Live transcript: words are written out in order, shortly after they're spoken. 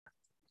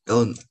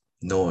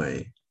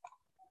Illinois.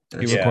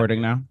 You Yeah.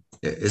 recording now?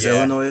 Is Yeah.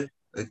 Illinois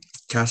a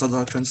castle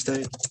doctrine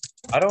state?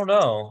 I don't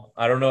know.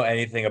 I don't know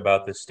anything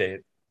about this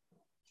state.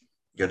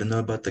 You gotta know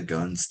about the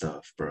gun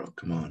stuff, bro.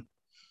 Come on.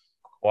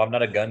 Well, I'm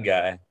not a gun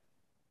guy.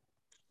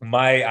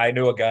 I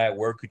knew a guy at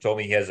work who told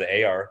me he has an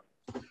AR.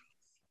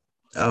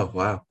 Oh,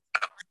 wow.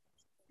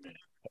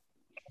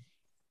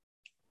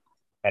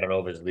 I don't know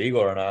if it's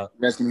legal or not.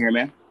 You guys can hear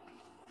me?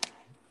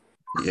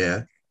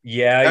 Yeah.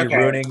 Yeah, Okay,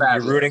 you're ruining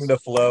fabulous. the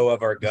flow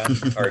of our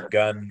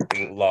gun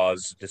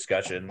laws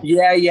discussion.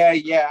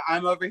 Yeah.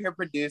 I'm over here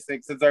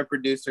producing since our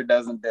producer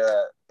doesn't do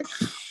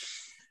it.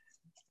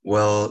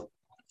 Well,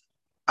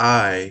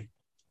 I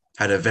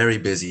had a very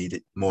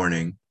busy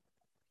morning.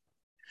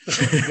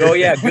 Oh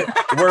yeah, good.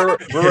 We're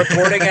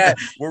recording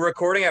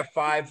at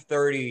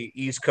 5:30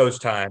 East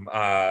Coast time,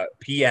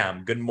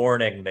 PM. Good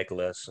morning,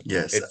 Nicholas.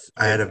 Yes, It's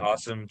I had it's a.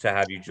 awesome to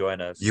have you join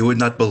us. You would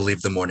not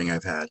believe the morning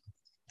I've had.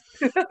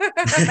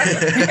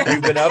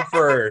 You've been up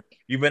for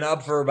you've been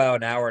up for about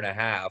an hour and a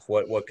half.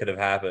 What could have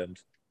happened?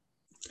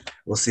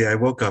 Well, see, I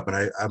woke up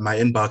and my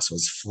inbox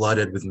was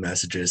flooded with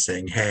messages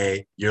saying,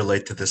 "Hey, you're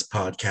late to this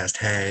podcast.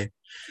 Hey,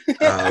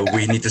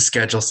 we need to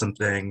schedule some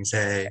things.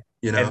 Hey,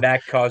 And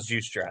that caused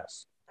you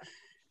stress.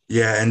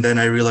 yeah." And then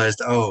I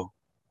realized, oh,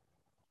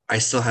 I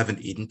still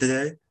haven't eaten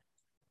today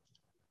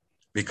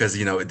because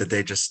the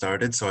day just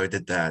started. So I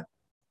did that.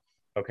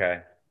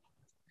 Okay.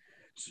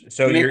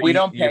 So Nick, we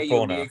don't you're pay you.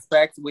 full We now.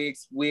 expect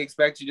we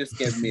expect you to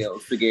skip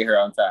meals to get here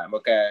on time.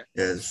 Okay.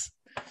 Yes,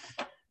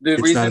 The it's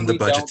not reason in the we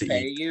budget don't to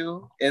pay eat.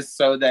 you is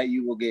so that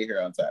you will get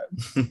here on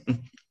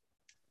time.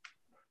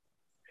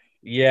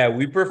 Yeah,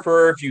 we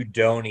prefer if you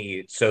don't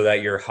eat so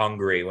that you're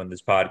hungry when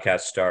this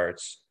podcast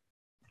starts.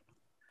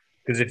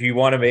 Because if you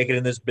want to make it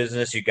in this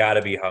business, you got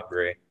to be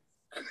hungry.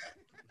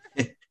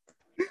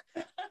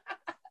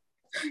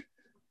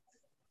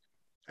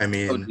 I Oh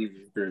mean,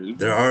 Jesus Christ.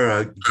 there are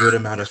a good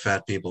amount of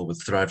fat people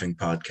with thriving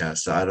podcasts.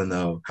 So I don't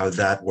know how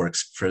that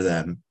works for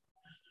them.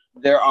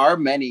 There are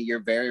many.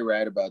 You're very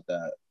right about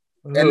that.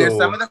 And they're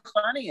some of the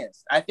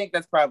funniest. I think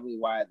that's probably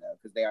why though,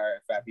 because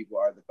fat people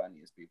are the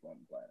funniest people on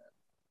the planet.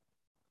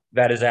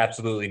 That is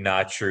absolutely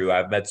not true.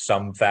 I've met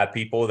some fat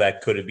people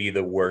that could be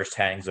the worst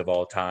hangs of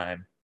all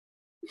time.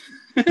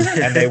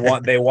 And they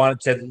want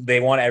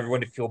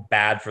everyone to feel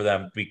bad for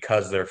them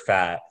because they're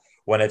fat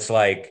when it's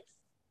like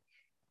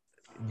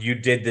you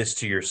did this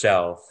to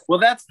yourself. Well,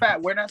 that's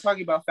fat. We're not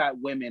talking about fat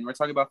women. We're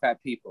talking about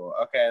fat people.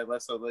 Okay,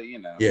 let's so you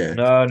know. Yeah,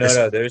 No, no, it's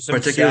no. There's some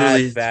sad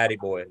particularly. fatty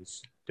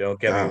boys. Don't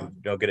get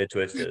it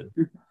twisted.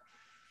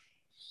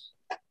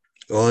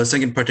 Well, I was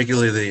thinking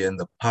particularly in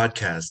the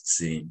podcast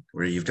scene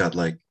where you've got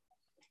like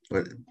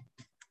what,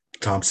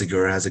 Tom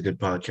Segura has a good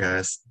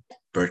podcast,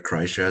 Bert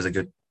Kreischer has a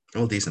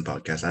decent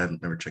podcast. I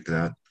haven't never checked it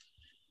out.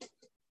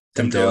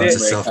 Tim Tim Dillon's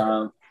Dillon, a Ray self,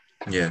 Tom.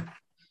 yeah.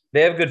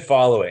 They have good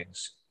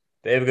followings.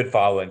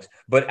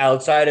 But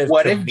outside of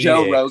What if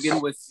Joe comedics,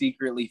 Rogan was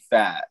secretly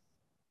fat?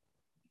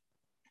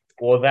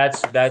 well,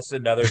 that's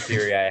another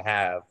theory I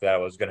have that I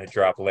was going to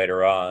drop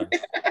later on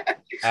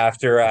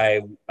after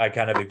I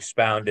kind of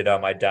expounded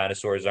on my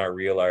dinosaurs aren't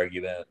real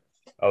argument.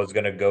 I was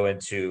going to go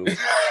into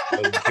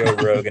Joe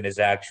Rogan is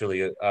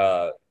actually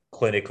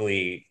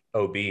clinically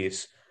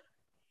obese,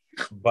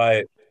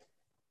 but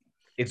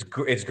it's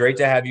great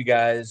to have you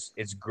guys.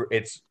 It's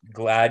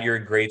glad you're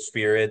in great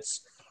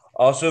spirits.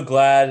 Also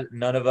glad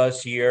none of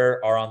us here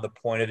are on the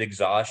point of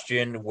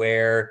exhaustion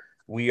where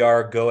we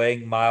are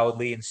going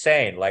mildly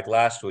insane like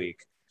last week.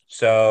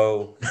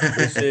 So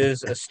this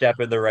is a step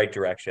in the right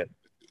direction.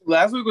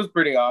 Last week was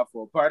pretty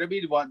awful. Part of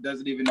me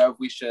doesn't even know if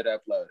we should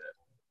upload it.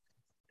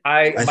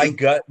 I I my think,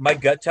 gut my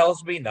gut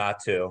tells me not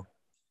to.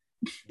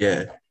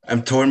 yeah,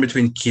 I'm torn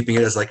between keeping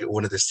it as like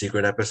one of the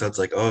secret episodes,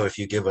 like, oh, if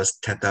you give us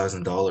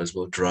 $10,000,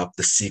 we'll drop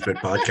the secret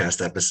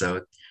podcast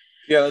episode.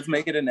 Yeah, let's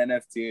make it an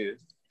NFT.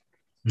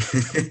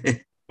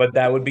 But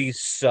that would be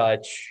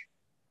such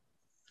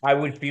I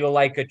would feel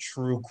like a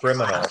true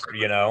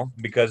criminal,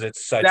 because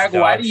it's such Zach,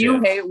 why dog do you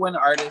shit. hate when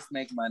artists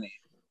make money?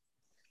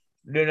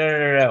 No, no, no,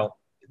 no, no.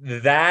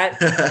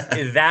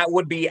 That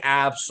would be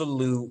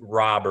absolute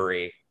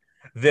robbery.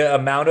 The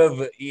amount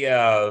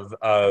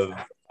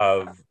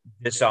of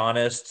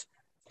dishonest,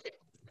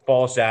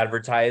 false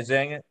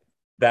advertising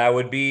that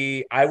would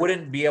be. I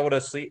wouldn't be able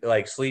to sleep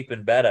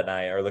in bed at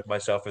night or look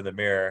myself in the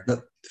mirror.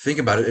 No, think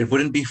about it. It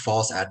wouldn't be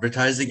false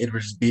advertising. It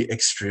would just be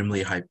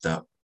extremely hyped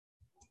up.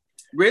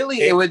 Really,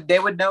 they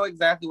would know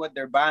exactly what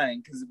they're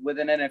buying because with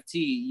an NFT,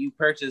 you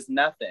purchase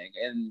nothing,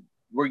 and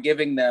we're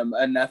giving them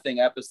a nothing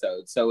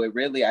episode. So it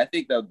really, I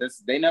think though,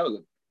 they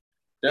know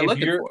they're If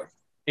looking you're for.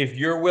 if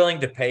you're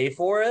willing to pay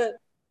for it,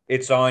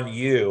 it's on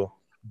you.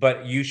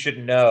 But you should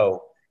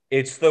know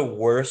it's the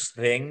worst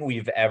thing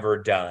we've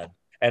ever done.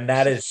 And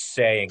that is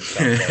saying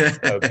something,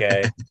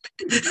 okay?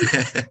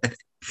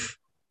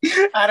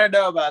 I don't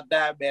know about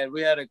that, man.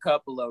 We had a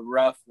couple of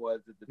rough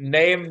ones at the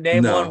beginning.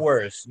 Name one No,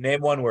 worse.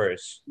 Name one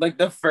worse. Like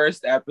the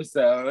first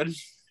episode.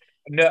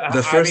 No, the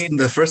I first mean,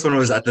 the first one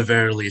was at the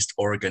very least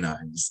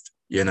organized.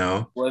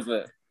 Was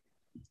it?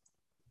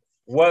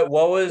 What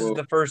was Well,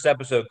 the first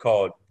episode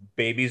called?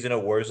 Babies in a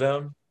War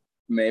Zone?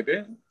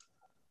 maybe.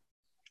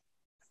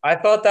 I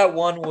thought that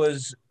one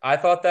was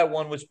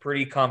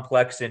pretty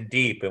complex and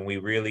deep, and we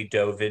really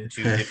dove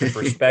into different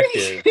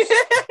perspectives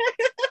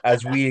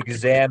as we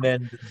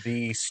examined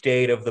the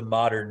state of the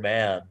modern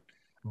man.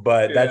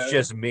 But that's Yeah.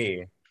 just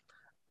me.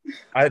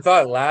 I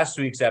thought last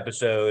week's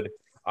episode,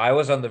 I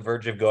was on the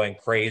verge of going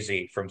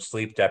crazy from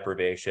sleep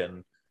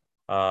deprivation.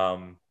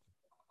 Um,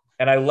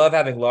 and I love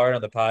having Lauren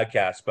on the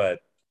podcast, but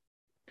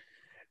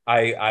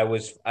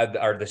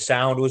or the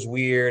sound was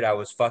weird. I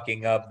was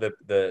fucking up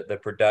the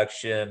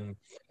production.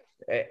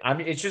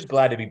 It's just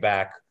glad to be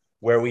back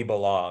where we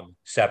belong,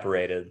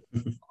 separated.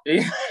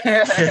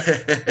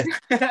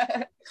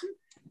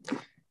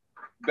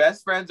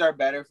 Best friends are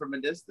better from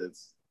a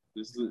distance.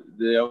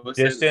 They always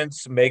say that.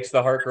 Distance makes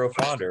the heart grow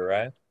fonder,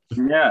 right?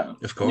 Yeah.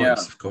 Of course, Yeah.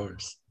 of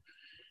course.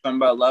 Something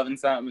about loving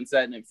something and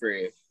setting it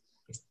free.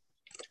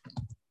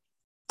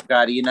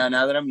 God,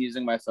 now that I'm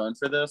using my phone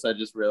for this, I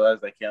just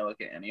realized I can't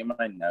look at any of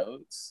my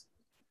notes.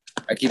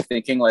 I keep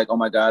thinking like, oh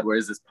my God, where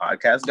is this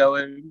podcast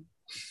going?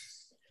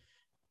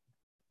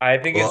 I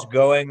think it's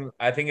going.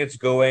 I think it's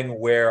going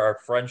where our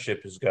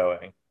friendship is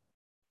going.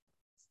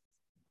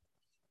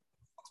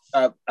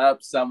 Up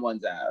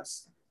someone's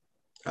ass.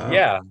 Oh.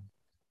 Yeah.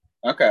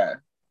 Okay.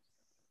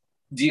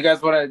 Do you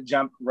guys want to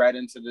jump right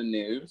into the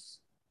news?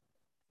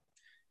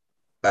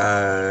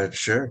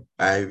 Sure.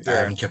 I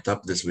haven't kept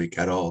up this week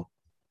at all.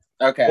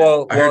 Okay.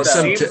 Well, I heard it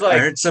some. seems I like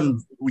heard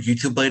some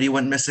YouTube lady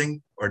went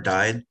missing or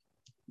died.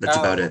 That's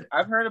about it.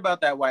 I've heard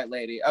about that white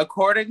lady.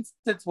 According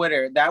to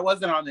Twitter, that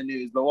wasn't on the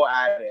news, but we'll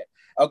add it.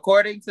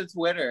 According to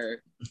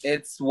Twitter,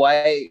 it's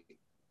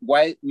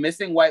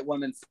missing white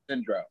woman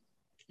syndrome.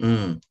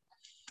 Mm.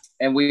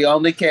 And we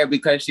only care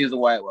because she's a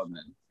white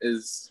woman,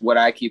 is what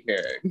I keep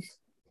hearing.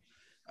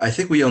 I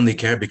think we only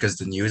care because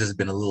the news has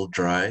been a little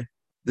dry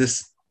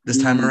this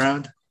time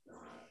around.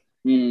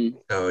 Mm.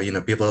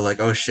 So, people are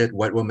like, oh shit,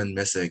 white woman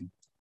missing.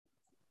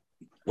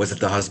 Was it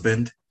the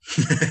husband?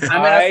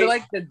 I feel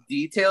like the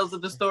details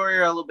of the story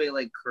are a little bit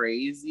like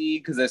crazy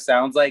because it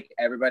sounds like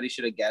everybody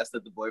should have guessed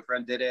that the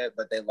boyfriend did it,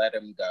 but they let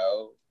him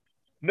go.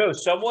 no,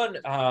 someone,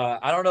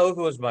 I don't know if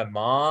it was my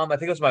mom. I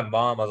think it was my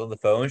mom. I was on the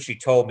phone. She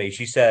told me,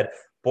 she said,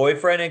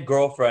 boyfriend and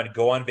girlfriend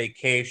go on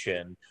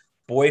vacation.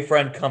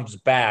 Boyfriend comes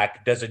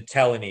back, doesn't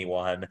tell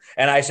anyone.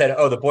 And I said,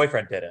 oh, the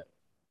boyfriend did it.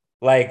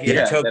 Like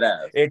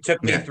it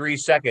took me 3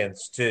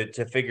 seconds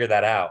to figure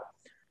that out.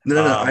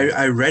 No.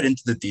 I read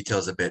into the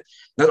details a bit.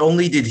 Not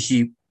only did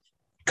he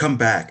come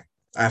back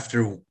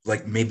after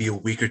like maybe a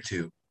week or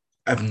two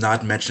of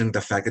not mentioning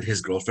the fact that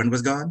his girlfriend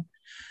was gone,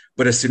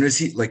 but as soon as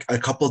he, like a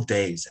couple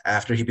days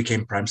after he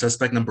became prime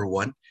suspect number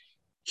one,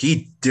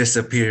 he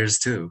disappears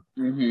too.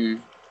 Mm-hmm.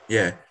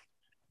 Yeah.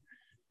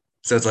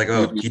 So it's like,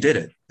 oh, he did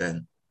it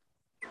then.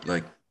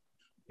 Like,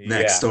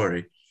 next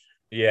story.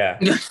 Yeah.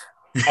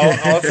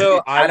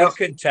 Also, I would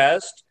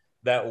contest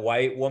that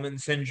white woman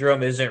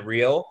syndrome isn't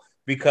real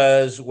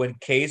because when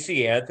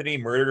Casey Anthony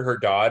murdered her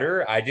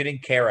daughter, I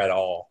didn't care at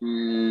all.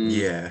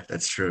 Yeah,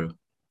 that's true.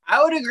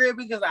 I would agree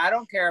because I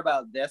don't care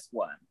about this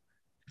one.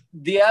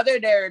 The other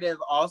narrative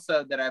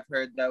also that I've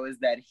heard though is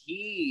that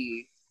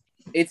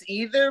it's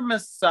either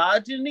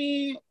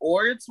misogyny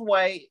or it's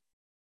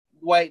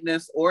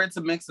whiteness or it's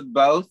a mix of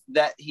both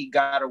that he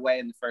got away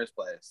in the first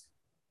place.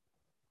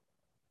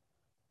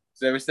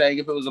 So they were saying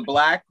if it was a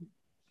black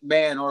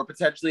man or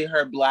potentially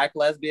her black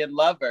lesbian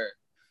lover,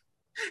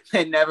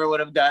 they never would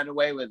have gotten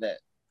away with it.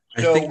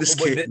 I think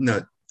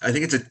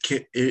it's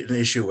an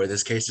issue where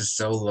this case is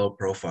so low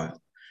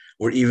profile,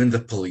 where even the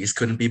police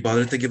couldn't be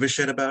bothered to give a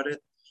shit about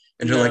it.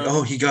 And they're like,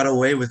 oh, he got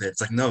away with it.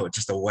 It's like, no, it's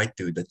just a white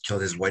dude that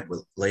killed his white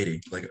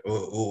lady. Like,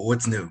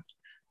 what's new?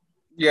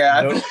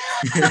 Yeah.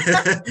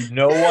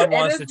 No one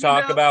wants to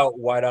talk about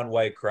white on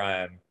white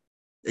crime.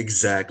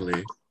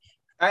 Exactly.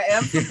 I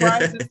am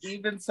surprised it's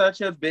even such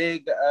a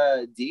big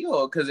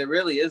deal because it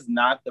really is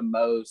not the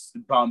most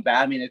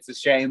bombastic. I mean, it's a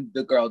shame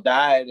the girl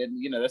died, and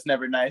that's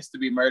never nice to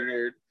be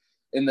murdered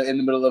in the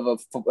middle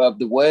of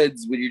the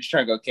woods when you're just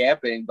trying to go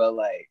camping. But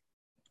like,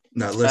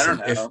 now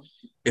listen,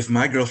 if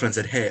my girlfriend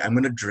said, "Hey, I'm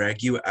gonna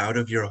drag you out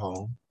of your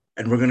home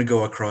and we're gonna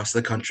go across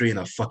the country in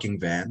a fucking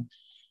van,"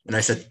 and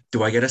I said,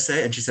 "Do I get a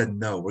say?" and she said,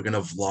 "No, we're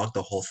gonna vlog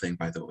the whole thing."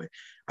 By the way,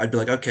 I'd be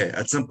like, "Okay,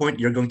 at some point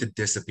you're going to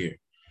disappear."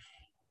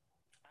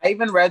 I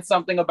even read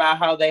something about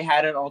how they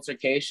had an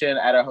altercation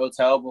at a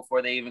hotel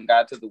before they even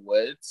got to the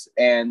woods,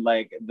 and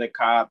like the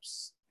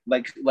cops,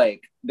 like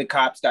the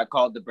cops got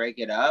called to break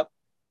it up,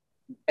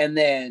 and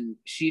then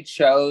she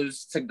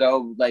chose to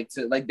go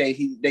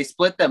they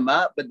split them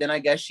up, but then I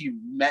guess she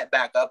met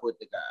back up with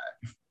the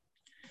guy.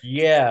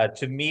 Yeah,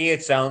 to me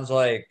it sounds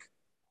like,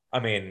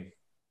 I mean,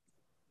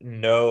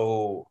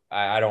 no,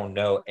 I don't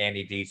know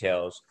any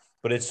details,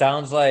 but it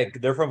sounds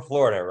like they're from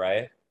Florida,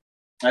 right?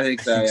 I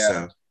think so.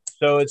 Yeah.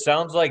 So it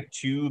sounds like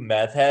two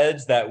meth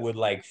heads that would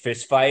like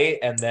fist fight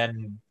and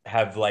then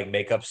have like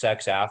makeup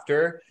sex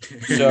after.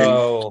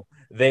 So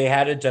they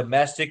had a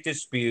domestic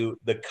dispute.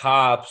 The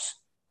cops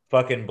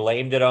fucking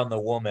blamed it on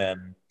the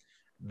woman.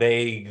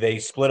 They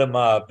split them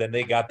up, then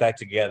they got back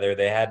together,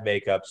 they had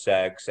makeup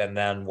sex, and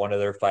then one of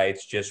their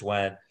fights just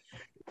went.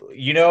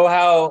 You know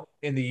how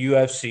in the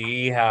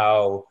UFC,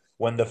 how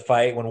when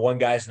one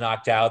guy's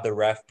knocked out, the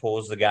ref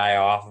pulls the guy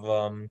off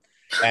of him,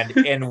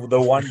 and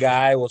the one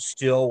guy will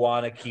still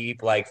want to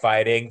keep like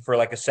fighting for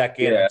like a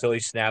second Yeah, until he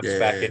snaps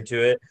back Yeah.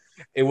 into it.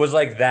 It was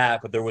like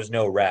that, but there was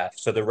no ref,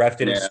 so the ref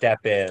didn't yeah.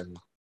 step in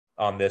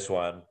on this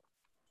one.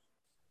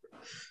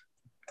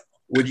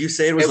 Would you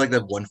say it was like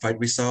that one fight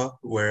we saw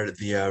where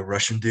the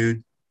Russian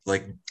dude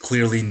like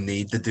clearly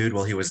kneed the dude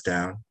while he was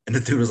down, and the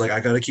dude was like, "I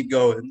gotta keep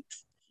going."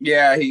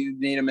 Yeah, he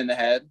need him in the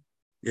head.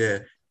 Yeah.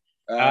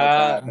 Oh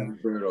Uh, god,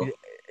 that's brutal.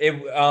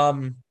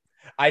 it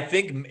I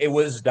think it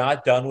was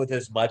not done with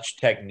as much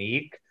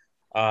technique.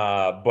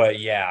 But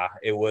yeah,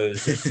 it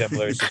was a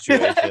similar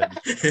situation.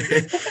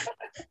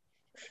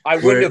 I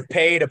wouldn't Where have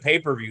paid a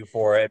pay-per-view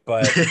for it,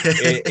 but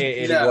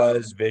it No.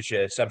 was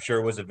vicious. I'm sure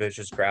it was a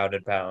vicious ground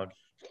and pound.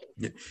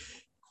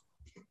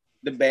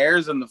 The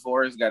Bears and the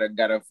Forest got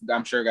a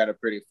I'm sure got a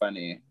pretty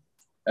funny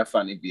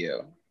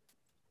view.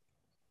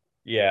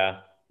 Yeah.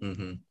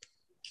 Mhm.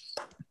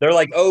 They're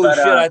like, oh But,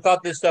 shit, I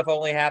thought this stuff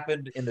only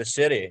happened in the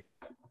city.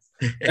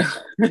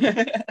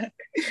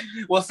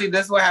 Well, see,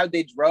 this is how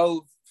they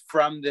drove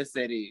from the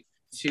city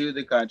to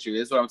the country.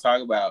 This is what I'm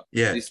talking about.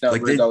 Yeah, These like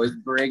snowbirds they always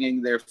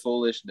bringing their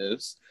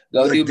foolishness.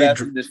 Go like do they best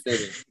dr- in the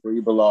city where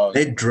you belong.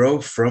 they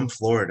drove from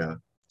Florida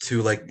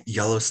to like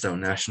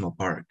Yellowstone National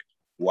Park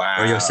or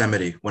Wow.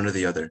 Yosemite, one or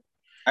the other.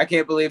 I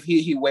can't believe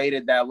he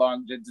waited that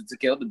long to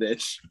kill the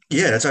bitch.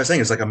 Yeah, that's what I was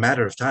saying. It's like a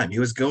matter of time. He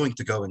was going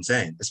to go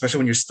insane, especially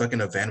when you're stuck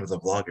in a van with a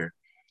vlogger.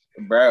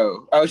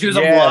 Bro. Oh, she was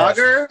a Yes.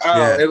 vlogger? Oh,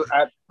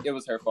 Yeah. it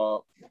was her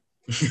fault.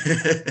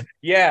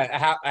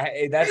 Yeah,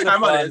 that's a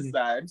I'm on his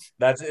fun. side.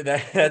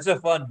 That's a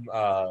fun.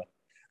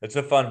 That's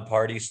a fun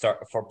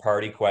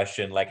party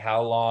question. Like,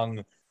 how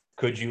long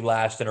could you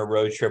last in a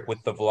road trip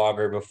with the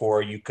vlogger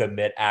before you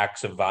commit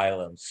acts of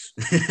violence?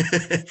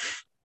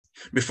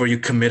 Before you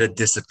commit a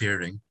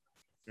disappearing.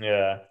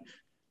 Yeah.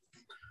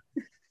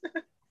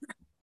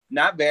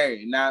 Not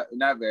very. Not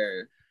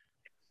very.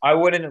 I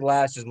wouldn't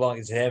last as long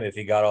as him if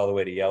he got all the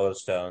way to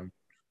Yellowstone.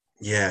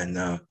 Yeah,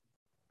 no.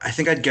 I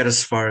think I'd get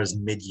as far as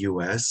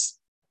mid-US.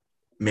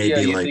 Maybe Yeah,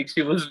 you like, think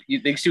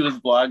she was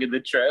vlogging the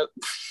trip?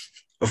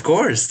 of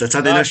course, that's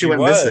how they know Nah, she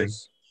went missing.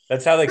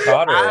 That's how they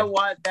caught her. I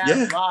want that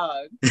Yeah.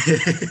 vlog.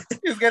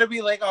 It's gonna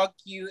be like all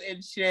cute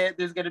and shit.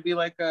 There's gonna be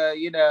like they're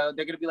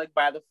gonna be like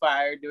by the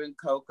fire doing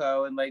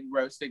cocoa and like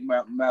roasting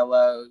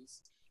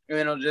mellows, and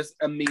then it'll just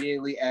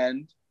immediately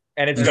end.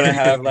 And it's gonna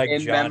have like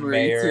In John memory,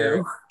 Mayer,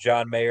 too.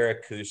 John Mayer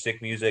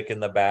acoustic music in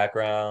the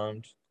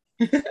background.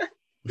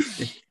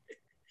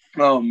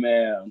 Oh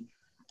man.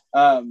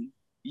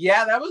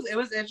 Yeah, it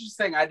was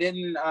interesting. I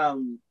didn't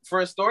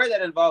for a story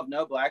that involved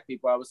no black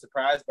people, I was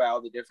surprised by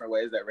all the different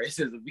ways that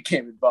racism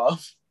became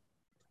involved.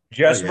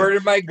 Just Oh, yeah.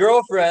 murdered my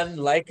girlfriend.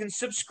 Like and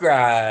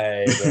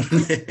subscribe.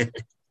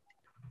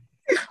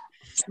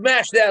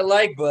 Smash that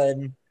like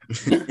button.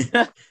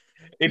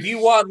 If you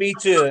want me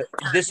to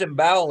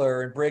disembowel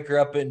her and break her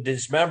up and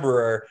dismember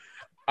her,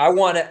 I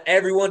want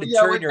everyone to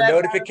Yeah, turn wouldn't your that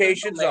have been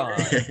notifications on.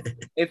 hilarious?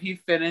 If he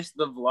finished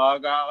the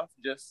vlog off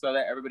just so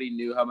that everybody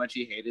knew how much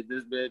he hated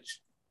this bitch.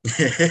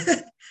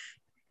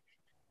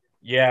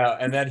 Yeah,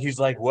 and then he's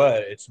like,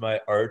 "What? It's my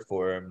art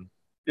form."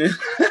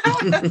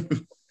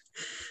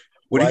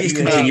 What if he's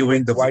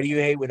continuing the Why do you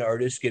hate when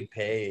artists get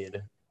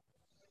paid?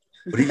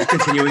 What if he's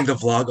continuing the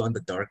vlog on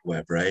the dark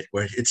web, right?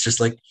 Where it's just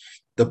like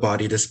the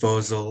body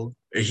disposal.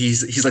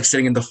 He's like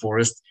sitting in the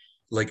forest,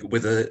 like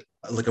with a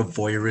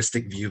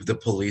voyeuristic view of the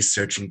police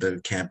searching the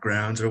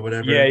campgrounds or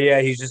whatever.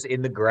 Yeah. He's just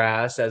in the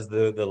grass as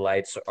the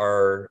lights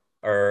are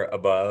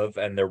above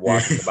and they're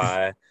walking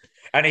by.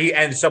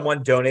 And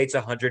someone donates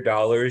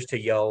 $100 to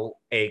yell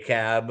a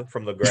cab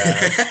from the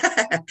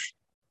grass.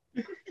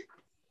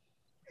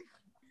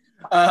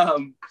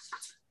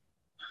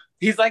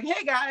 He's like,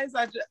 "Hey guys,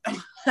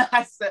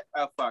 I said,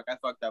 oh fuck, I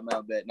fucked up my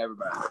own bit. Never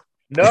mind."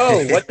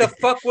 No, what the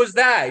fuck was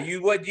that?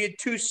 You had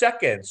 2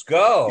 seconds.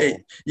 Go.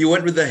 Hey, you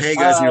went with the hey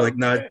guys, and you're like,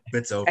 no,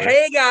 it's over.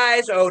 Hey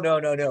guys. Oh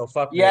no.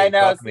 Fuck me. Yeah, I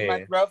know. Fuck See, me.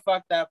 my throat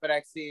fucked up, but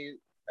I see.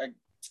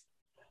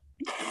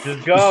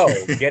 Just go.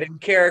 Get in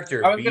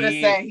character. I was gonna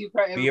say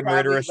be a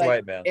murderous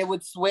white man. It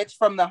would switch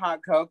from the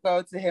hot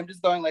cocoa to him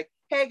just going like,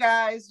 "Hey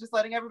guys, just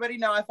letting everybody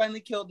know I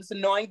finally killed this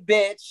annoying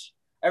bitch.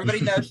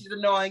 Everybody knows she's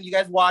annoying. You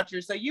guys watch her,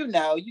 so you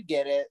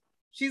get it.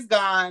 She's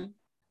gone.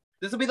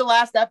 This will be the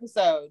last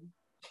episode.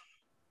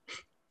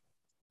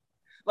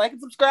 Like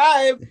and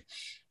subscribe."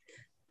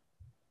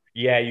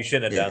 Yeah, you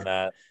shouldn't have done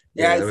that.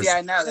 Yeah, that was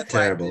I know. That's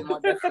terrible. why I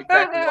didn't want. That's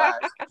exactly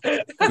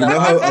why. You know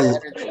how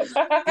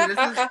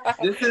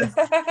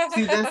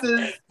This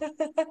is.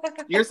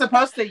 You're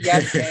supposed to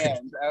yes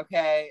and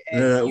okay, and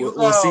No, you we'll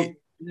go, see.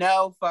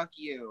 no, fuck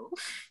you.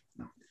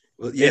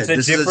 Well, yeah, It's a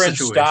this is different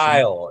situation.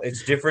 style.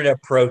 It's different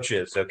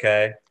approaches,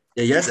 okay?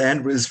 Yeah, yes,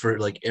 and is for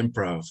like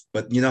improv,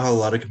 but you know how a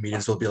lot of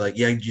comedians will be like,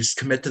 yeah, just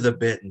commit to the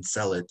bit and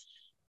sell it.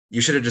 You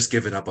should have just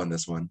given up on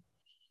this one.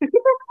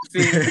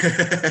 See,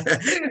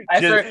 I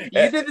swear,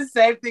 you did the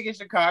same thing in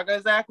Chicago,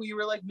 Zach, when you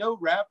were like, no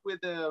rap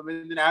with him.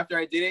 And then after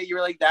I did it, you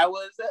were like, that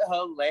was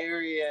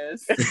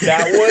hilarious.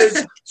 That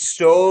was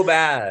so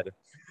bad.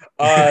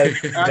 I'm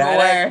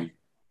aware.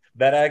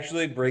 That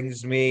actually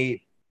brings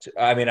me to,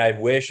 I mean, I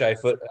wish I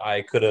could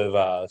have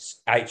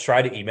I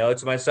tried to email it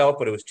to myself,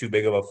 but it was too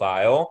big of a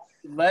file.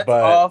 Let's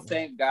But all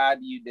thank God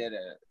you did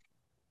it.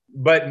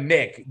 But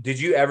Nick, did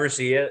you ever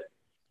see it?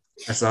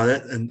 I saw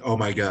that and oh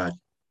my God.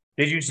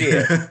 Did you see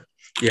it?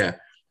 Yeah.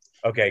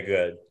 Okay,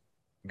 good.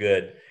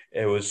 Good.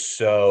 It was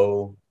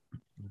so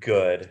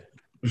good.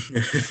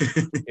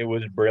 It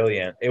was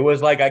brilliant. It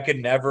was like I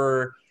could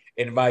never,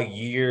 in my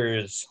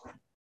years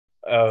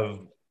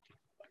of,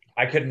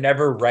 I could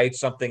never write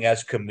something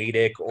as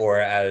comedic or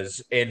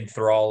as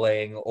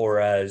enthralling or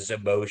as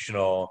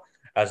emotional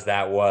as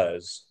that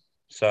was.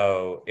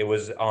 So it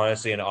was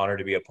honestly an honor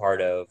to be a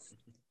part of.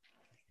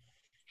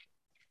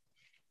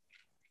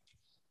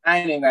 I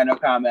ain't even got no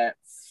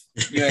comments.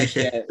 You ain't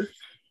shit.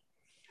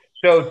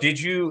 So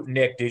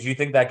Nick, did you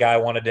think that guy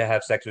wanted to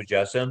have sex with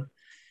Justin?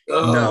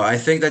 No, I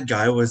think that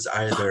guy was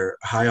either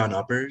high on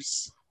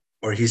uppers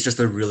or he's just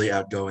a really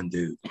outgoing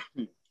dude.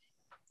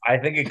 I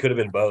think it could have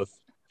been both.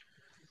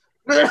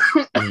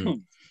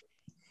 Mm.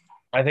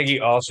 I think he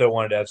also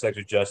wanted to have sex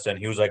with Justin.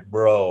 He was like,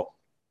 bro,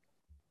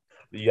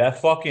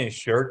 that fucking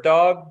shirt,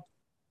 dog.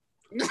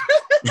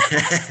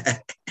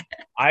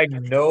 I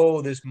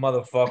know this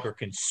motherfucker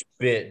can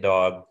spit,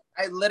 dog.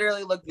 I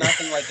literally look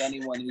nothing like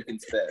anyone who can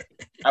spit.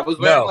 I was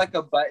wearing No. like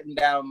a button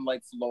down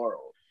like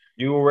floral.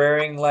 You were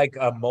wearing like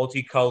a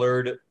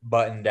multicolored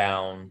button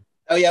down.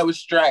 Oh yeah, it was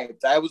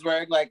striped. I was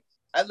wearing like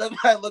I look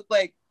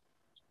like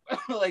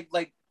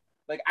like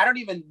I don't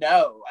even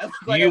know. I look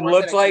like You I work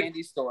looked at a like-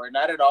 candy store.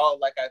 Not at all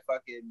like I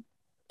fucking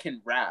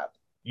can rap.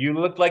 You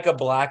looked like a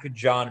black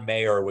John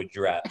Mayer would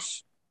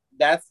dress.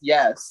 That's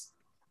yes.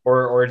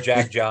 Or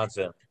Jack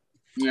Johnson.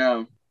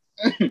 Yeah.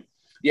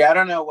 Yeah, I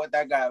don't know what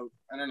that guy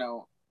I don't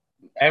know.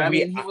 And I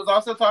mean, he was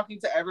also talking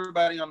to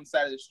everybody on the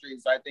side of the street,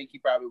 so I think he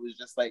probably was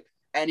just like,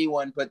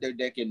 anyone put their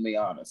dick in me,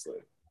 honestly.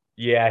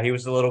 Yeah, he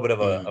was a little bit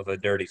of a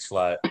dirty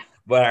slut.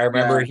 But I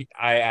remember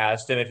I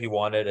asked him if he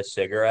wanted a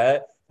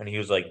cigarette, and he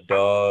was like,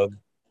 "Dog,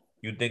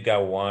 you think I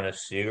want a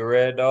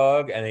cigarette,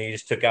 dog?" And then he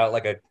just took out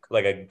like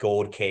a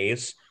gold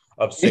case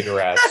of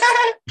cigarettes,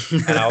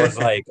 and I was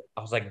like,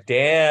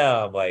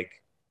 "Damn, like,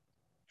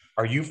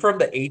 are you from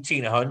the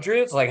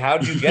 1800s? Like,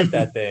 how'd you get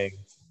that thing?"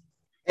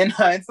 In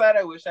hindsight,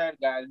 I wish I had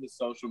gotten his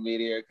social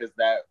media because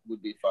that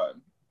would be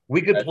fun.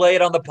 We could play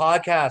it on the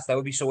podcast. That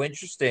would be so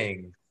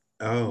interesting.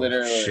 Oh,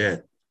 Literally.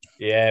 shit.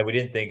 Yeah, we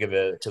didn't think of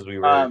it because we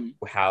were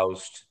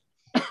housed.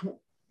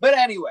 But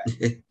anyway,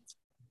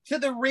 to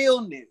the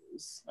real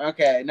news.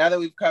 Okay, now that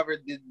we've covered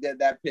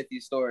that pithy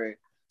story,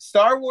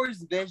 Star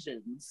Wars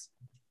Visions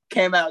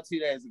came out 2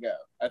 days ago,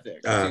 I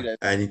think. 2 days.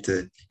 I need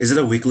to. Is it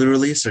a weekly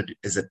release or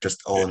is it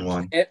just all in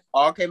one? It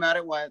all came out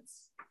at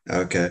once.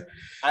 Okay.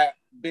 I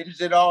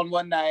binged it all in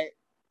one night.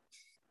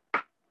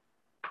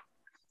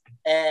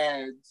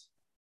 And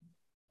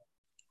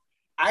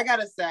I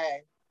gotta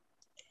say,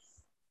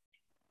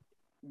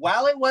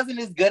 while it wasn't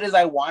as good as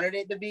I wanted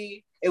it to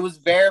be, it was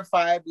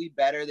verifiably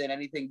better than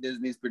anything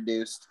Disney's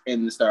produced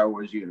in the Star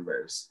Wars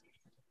universe.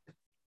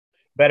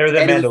 Better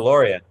than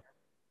Mandalorian.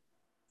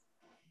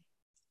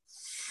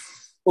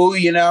 Oh,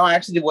 you know,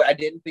 actually, I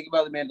didn't think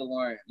about the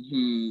Mandalorian.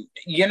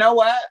 You know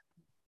what?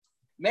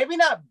 Maybe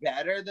not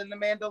better than the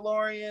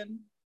Mandalorian.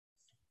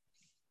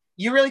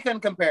 You really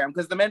couldn't compare them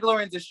because the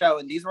Mandalorian's a show,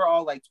 and these were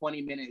all like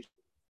 20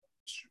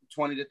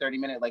 to 30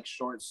 minute like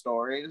short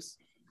stories.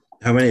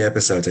 How many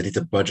episodes? I need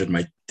to budget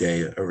my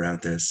day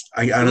around this.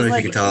 I don't know if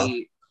like you can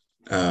 8.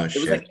 tell. Oh, it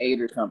shit. was like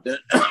 8 or something.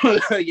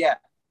 Yeah,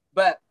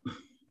 but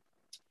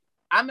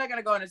I'm not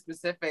gonna go into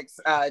specifics.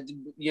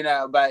 You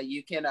know, but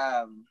you can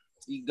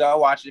you go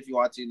watch it if you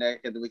want to,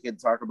 Nick, and then we can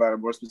talk about it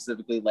more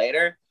specifically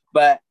later.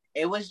 But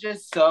it was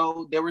just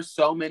there were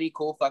so many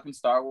cool fucking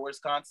Star Wars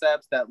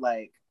concepts that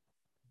like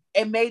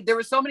there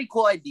were so many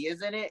cool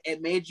ideas in it.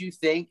 It made you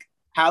think,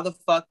 how the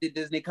fuck did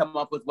Disney come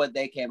up with what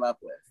they came up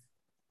with?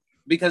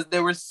 Because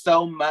there was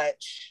so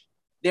much.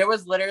 There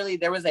was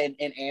an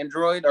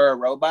android or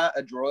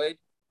a droid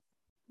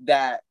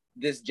that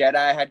this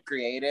Jedi had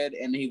created,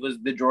 and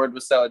the droid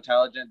was so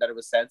intelligent that it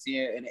was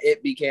sentient, and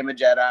it became a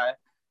Jedi.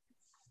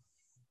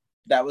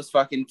 That was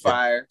fucking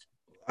fire.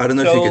 I don't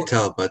know if you could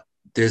tell, but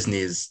Disney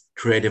is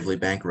creatively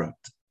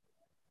bankrupt.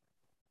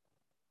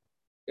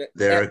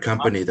 They're a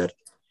company that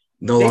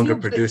no longer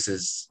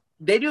produces.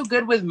 They do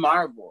good with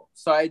Marvel,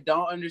 so I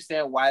don't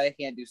understand why they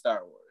can't do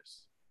Star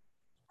Wars.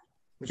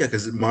 Yeah,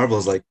 because Marvel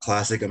is like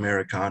classic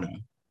Americana.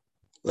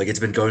 Like it's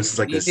been going since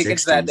like the 60s.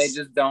 It's that they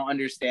just don't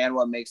understand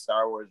what makes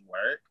Star Wars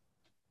work?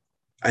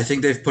 I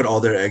think they've put all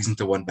their eggs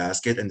into one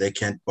basket and they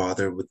can't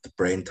bother with the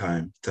brain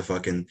time to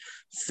fucking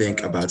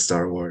think about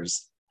Star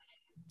Wars.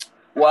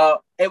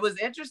 Well, it was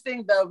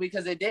interesting though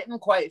because it didn't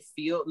quite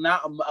feel.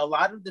 Not a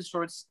lot of the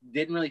shorts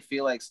didn't really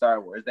feel like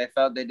Star Wars. They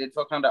did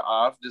feel kind of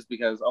off just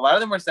because a lot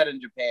of them were set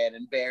in Japan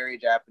and very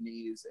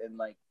Japanese and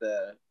like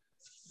the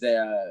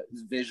the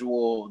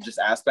visual just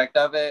aspect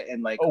of it,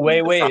 and like Oh,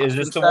 wait. the Is props this and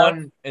the stuff.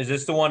 one? Is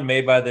this the one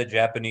made by the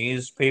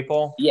Japanese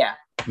people? Yeah,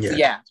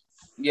 Yeah.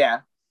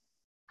 yeah.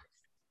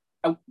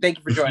 Oh, thank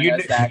you for joining You,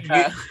 us, Zach.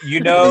 you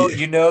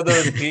know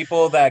those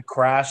people that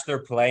crash their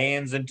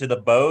planes into the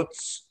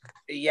boats?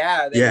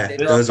 Yeah, Yeah, they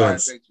draw those fire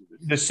ones. pictures.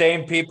 The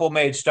same people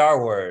made Star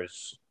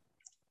Wars.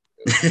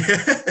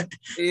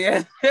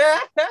 Yeah.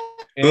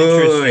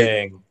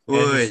 Interesting.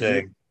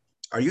 Wait,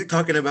 are you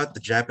talking about the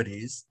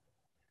Japanese?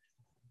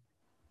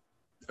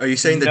 Are you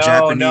saying the No.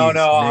 Japanese I'm made?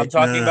 No,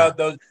 talking no, no. about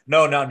those.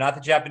 No, not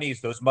the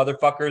Japanese. Those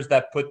motherfuckers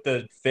that put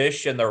the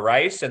fish in the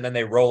rice and then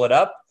they roll it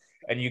up,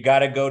 and you got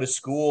to go to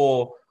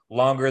school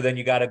longer than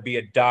you got to be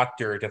a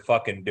doctor to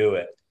fucking do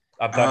it.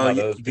 I'm talking Oh, about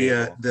yeah, those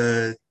people.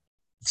 the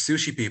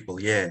sushi people.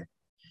 Yeah,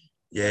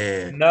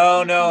 yeah.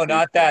 No,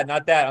 not that,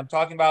 not that. I'm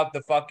talking about the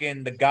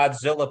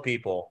Godzilla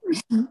people,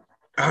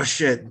 Oh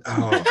shit.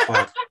 Oh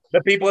fuck.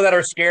 the people that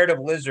are scared of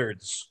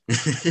lizards.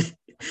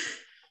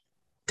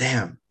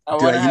 Damn, I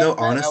dude. want to You know, have Zach, I want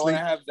to honestly,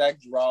 have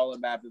Zach draw a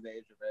map of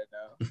Asia right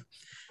now.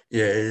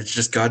 yeah. It's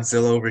just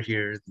Godzilla over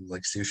here,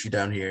 like sushi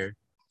down here.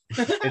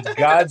 It's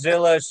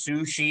Godzilla,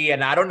 sushi,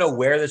 and I don't know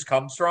where this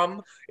comes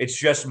from. It's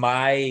just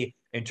my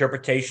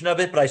interpretation of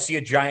it, but I see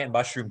a giant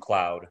mushroom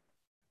cloud.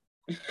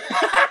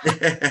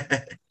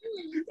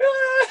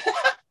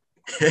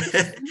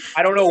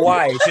 I don't know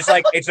why. It's just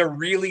like it's a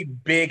really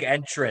big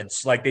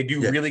entrance. Like they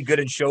do Yeah. really good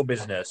in show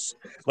business.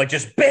 Like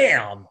just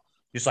bam,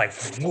 just like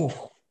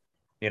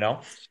you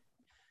know.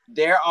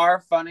 There are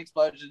fun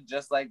explosions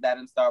just like that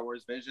in Star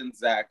Wars Visions.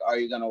 Zach, are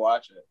you gonna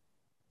watch it?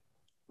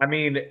 I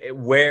mean,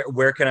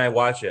 where can I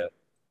watch it?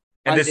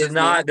 And On this is Disney,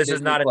 not Disney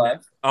an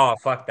Plus. oh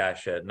fuck that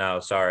shit. No,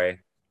 sorry.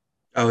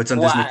 Oh, it's on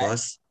Disney Why?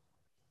 Plus.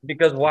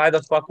 Because why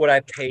the fuck would I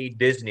pay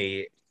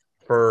Disney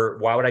for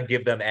why would I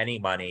give them any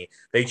money?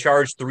 They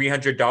charge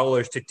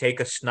 $300 to take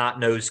a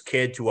snot-nosed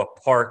kid to a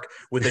park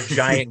with a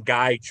giant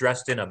guy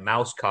dressed in a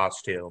mouse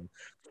costume.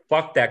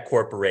 Fuck that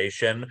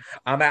corporation.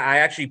 I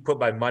actually put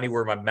my money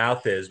where my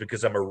mouth is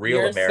because I'm a real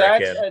You're such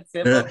American. a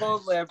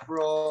typical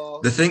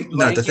liberal. The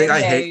thing I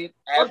hate.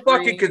 I'm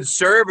fucking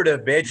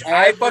conservative, bitch.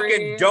 I fucking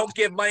every don't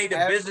give money to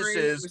every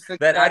businesses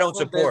that I don't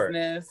successful support.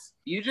 business.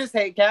 You just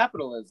hate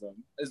capitalism,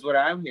 is what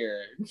I'm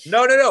hearing.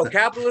 No.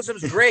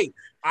 Capitalism's great.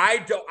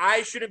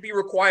 I shouldn't be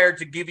required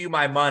to give you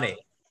my money.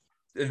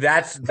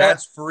 That's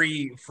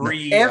free If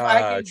I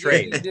can give you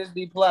trade.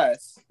 Disney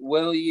Plus,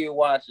 will you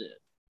watch it?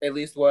 At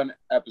least one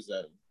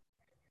episode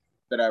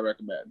that I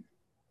recommend.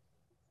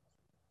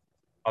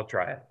 I'll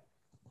try it.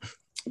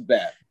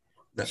 Bet.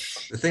 The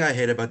thing I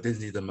hate about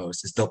Disney the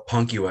most is they'll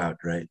punk you out,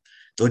 right?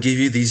 They'll give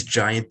you these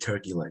giant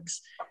turkey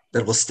legs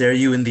that will stare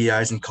you in the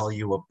eyes and call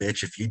you a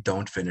bitch if you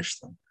don't finish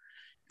them.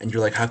 And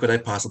you're like, how could I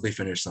possibly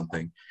finish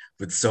something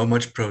with so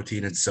much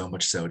protein and so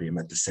much sodium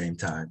at the same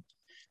time?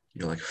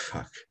 You're like,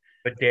 fuck.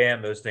 But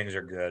damn, those things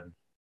are good.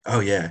 Oh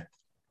yeah.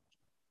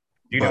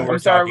 Do you know But- what we're I'm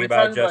sorry, talking we're about,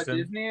 talking about Justin?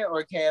 Disney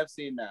or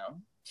KFC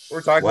now?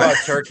 We're talking What?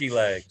 about turkey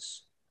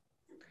legs.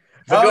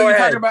 But Oh, go you're ahead.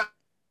 talking about.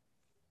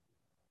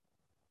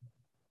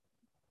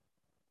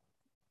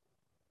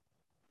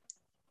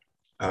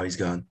 Oh, he's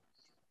gone.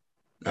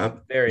 Oh,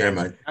 There he never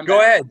is. mind. I'm Go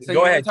back. ahead. So Go you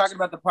were ahead. talking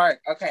about the park.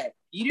 Okay.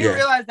 You didn't Yeah.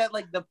 realize that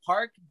like the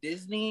park,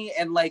 Disney,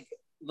 and like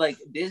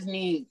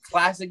Disney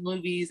classic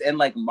movies and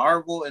like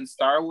Marvel and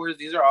Star Wars,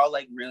 these are all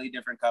like really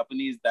different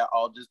companies that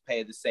all just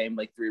pay the same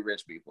like three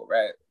rich people,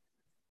 right?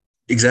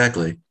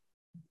 Exactly.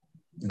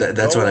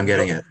 That's what I'm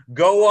getting at.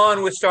 Go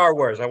on with Star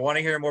Wars. I want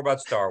to hear more about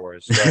Star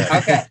Wars. Go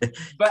ahead. Okay.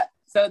 But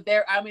so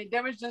there, I mean,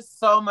 there was just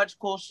so much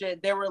cool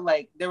shit. There was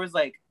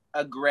like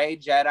a gray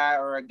Jedi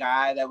or a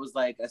guy that was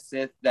like a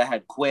Sith that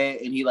had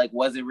quit and he like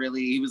wasn't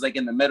really, he was like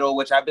in the middle,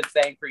 which I've been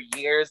saying for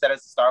years that as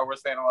a Star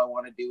Wars fan, all I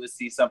want to do is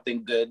see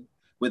something good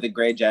with a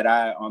gray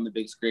Jedi on the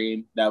big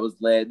screen. That was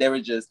lit. There were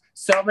just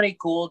so many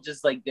cool,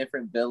 just like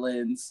different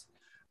villains.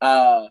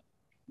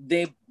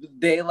 They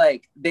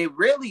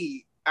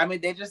really, I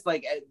mean, they just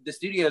like the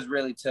studios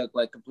really took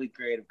like complete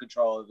creative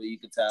control of it. You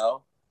could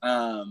tell.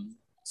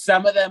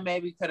 Some of them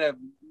maybe could have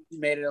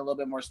made it a little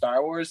bit more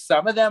Star Wars.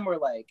 Some of them were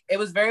like, it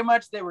was very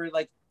much, they were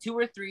like 2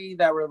 or 3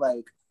 that were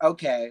like,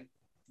 okay,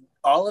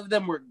 all of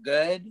them were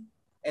good.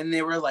 And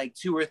they were like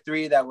 2 or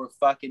 3 that were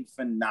fucking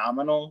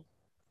phenomenal.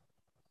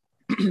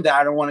 That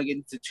I don't want to get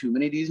into too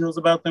many details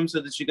about them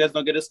so that you guys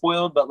don't get it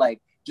spoiled, but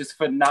like just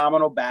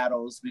phenomenal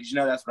battles, because you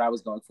know that's what I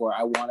was going for.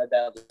 I wanted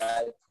that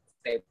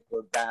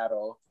lightsaber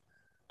battle.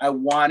 I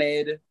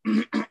wanted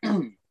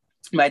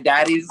my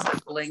daddies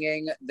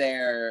flinging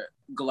their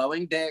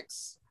glowing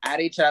dicks at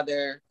each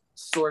other,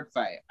 sword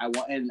fight.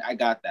 And I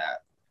got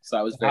that. So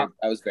I was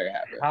very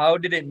happy. How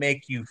did it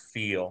make you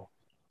feel?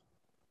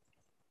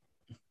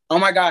 Oh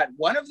my God.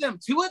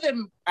 2 of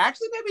them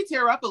actually made me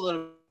tear up a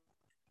little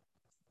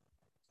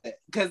bit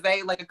because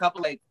they like a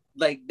couple like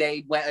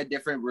they went a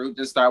different route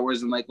to Star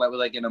Wars and like went with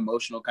like an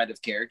emotional kind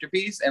of character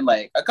piece, and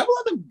like a couple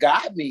of them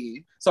got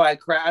me. So I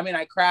cried. I mean,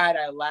 I cried.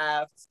 I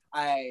laughed.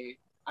 I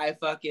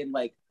fucking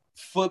like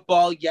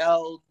football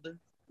yelled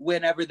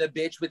whenever the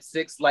bitch with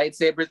 6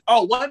 lightsabers.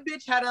 Oh, one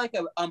bitch had like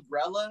an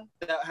umbrella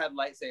that had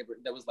lightsaber.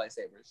 That was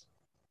lightsabers.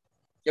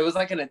 It was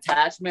like an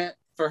attachment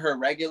for her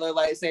regular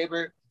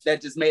lightsaber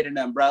that just made an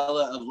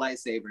umbrella of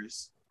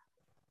lightsabers,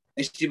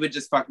 and she would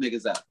just fuck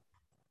niggas up.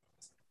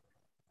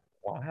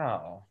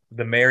 Wow,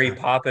 the Mary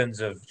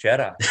Poppins of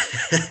Jedi.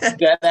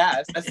 Dead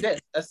ass,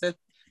 a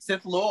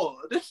Sith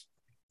Lord.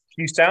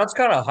 She sounds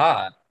kind of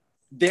hot.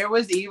 There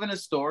was even a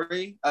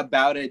story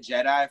about a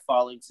Jedi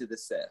falling to the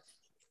Sith.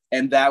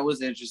 And that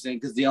was interesting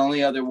because the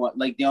only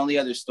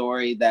other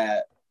story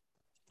that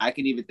I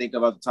can even think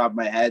of off the top of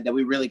my head that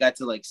we really got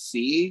to like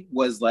see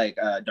was like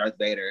Darth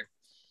Vader.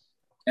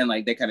 And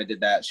like they kind of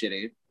did that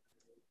shitty.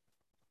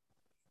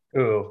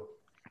 Who?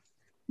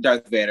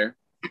 Darth Vader.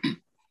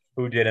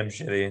 Who did him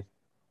shitty?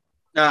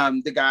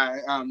 The guy,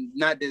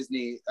 not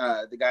Disney,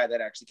 the guy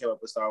that actually came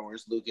up with Star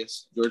Wars,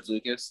 George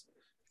Lucas.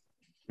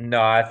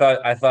 No, I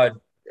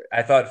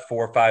thought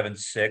 4, 5, and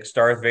 6.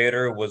 Darth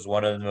Vader was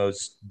one of the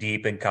most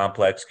deep and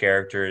complex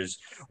characters.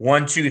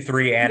 1, 2,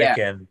 3, Anakin.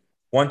 Yeah.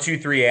 1, 2,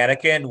 3,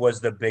 Anakin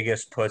was the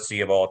biggest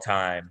pussy of all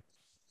time.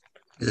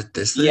 Is it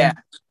this thing?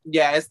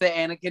 Yeah, it's the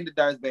Anakin to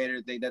Darth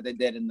Vader thing that they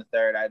did in the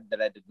third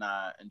that I did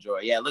not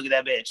enjoy. Yeah, look at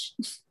that bitch.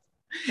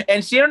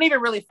 And she don't even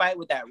really fight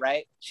with that,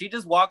 right? She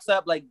just walks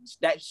up like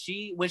that.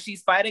 When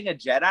she's fighting a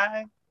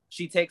Jedi,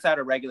 she takes out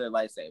a regular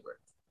lightsaber,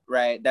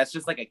 right? That's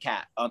just like a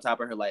cat on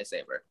top of her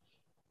lightsaber.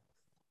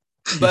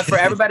 But for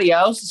everybody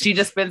else, she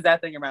just spins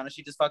that thing around and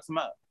she just fucks them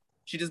up.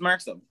 She just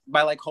marks them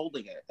by like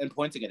holding it and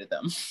pointing it at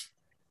them.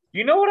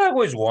 You know what I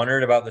always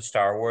wondered about the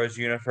Star Wars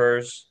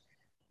universe?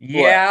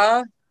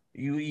 What?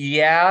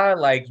 Yeah,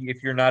 like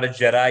if you're not a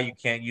Jedi, you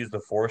can't use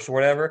the Force or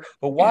whatever.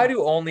 But why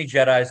do only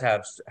Jedis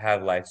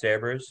have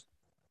lightsabers?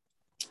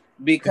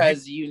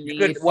 Because you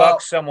could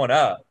fuck someone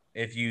up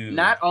if you.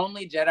 Not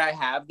only Jedi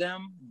have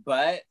them,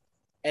 but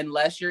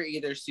unless you're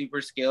either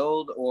super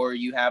skilled or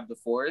you have the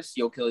Force,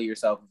 you'll kill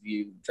yourself if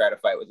you try to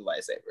fight with a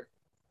lightsaber.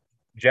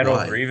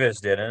 General Grievous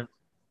didn't.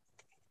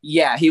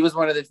 Yeah, he was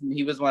one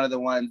of the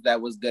ones that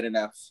was good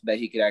enough that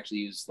he could actually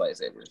use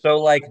lightsabers.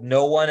 So like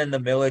no one in the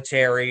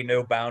military,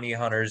 no bounty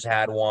hunters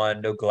had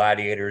one, no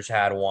gladiators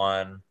had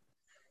one.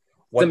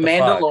 The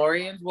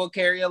Mandalorians will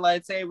carry a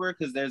lightsaber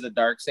because there's a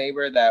dark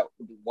saber that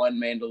one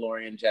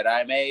Mandalorian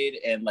Jedi made,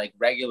 and like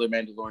regular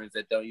Mandalorians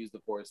that don't use the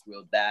Force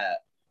wield that.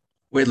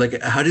 Wait,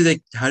 like how do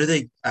they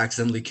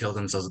accidentally kill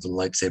themselves with a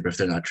lightsaber if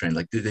they're not trained?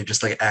 Like, do they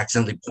just like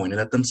accidentally point it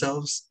at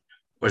themselves,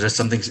 or is there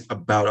something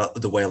about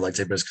the way a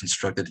lightsaber is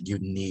constructed that you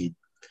need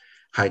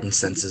heightened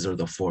senses or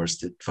the Force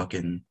to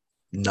fucking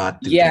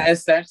not do that? that?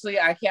 Essentially,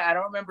 I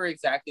don't remember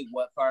exactly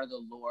what part of the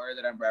lore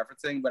that I'm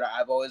referencing, but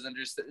I've always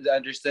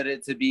understood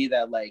it to be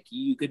that like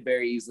you could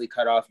very easily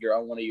cut off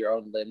one of your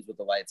own limbs with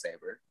a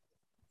lightsaber.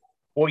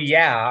 Well,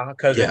 yeah,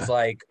 because it's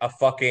like a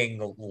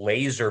fucking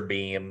laser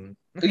beam.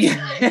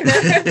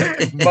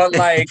 But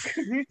like,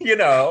 you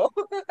know,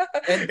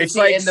 it's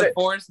like in the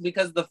Force,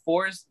 because the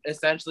Force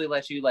essentially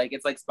lets you like,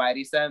 it's like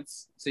Spidey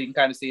sense, so you can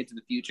kind of see into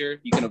the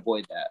future. You can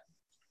avoid that.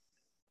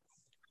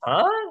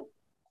 Huh? I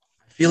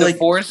feel the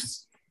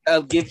Force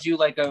gives you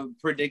like a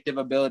predictive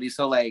ability.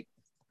 So like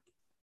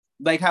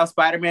how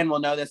Spider-Man will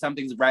know that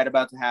something's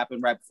about to happen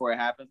right before it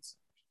happens.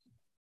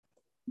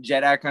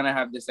 Jedi kind of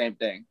have the same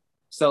thing.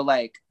 So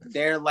like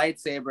their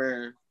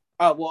lightsaber,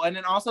 and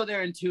then also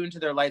they're in tune to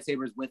their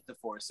lightsabers with the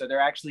Force. So they're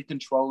actually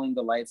controlling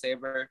the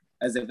lightsaber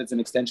as if it's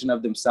an extension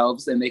of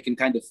themselves, and they can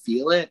kind of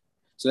feel it.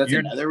 So that's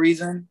another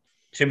reason.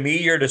 To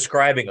me, you're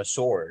describing a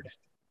sword.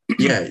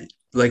 Yeah,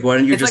 like why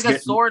don't you just like a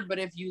sword, but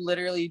if you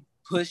literally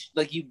push,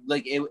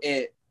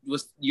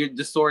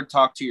 the sword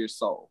talked to your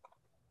soul.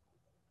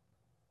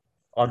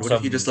 On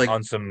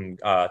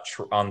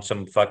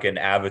some fucking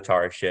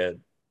Avatar shit.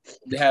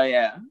 Hell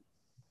yeah.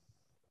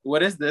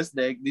 What is this,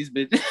 Nick? These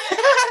bitches.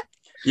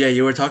 Yeah,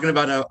 you were talking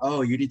about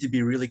how, you need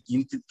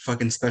to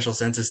fucking special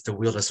senses to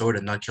wield a sword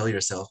and not kill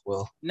yourself.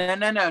 Well, no,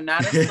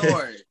 not a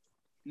sword.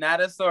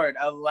 Not a sword,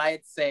 a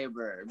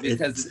lightsaber,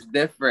 because it's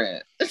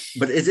different.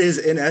 But it is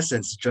in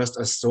essence just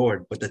a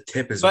sword, but the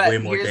tip is way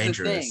more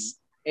dangerous.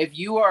 If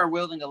you are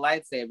wielding a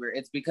lightsaber,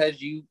 it's because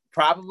you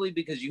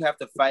have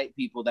to fight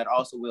people that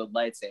also wield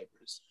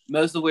lightsabers,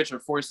 most of which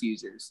are Force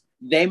users.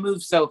 They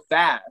move so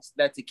fast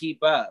that to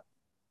keep up,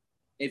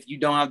 if you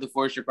don't have the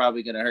Force, you're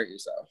probably going to hurt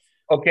yourself.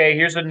 Okay,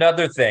 here's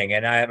another thing,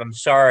 and I'm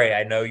sorry.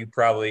 I know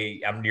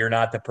you're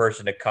not the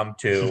person to come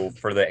to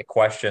for the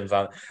questions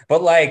on,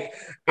 but like,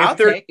 if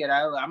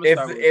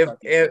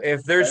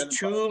there's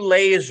 2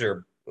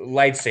 laser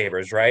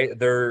lightsabers, right?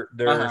 They're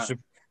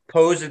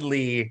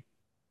supposedly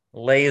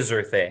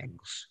laser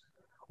things.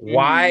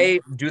 Why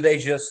do they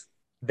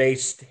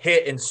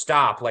hit and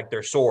stop like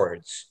they're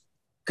swords?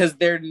 Because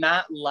they're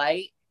not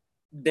light.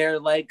 They're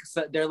like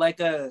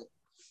a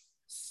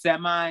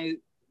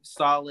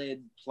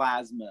semi-solid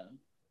plasma.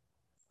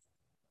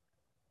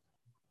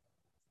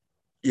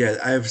 Yeah,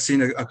 I've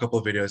seen a couple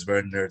of videos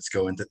where nerds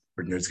go into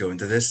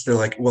this. They're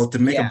like, well, to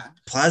make a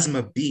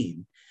plasma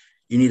beam,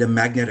 you need a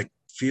magnetic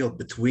field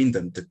between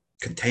them to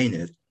contain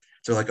it.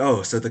 So like,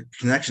 so the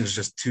connection is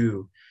just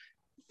 2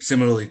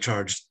 similarly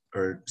charged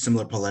or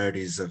similar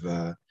polarities of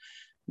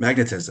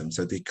magnetism,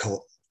 so the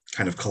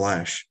kind of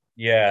clash.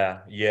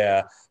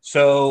 Yeah.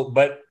 So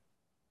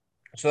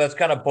that's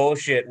kind of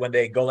bullshit when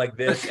they go like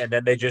this and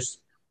then they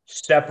just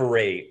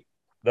separate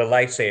the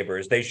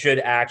lightsabers. They should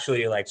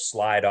actually like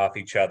slide off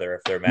each other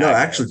if they're No,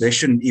 actually, they magnets.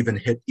 shouldn't even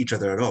hit each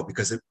other at all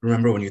because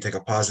remember when you take a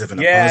positive and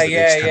a Yeah, positive, they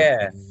yeah, just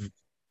kind yeah. of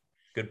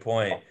Good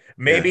point. yeah.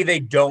 Maybe they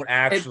don't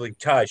And, actually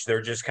touch.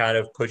 They're just kind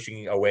of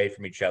pushing away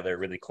from each other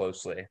really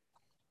closely.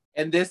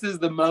 and this is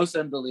the most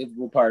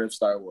unbelievable part of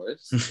Star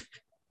Wars.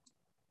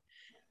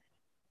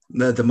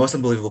 The most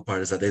unbelievable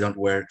part is that they don't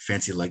wear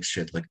fancy leg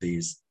shit like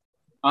these.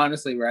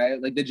 Honestly,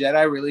 right? Like the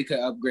Jedi really could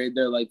upgrade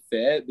their like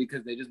fit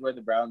because they just wear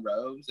the brown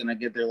robes and I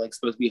get they're like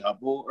supposed to be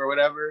humble or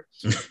whatever.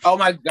 Oh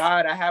my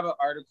god, I have an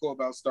article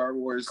about Star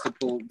Wars to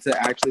pull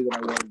to actually that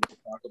I wanted to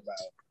talk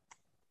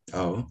about.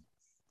 Oh,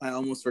 I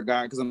almost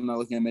forgot because I'm not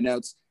looking at my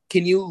notes.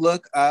 Can you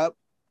look up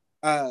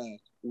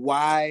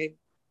why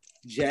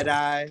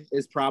Jedi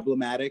is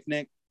problematic,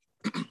 Nick?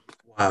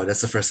 wow,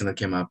 that's the first thing that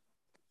came up.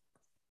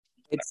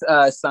 It's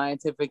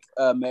Scientific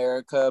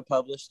America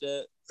published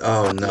it.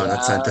 Oh no, Yeah.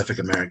 not Scientific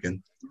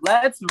American.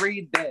 Let's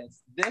read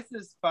this. This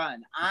is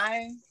fun.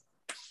 I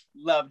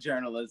love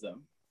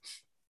journalism.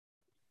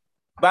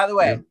 By the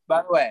way,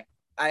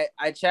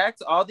 I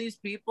checked all these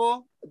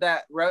people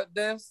that wrote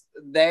this.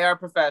 They are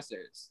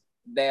professors.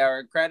 They are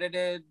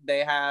accredited.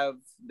 They are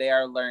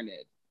learned.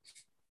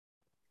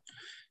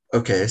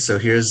 Okay, so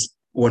here's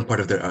one part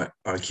of their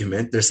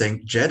argument. They're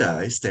saying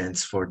Jedi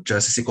stands for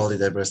justice, equality,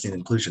 diversity, and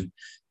inclusion.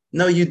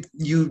 No, you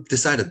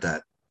decided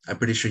that. I'm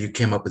pretty sure you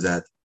came up with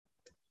that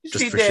just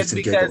She for did shits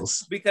and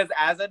giggles. because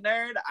as a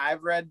nerd,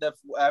 I've read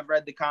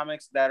the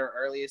comics that are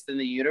earliest in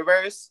the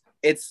universe.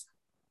 It's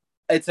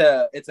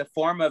a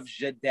form of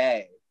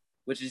Jedi,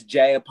 which is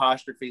J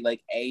apostrophe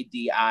like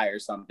ADI or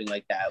something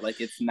like that.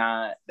 Like it's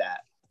not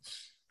that.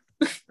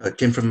 It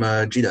came from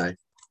Jedi.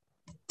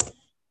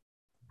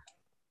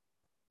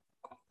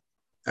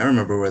 I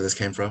remember where this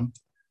came from.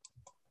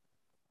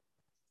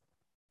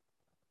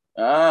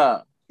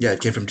 Oh, Yeah, it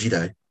came from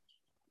Jedi,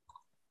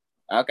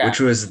 okay. which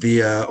was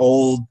the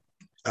old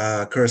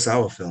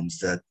Kurosawa films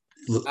that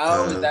Is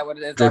that what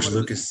it is? George That what it was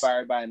Lucas.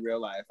 inspired by in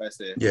real life? I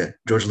see. Yeah,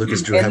 George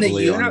Lucas drew In the,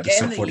 heavily on the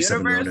in the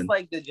 47 universe, Ronin.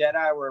 like the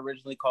Jedi were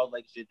originally called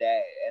like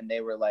Jedi, and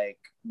they were like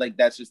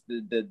that's just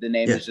the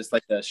name Yeah. is just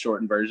like the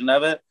shortened version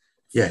of it.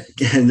 Yeah,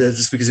 and that's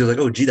just because you're like,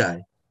 oh,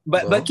 Jedi.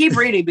 But Well. keep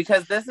reading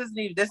because this is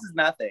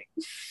nothing.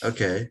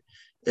 Okay,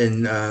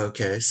 and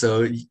okay,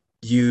 so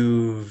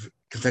you've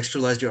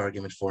contextualized your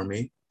argument for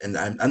me, and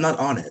I'm not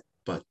on it,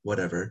 but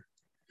whatever.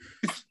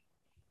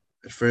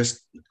 At first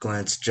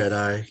glance,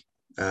 Jedi.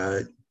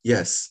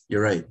 Yes,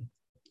 you're right.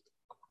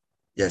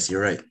 Yes,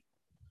 you're right.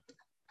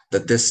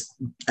 That this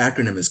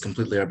acronym is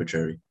completely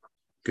arbitrary.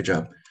 Good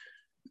job.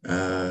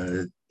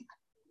 Jedi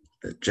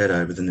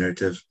with the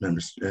narrative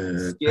members,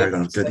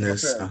 paragon of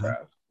goodness.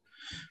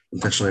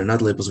 Intentionally or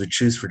not, labels we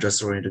choose for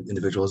justice-oriented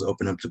individuals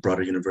open up the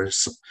broader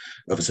universe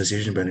of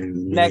association, bending the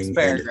meaning. Next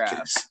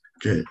paragraph.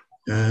 Okay.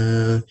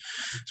 So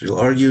you'll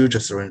argue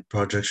justice-oriented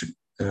projects should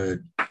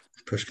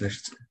approach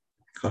connections.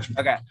 Caution.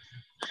 Okay.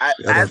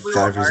 As we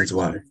 5 reasons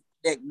why.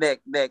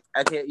 Nick,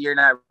 I can't. You're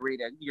not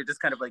reading. You're just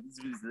kind of like.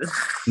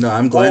 No,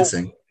 I'm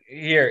glancing.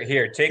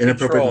 Here, take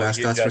Inappropriate control.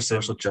 mascots for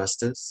social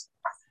justice.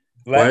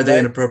 Why are they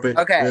inappropriate?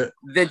 Okay,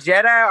 the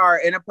Jedi are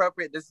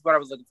inappropriate. This is what I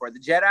was looking for. The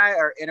Jedi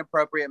are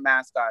inappropriate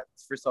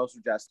mascots for social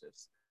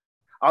justice.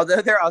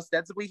 Although they're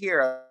ostensibly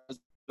heroes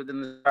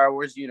within the Star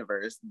Wars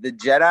universe, the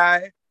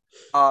Jedi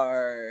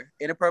are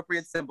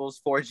inappropriate symbols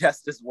for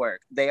justice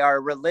work. They are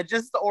a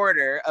religious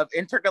order of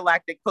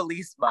intergalactic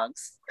police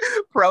monks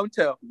prone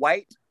to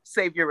white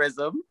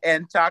saviorism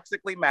and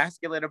toxically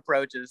masculine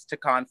approaches to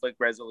conflict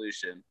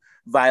resolution,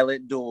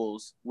 violent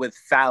duels with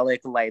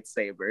phallic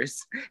lightsabers,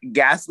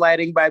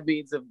 gaslighting by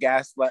means of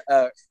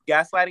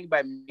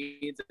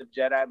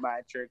Jedi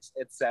mind tricks,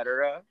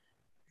 etc.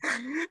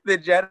 The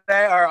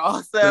Jedi are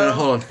also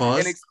hold on,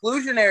 pause. an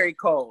exclusionary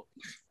cult.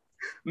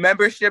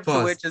 Membership Pause.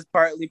 To which is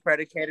partly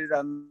predicated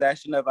on the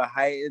possession of a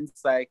heightened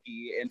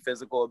psyche and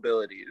physical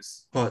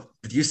abilities. But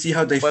did you see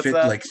how they fit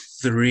like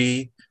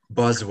 3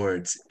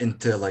 buzzwords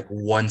into like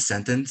one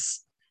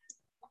sentence?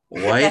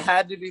 White, it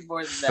had to be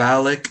more than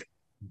phallic,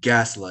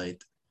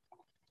 gaslight.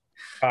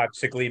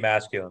 Toxically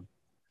masculine.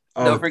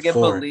 Oh, don't forget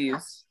 4.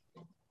 Police.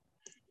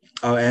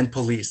 Oh, and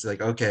police.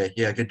 Like, okay,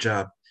 yeah, good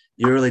job.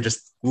 You really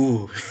just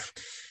ooh.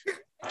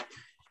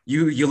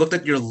 You looked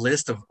at your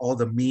list of all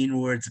the mean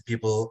words that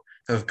people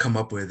have come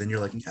up with, and you're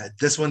like,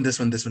 this one, and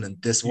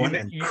this one,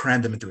 and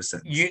crammed them into a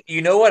sentence.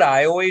 You know what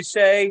I always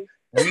say?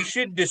 We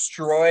should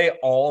destroy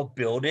all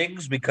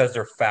buildings because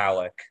they're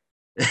phallic.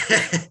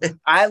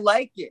 I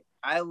like it.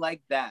 I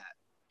like that.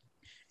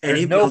 Any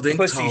There's no building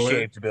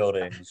pussy-shaped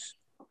buildings.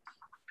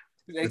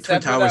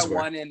 Except for that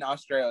one in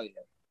Australia.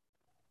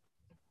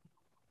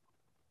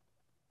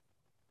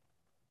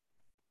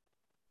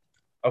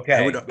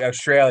 Okay,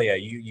 Australia,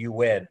 you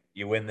win.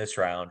 You win this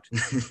round.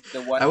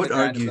 I would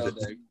argue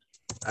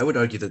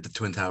that the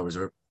Twin Towers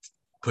were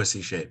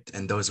pussy-shaped,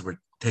 and those were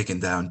taken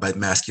down by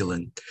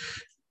masculine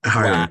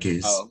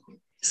hierarchies. Wow.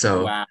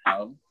 So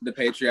Wow. The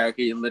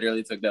patriarchy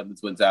literally took down the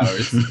Twin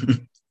Towers.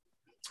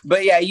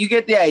 But yeah, you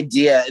get the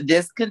idea.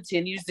 This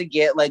continues to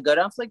get like go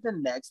down to like the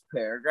next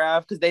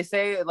paragraph because they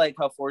say like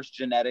how forced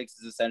genetics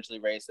is essentially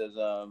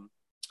racism.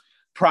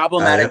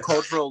 Problematic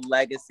cultural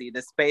legacy.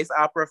 The space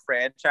opera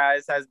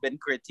franchise has been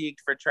critiqued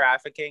for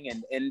trafficking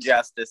and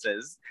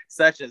injustices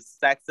such as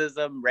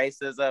sexism,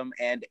 racism,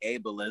 and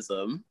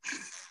ableism.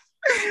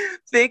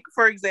 Think,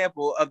 for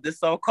example, of the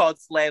so-called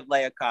slave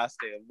Leia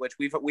costume, which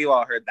we've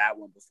all heard that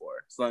one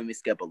before. So let me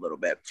skip a little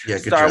bit. Yeah,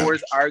 Star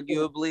Wars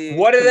arguably.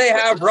 What do they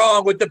have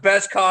wrong with the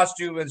best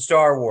costume in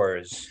Star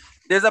Wars?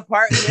 There's a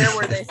part here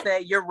where they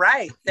say, "You're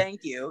right,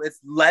 thank you." It's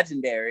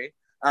legendary.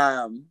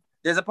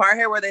 There's a part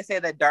here where they say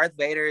that Darth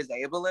Vader is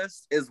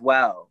ableist as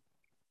well.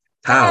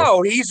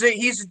 How? He's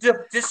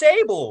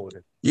disabled.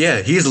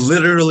 Yeah, he's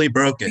literally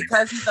broken.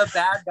 Because he's a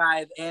bad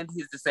guy and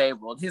he's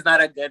disabled. He's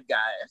not a good guy.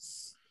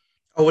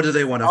 Oh, what do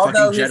they want? A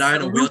fucking Jedi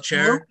in a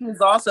wheelchair? Luke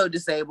is also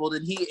disabled,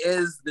 and he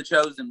is the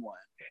chosen one.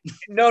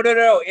 No.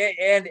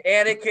 And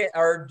Anakin,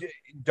 or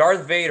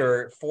Darth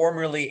Vader,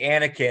 formerly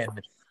Anakin,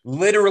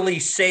 literally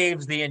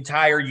saves the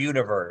entire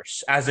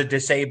universe as a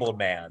disabled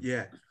man.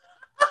 Yeah.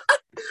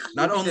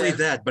 Not only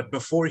that, but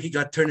before he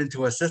got turned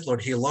into a Sith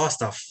Lord, he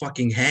lost a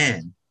fucking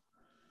hand.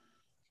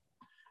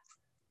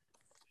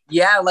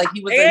 Yeah, like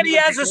he was. And he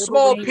has a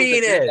small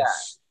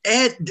penis.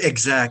 And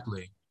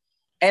exactly.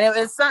 And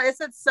it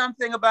said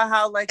something about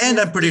how like. And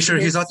I'm pretty sure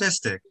he's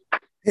autistic.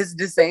 His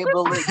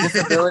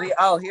disability.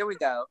 Oh, here we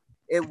go.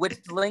 Which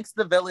links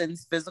the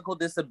villain's physical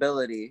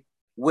disability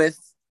with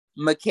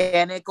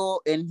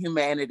mechanical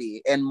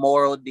inhumanity and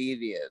moral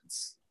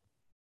deviance.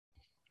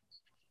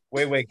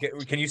 Wait.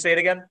 Can you say it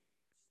again?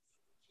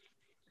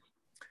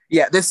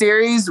 Yeah, the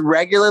series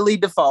regularly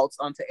defaults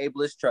onto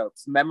ableist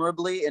tropes,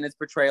 memorably in its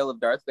portrayal of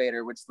Darth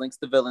Vader, which links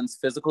the villain's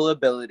physical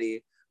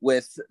ability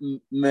with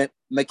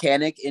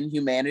mechanic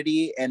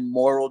inhumanity and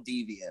moral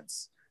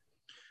deviance.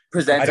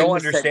 I don't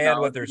understand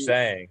what they're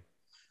saying.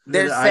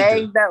 They're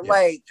saying that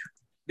like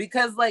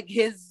because like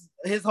his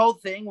whole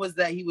thing was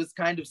that he was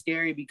kind of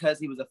scary because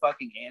he was a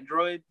fucking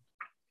android.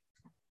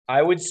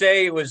 I would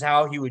say it was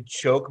how he would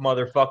choke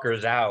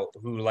motherfuckers out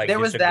who like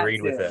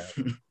disagreed with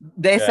him.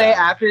 They say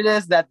after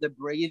this that the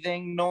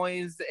breathing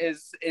noise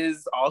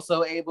is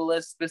also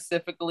ableist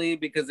specifically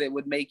because it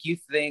would make you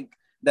think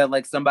that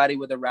like somebody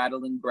with a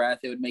rattling breath,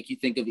 it would make you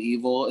think of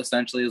evil,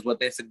 essentially is what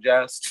they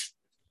suggest.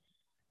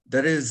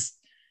 That is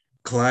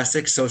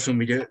classic social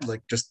media,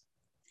 like just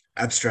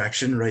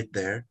abstraction right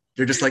there.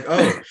 They're just like,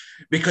 oh,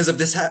 because of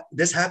this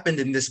this happened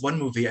in this one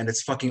movie and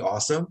it's fucking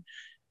awesome.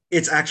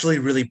 It's actually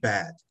really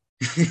bad.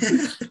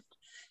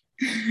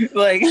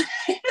 Like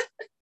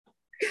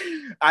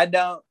I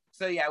don't.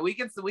 So yeah, we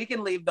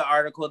can leave the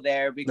article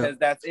there because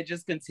it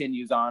just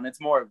continues on. It's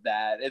more of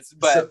that.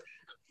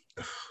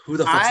 Who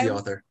the fuck's the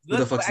author? Who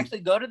the fuck's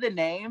actually go to the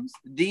names.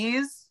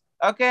 These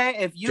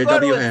if you J.W.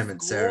 go to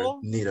Hammond, Sarah,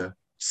 Nita,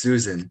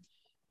 Susan,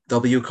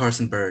 W.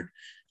 Carson Bird,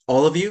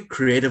 all of you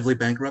creatively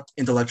bankrupt,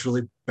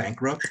 intellectually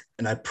bankrupt,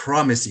 and I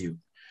promise you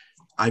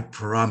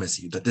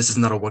that this is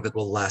not a work that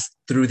will last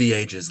through the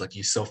ages like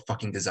you so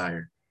fucking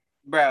desire.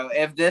 Bro,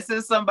 if this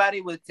is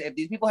somebody if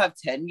these people have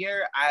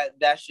tenure,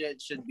 that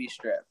shit should be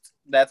stripped.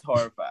 That's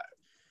horrifying.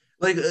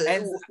 Like,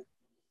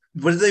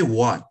 what do they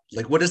want?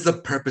 Like, what is the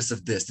purpose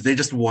of this? Do they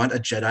just want a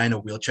Jedi in a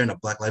wheelchair and a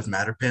Black Lives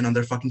Matter pin on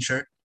their fucking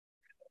shirt?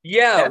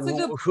 Yeah, that's a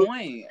good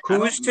point.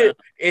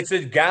 It's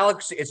a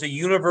galaxy, it's a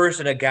universe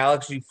in a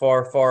galaxy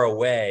far, far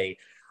away.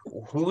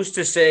 Who's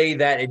to say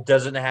that it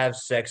doesn't have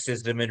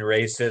sexism and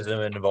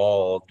racism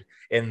involved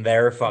in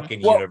their fucking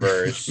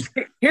universe?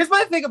 Here's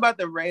my thing about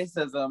the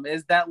racism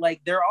is that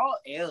like they're all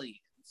aliens.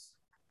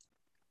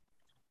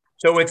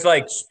 So it's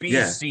like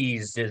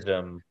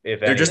speciesism,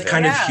 if they're just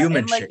kind of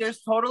human and, like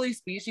there's totally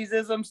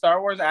speciesism. Star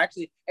Wars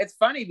actually, it's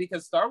funny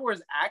because Star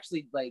Wars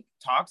actually like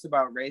talks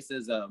about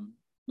racism.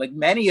 Like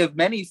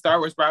many Star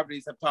Wars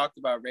properties have talked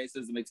about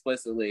racism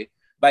explicitly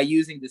by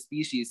using the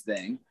species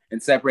thing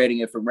and separating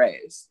it from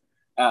race.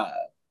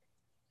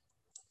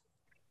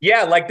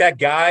 Yeah, like that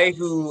guy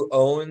who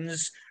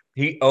owns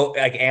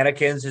like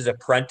Anakin's his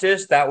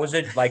apprentice. That was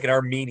like an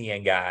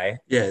Armenian guy.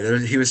 Yeah,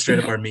 he was straight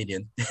up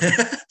Armenian.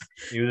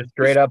 He was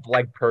straight up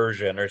like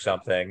Persian or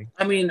something.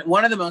 I mean,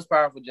 one of the most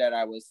powerful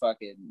Jedi was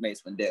fucking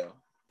Mace Windu.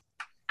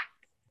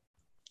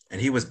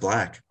 And he was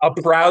black. A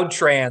proud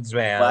trans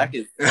man. Black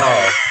is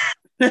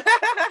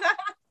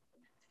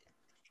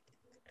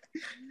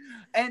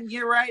And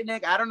you're right,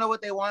 Nick. I don't know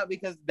what they want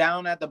because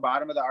down at the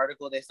bottom of the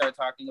article, they start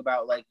talking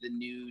about like the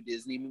new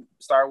Disney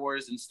Star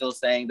Wars and still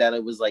saying that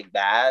it was like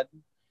bad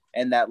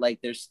and that like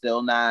there's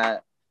still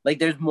not like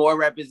there's more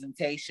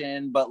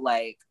representation, but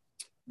like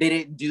they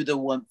didn't do the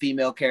one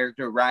female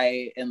character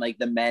right and like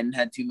the men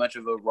had too much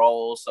of a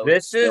role. So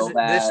this is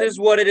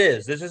what it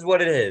is. This is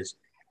what it is.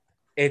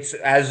 It's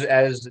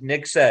as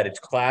Nick said, it's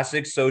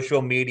classic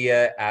social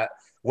media.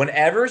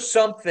 Whenever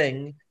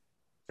something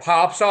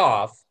pops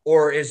off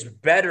or is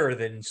better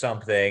than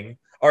something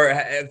or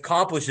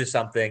accomplishes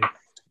something,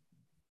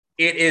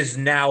 it is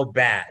now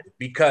bad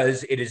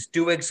because it is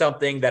doing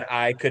something that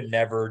I could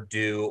never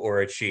do or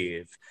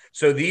achieve.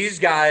 So these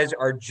guys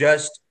are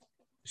just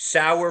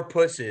sour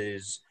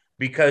pusses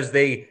because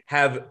they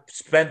have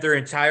spent their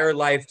entire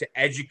life to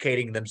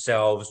educating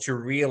themselves to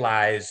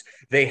realize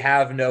they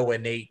have no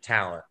innate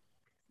talent.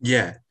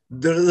 Yeah,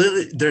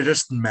 they're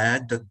just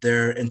mad that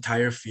their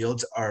entire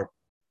fields are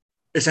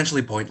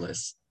essentially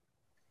pointless.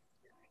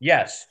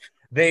 Yes,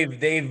 they've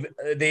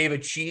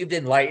achieved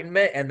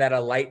enlightenment, and that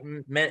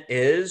enlightenment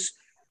is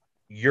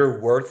you're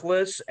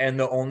worthless, and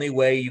the only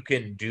way you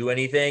can do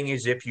anything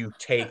is if you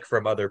take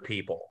from other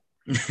people.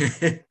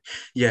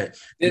 Yeah,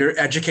 It, you're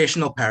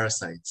educational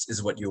parasites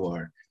is what you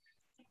are.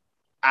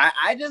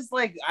 I just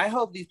like I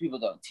hope these people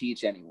don't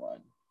teach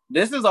anyone.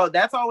 This is all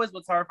that's always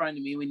what's horrifying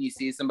to me when you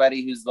see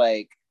somebody who's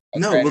like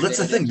No, well, that's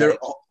the accredited thing. and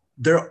like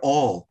They're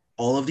all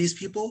of these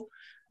people.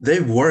 They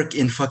work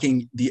in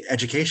fucking the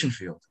education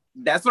field.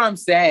 that's what I'm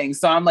saying.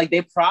 So I'm like,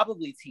 they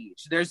probably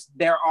teach.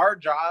 There are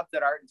jobs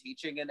that aren't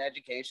teaching in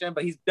education,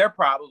 but they're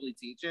probably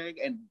teaching.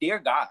 And dear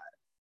God,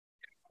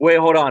 Wait,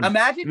 hold on.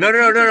 imagine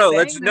No.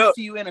 Let's to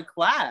you in a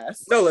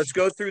class. No, let's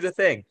go through the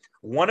thing.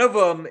 One of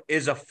them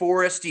is a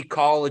forest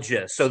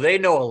ecologist, so they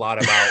know a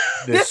lot about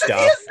this stuff.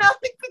 has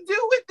nothing to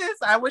do with this.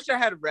 I wish I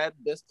had read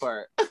this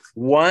part.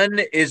 One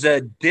is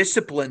a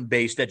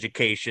discipline-based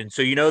education,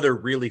 so you know they're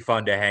really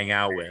fun to hang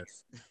out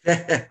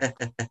with.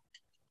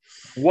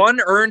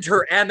 One earned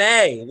her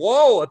MA.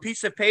 Whoa, a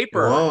piece of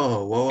paper.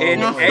 Whoa.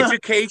 In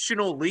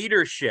educational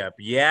leadership.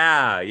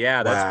 Yeah,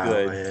 that's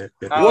good.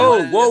 Yeah.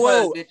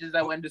 Whoa. Bitches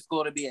that went to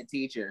school to be a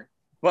teacher.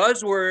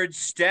 Buzzword,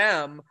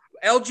 STEM,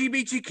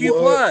 LGBTQ Whoa.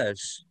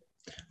 plus.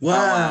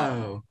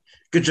 Wow.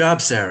 Good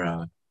job,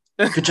 Sarah.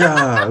 Good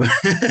job.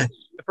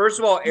 First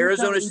of all,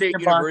 Arizona State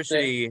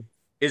University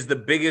is the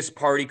biggest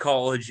party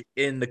college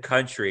in the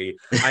country.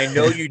 I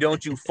know you don't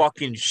do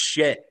fucking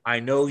shit. I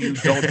know you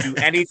don't do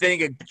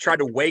anything and try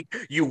to wake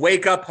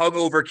up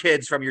hungover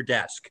kids from your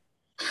desk.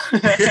 You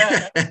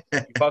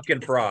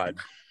fucking fraud.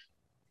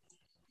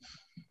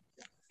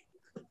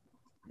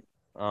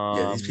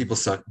 Yeah, these people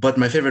suck. But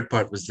my favorite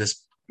part was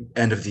this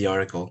end of the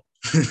article.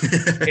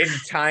 In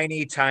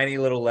tiny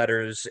little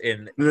letters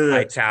in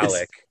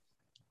italic.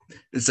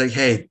 It's like,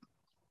 hey,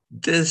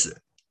 this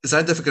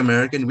Scientific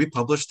American, we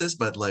published this,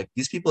 but like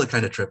these people are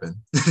kind of tripping.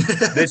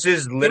 This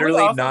is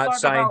literally not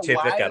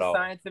scientific at all.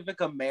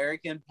 Scientific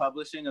American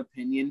publishing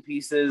opinion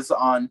pieces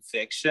on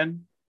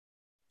fiction.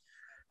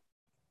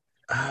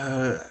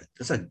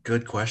 That's a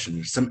good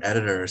question. Some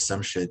editor or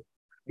some shit.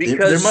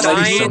 Because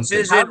science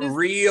isn't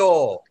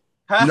real.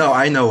 No,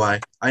 I know why.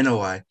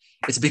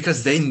 It's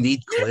because they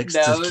need clicks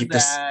to keep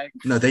this.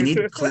 No, they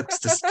need clicks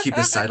to keep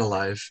the site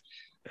alive.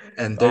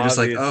 And they're just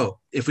like, oh,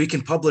 if we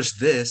can publish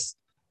this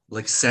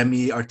like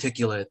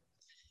semi-articulate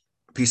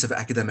piece of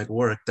academic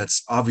work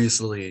that's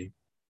obviously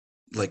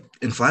like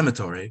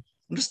inflammatory,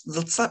 let's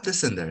slap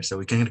this in there so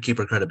we can keep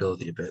our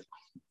credibility a bit.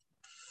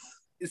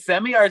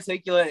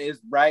 Semi-articulate is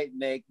right,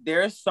 Nick.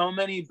 There's so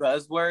many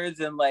buzzwords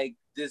and like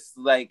this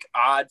like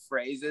odd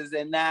phrases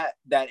in that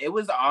it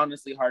was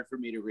honestly hard for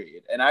me to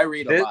read. And I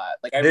read a lot.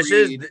 Like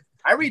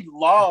I read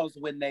laws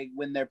when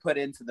they're put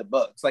into the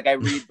books. Like I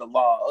read the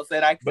laws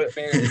and I could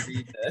barely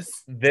read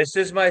this. This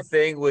is my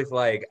thing with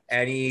like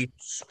any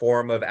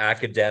form of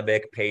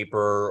academic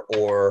paper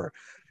or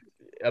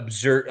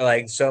observe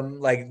like some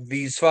like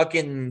these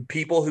fucking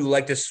people who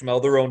like to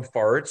smell their own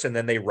farts and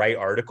then they write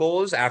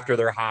articles after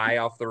they're high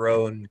off their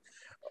own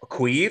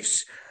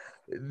queefs.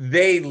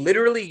 They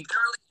literally,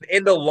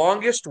 in the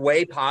longest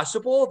way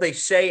possible, they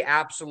say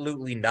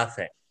absolutely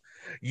nothing.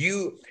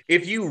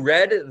 If you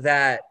read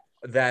that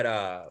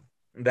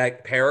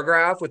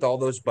paragraph with all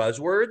those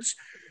buzzwords,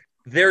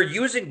 they're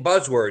using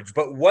buzzwords,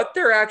 but what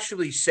they're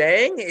actually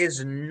saying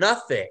is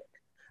nothing.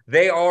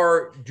 They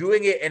are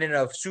doing it in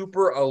a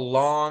super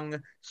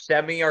long,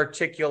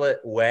 semi-articulate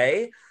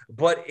way,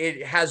 but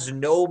it has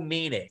no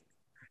meaning.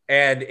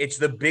 And it's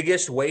the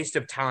biggest waste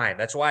of time.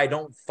 That's why I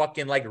don't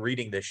fucking like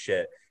reading this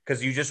shit.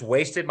 Because you just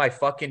wasted my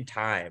fucking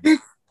time.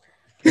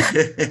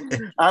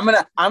 I'm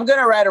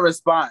gonna write a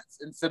response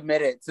and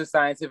submit it to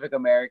Scientific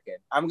American.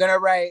 I'm gonna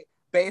write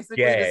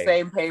basically the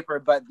same paper,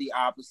 but the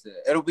opposite.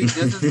 It'll be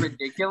just as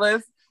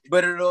ridiculous,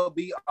 but it'll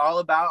be all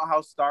about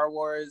how Star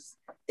Wars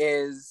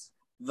is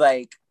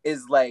like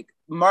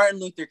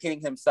Martin Luther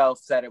King himself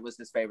said it was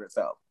his favorite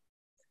film.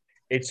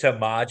 It's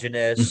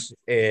homogenous.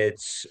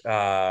 It's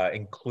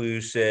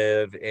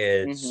inclusive.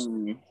 It's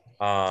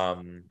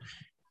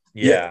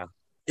yeah.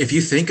 If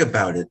you think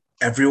about it,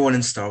 everyone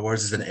in Star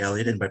Wars is an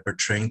alien, and by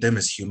portraying them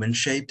as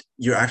human-shaped,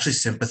 you're actually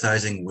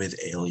sympathizing with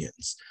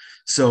aliens.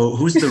 So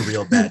who's the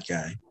real bad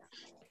guy?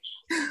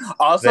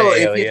 Also,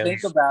 if you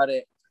think about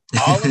it,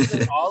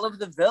 all of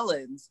the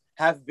villains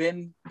have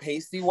been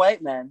pasty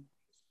white men.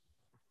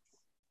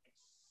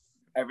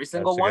 Every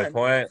single one.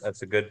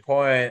 That's a good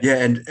point.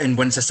 Yeah, and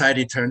when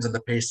society turns on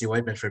the pasty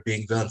white men for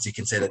being villains, you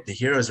can say that the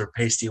heroes were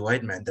pasty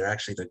white men. They're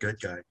actually the good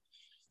guy.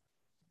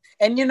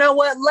 And you know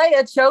what?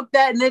 Leia choked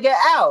that nigga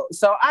out.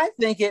 So I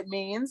think it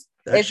means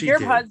if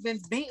your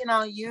husband's beating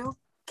on you,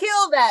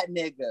 Kill that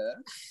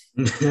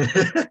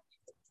nigga.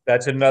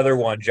 That's another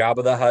one.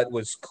 Jabba the Hutt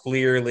was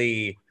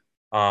clearly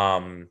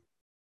a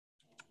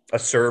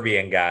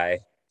Serbian guy.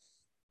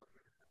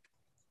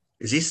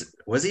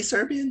 Was he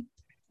Serbian?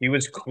 He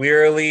was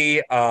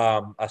clearly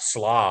a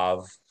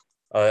Slav,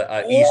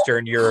 a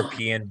Eastern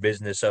European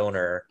business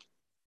owner.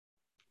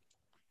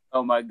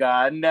 Oh my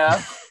god, no.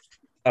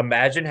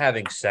 Imagine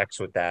having sex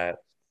with that.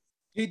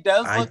 He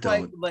does I look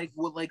don't. like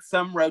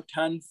some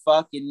rotund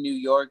fuck in New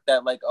York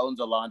that like owns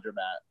a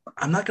laundromat.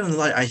 I'm not gonna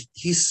lie.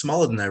 He's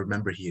smaller than I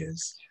remember he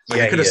is. Like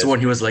Yeah, I could he have is. sworn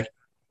he was like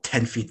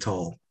 10 feet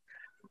tall.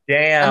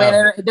 Damn. I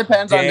mean, it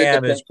depends on the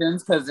Damn is-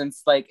 depictions because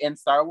in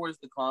Star Wars: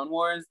 The Clone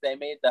Wars, they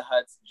made the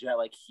Hutts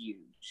like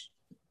huge.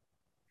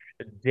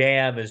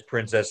 Damn, is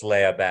Princess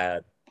Leia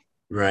bad?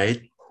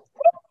 Right?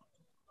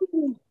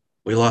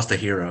 We lost a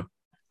hero.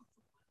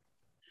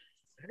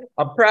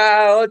 I'm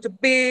proud to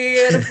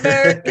be an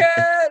American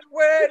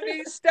when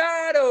he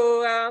started.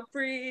 Oh, I'm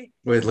free.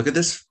 Wait, look at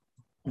this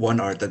one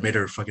art that made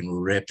her fucking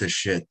rip the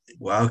shit.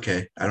 Well,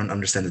 okay. I don't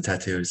understand the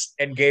tattoos.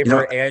 And gave You know-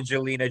 her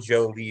Angelina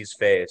Jolie's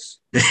face.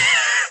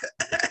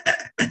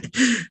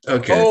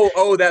 Okay.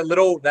 Oh, that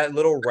little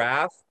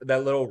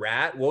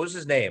rat. What was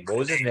his name?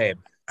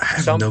 I have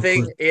no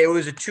Something. clue. It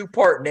was a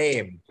two-part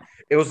name.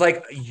 It was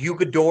like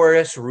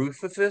Eugodorus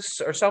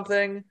Rufus or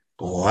something.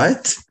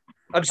 What?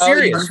 I'm Oh, you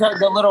serious.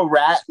 the little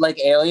rat like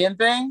alien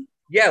thing?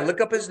 Yeah, look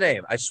up his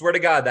name. I swear to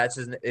God, that's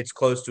his. It's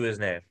close to his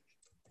name.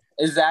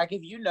 Zach,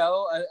 if you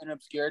know an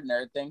obscure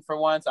nerd thing for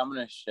once, I'm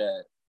gonna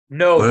shit.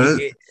 No, What?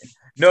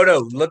 no.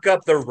 Look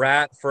up the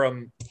rat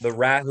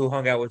who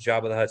hung out with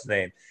Jabba the Hutt's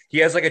name. He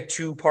has like a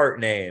two-part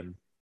name.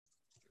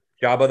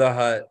 Jabba the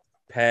Hutt,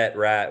 pet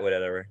rat,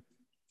 whatever.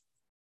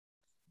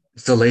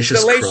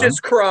 Salacious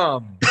Salacious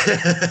Crumb.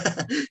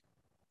 Crumb.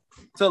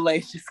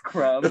 Salacious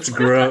Crumb. That's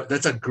gross.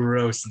 That's a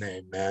gross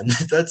name, man.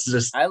 That's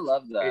just. I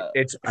love that.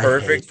 It's I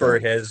perfect hate for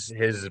that.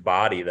 his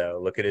body though.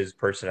 Look at his Is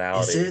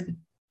personality. it?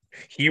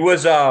 He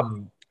was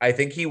I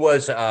think he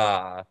was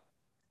a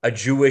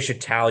Jewish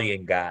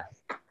Italian guy.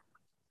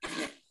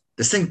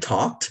 This thing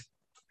talked?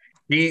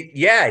 He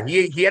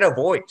had a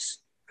voice.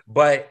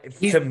 But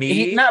to me,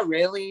 he's not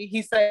really.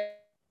 He said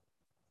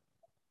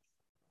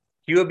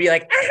he would be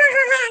like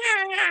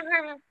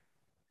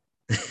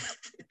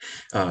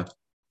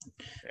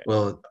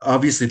Well,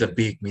 obviously the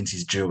beak means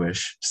he's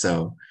Jewish,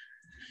 so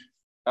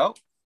oh.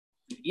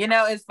 You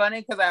know, it's funny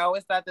because I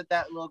always thought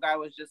that little guy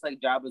was just like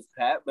Jabba's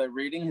pet, but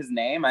reading his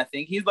name, I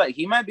think he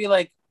might be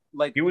like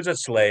he was a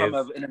slave.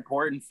 from an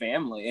important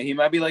family. He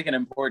might be like an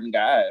important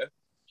guy.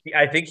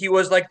 I think he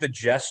was like the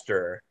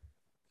jester.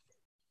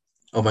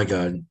 oh my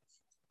god.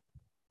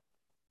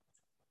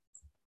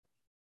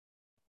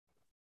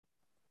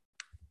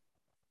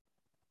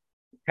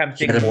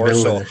 Tempting He had a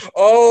morsel. villain.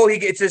 Oh, he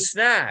gets his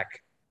snack,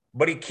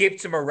 but he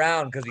keeps him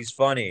around because he's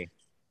funny.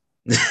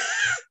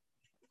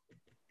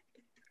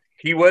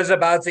 He was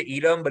about to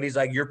eat him, but he's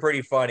like, "You're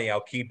pretty funny. I'll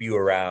keep you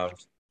around."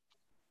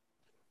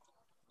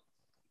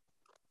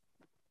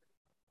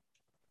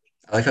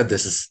 I like how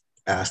this is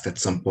asked at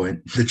some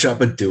point. Did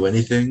Jabba do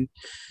anything?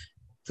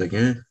 It's like, I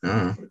don't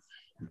know.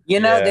 You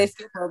know, Yeah. they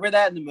skip over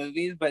that in the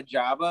movies, but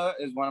Jabba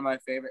is one of my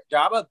favorite.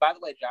 Jabba, by the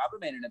way, Jabba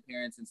made an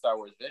appearance in Star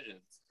Wars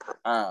Visions.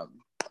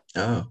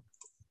 Oh.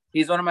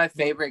 He's one of my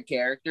favorite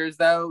characters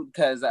though,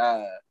 because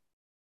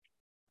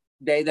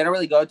they don't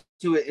really go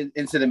to it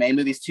into the main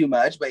movies too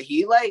much, but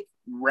he like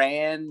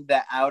ran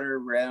the outer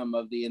rim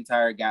of the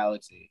entire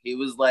galaxy. He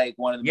was like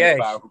one of the most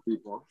powerful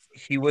people.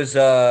 He was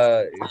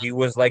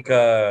like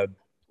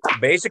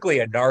basically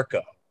a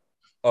narco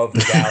of the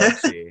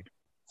galaxy.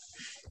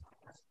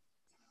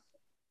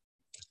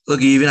 Look,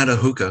 he even had a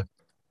hookah.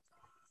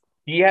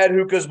 He had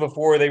hookahs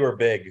before they were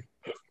big.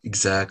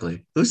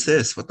 Exactly. Who's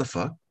this? What the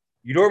fuck?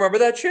 You don't remember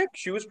that chick?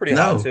 She was pretty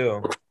No. hot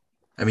too.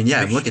 I mean,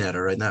 yeah, I'm looking at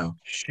her right now.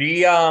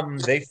 She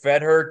they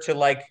fed her to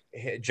like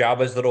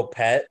Jabba's little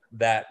pet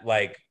that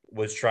like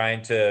they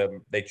tried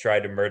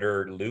to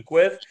murder Luke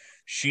with.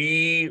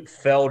 She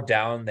fell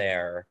down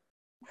there.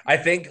 I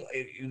think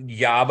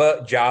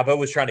Jabba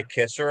was trying to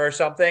kiss her or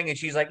something, and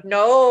she's like,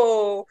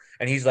 "No,"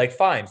 and he's like,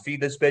 "Fine, feed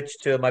this bitch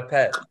to my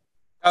pet."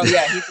 Oh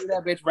yeah, he threw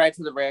that bitch right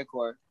to the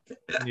Rancor.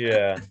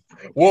 Yeah.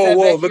 He Whoa, said,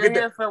 whoa! "Bitch, Look you're at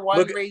here that! for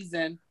one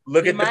reason."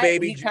 Look at the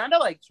baby. He kind of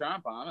like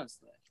Trump,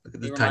 honestly. Look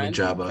at the He tiny reminds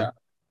me of Jabba. Trump.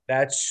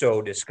 That's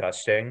so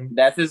disgusting.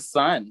 That's his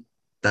son.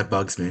 That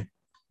bugs me.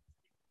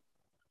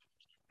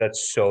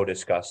 That's so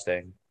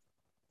disgusting.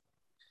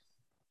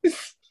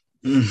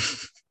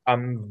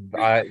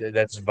 Mm.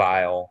 That's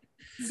vile.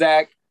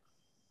 Zach,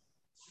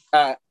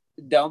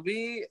 don't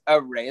be a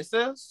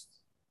racist,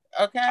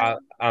 okay?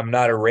 I'm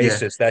not a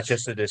racist. That's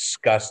just a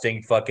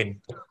disgusting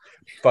fucking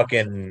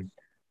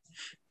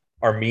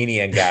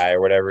Armenian guy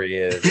or whatever he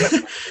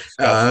is.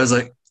 I was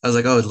like,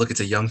 oh, look, it's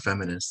a young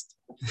feminist.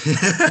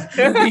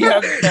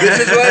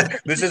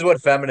 This is what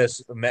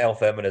male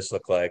feminists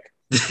look like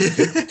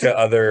to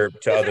other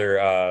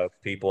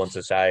people in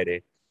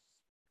society.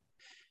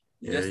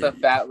 Just a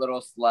fat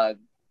little slug.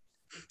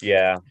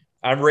 Yeah,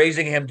 I'm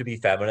raising him to be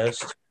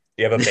feminist.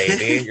 You have a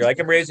baby. You're like,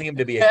 I'm raising him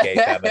to be a gay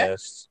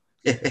feminist.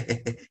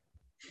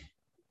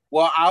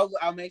 Well,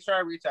 I'll make sure I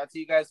reach out to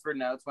you guys for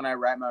notes when I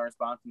write my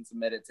response and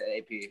submit it to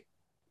AP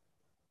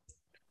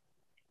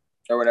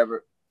or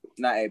whatever.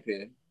 Not AP.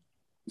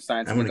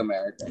 Scientific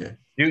American.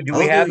 Yeah. Do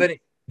we have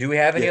any? Do we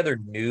have any other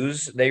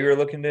news that you were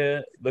looking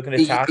to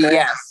tackle?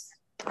 Yes.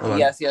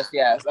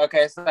 Yes.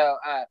 Okay, so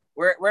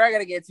we're not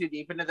gonna get too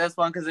deep into this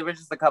one because it was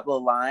just a couple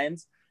of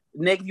lines.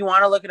 Nick, if you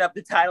want to look it up,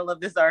 the title of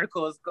this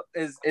article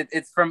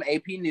it's from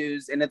AP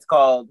News and it's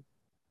called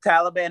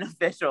 "Taliban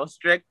Official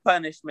Strict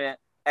Punishment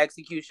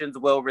Executions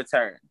Will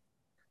Return."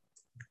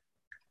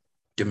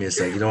 Give me a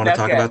sec. You don't want to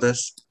talk about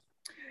this?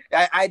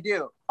 I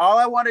do. All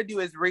I want to do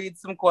is read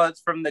some quotes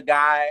from the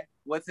guy.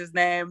 What's his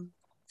name?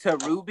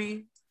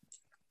 Tarubi.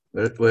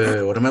 Wait,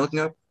 what am I looking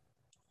up?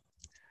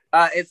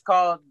 It's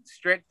called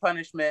Strict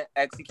Punishment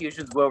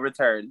Executions Will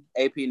Return.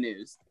 AP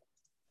News.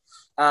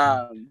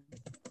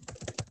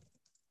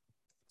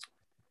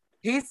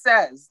 He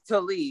says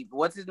Talib.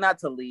 What's his not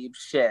Talib?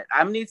 Shit.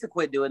 I need to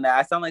quit doing that.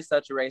 I sound like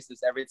such a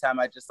racist every time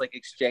I just like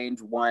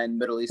exchange one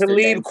Middle Eastern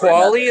Talib name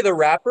Kweli, the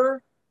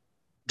rapper.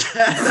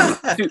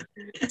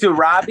 to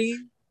Robbie.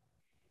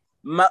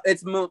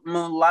 It's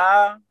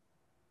Mullah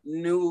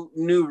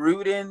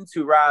Nuruddin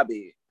to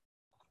Robbie.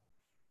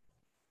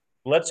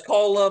 Let's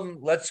call him.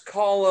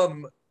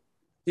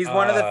 He's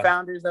one of the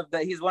founders of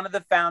the. He's one of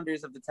the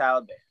founders of the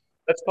Taliban.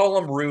 Let's call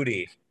him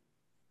Rudy.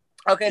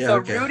 Okay,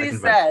 Rudy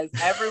says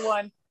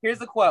everyone. Here's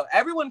a quote.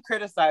 Everyone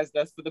criticized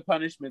us for the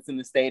punishments in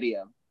the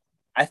stadium.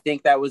 I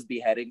think that was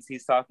beheadings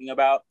he's talking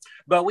about.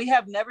 But we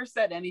have never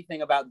said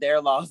anything about their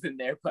laws and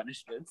their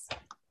punishments.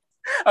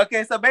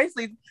 Okay, so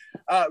basically,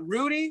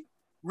 Rudy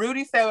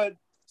said,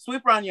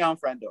 "Sweep around your own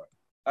front door."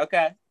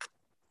 Okay.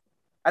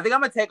 I think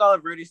I'm gonna take all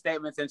of Rudy's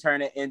statements and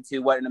turn it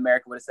into what in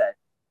America would have said.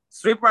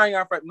 Sweep around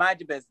your front, mind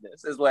your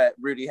business, is what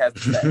Rudy has to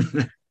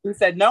say. He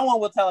said, no one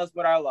will tell us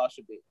what our law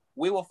should be.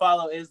 We will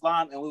follow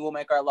Islam and we will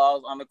make our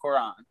laws on the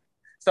Quran.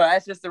 So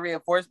that's just a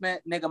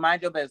reinforcement. Nigga,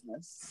 mind your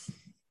business.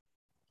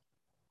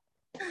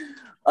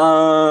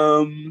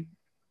 Where's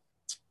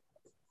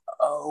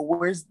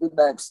the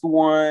next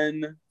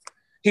one?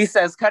 He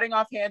says, cutting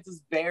off hands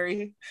is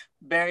very,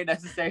 very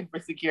necessary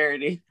for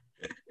security.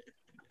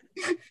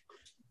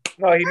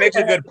 No, he makes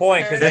a good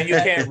point because then you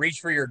can't reach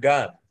for your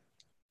gun.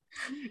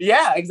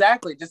 Yeah,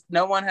 exactly. Just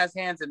no one has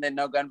hands and then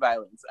no gun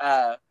violence.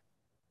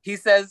 He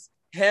says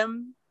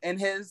him and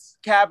his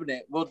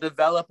cabinet will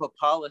develop a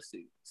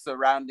policy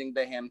surrounding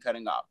the hand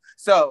cutting off.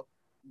 So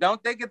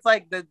don't think it's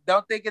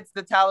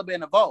the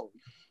Taliban of old.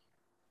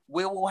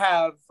 We will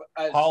have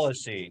a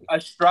policy, a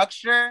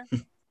structure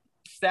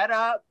set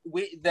up.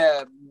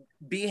 The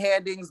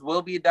beheadings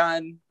will be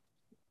done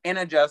in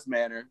a just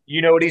manner.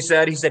 You know what he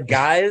said? He said,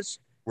 guys,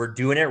 we're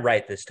doing it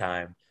right this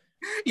time.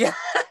 Yeah.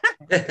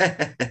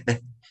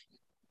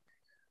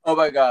 Oh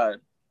my God.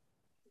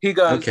 He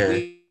goes, okay.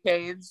 We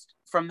changed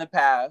from the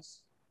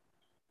past.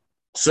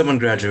 Someone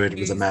graduated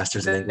with a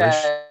master's in English.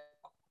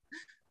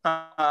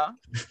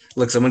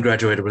 Look, someone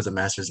graduated with a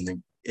master's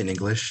in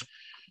English.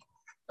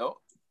 Oh.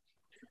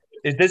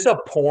 Is this a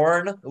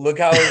porn? Look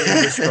how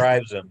he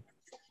describes him.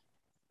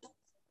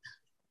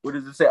 What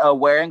does it say?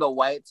 Wearing a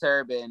white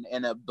turban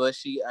and a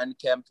bushy,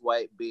 unkempt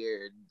white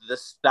beard. The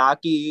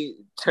stocky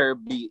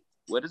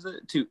what is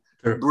it?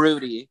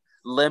 Broody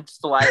limped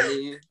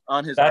slightly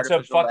on his. That's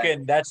the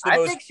I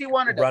most think she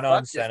wanted to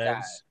fuck this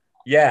guy.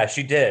 Yeah,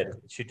 she did.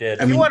 She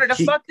wanted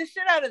to fuck the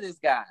shit out of this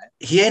guy.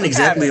 He ain't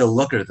exactly a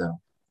looker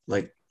though.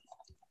 Like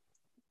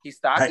he's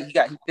stocky. He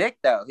thick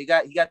though. He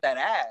got that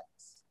ass.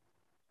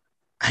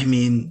 I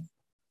mean,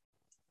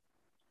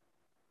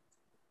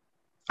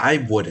 I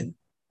wouldn't.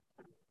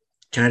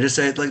 Can I just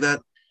say it like that?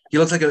 He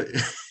looks like a.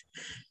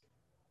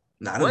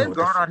 What is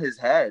going on his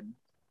head?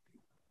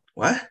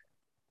 What?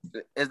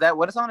 Is that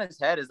what is on his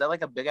head? Is that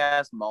like a big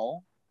ass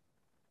mole?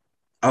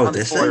 Oh,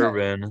 this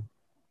thing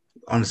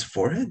on his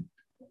forehead.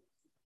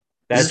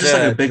 That's just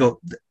like a big old.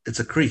 It's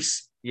a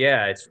crease.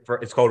 Yeah,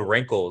 it's called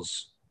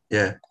wrinkles.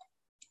 Yeah.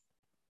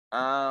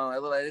 Oh,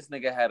 it looked like this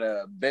nigga had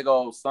a big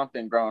old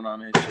something growing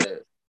on his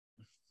shit.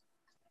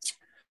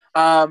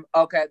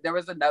 Okay, there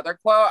was another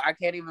quote. I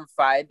can't even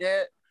find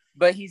it,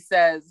 but he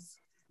says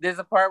there's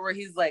a part where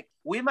he's like,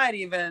 "We might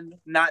even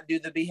not do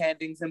the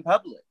beheadings in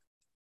public.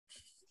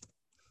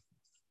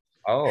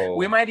 Oh,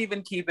 we might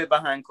even keep it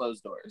behind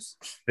closed doors."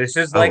 This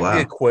is the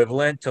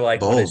equivalent to when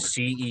a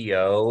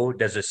CEO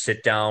does a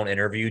sit-down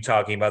interview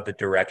talking about the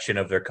direction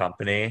of their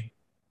company.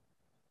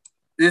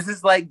 This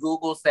is like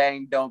Google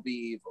saying, "Don't be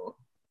evil."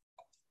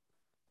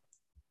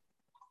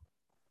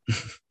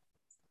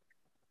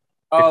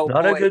 Oh,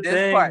 not a good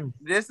thing.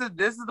 This is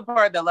the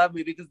part that loved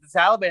me because the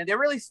Taliban, they're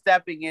really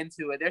stepping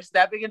into it. They're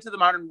stepping into the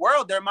modern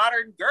world. They're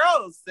modern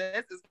girls.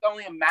 This is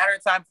only a matter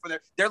of time for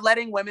they're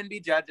letting women be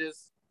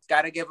judges.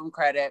 Got to give them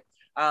credit.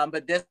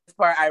 But this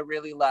part I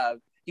really love.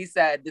 He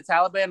said the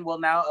Taliban will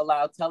now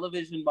allow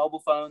television,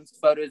 mobile phones,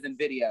 photos, and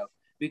video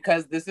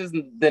because this is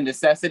the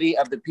necessity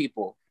of the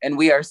people, and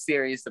we are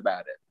serious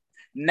about it.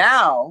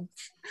 Now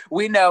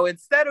we know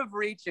instead of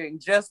reaching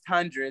just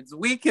hundreds,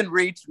 we can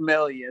reach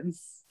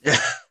millions. Yeah.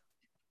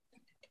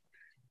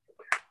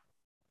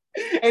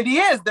 And he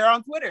is. They're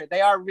on Twitter.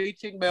 They are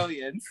reaching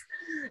millions.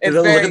 It's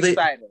Look very at the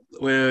exciting.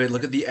 wait,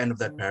 look at the end of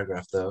that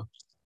paragraph though.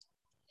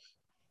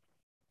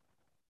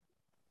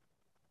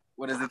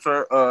 What is it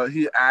for?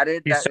 He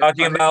added. He's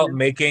talking about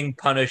making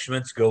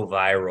punishments go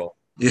viral.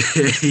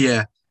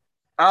 Yeah.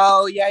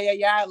 Oh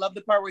yeah. I love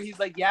the part where he's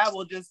like, "Yeah,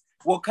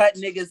 we'll cut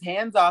niggas'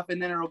 hands off,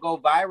 and then it'll go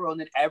viral, and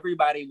then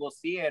everybody will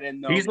see it."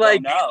 And he's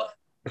like, "No,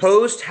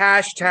 post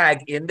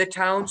hashtag in the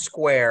town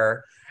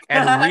square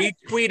and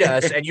retweet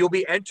us, and you'll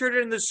be entered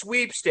in the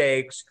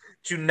sweepstakes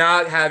to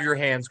not have your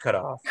hands cut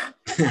off."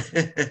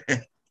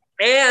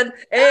 and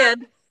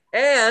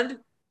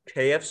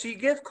KFC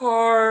gift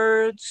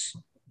cards.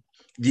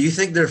 Do you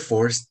think they're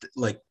forced,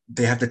 like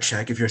they have to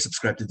check if you're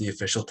subscribed to the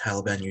official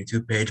Taliban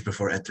YouTube page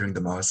before entering the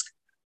mosque?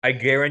 I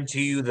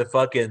guarantee you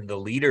the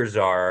leaders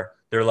are.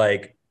 They're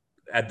like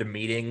at the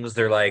meetings,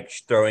 they're like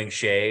throwing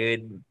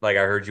shade. Like,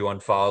 I heard you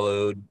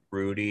unfollowed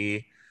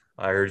Rudy.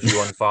 I heard you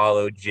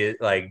unfollowed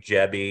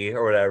Jebby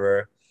or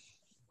whatever.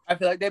 I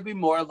feel like they'd be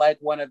more like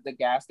one of the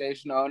gas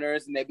station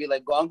owners, and they'd be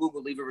like, "Go on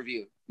Google, leave a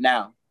review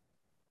now.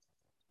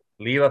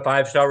 Leave a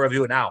 5-star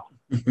review now.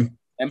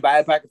 And buy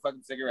a pack of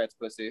fucking cigarettes,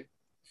 pussy."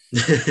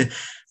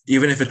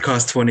 Even if it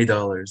costs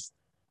 $20.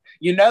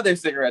 You know their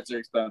cigarettes are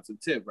expensive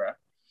too, bro.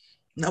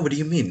 No, what do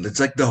you mean? It's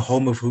like the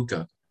home of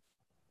hookah.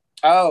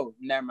 Oh,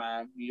 never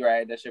mind. You're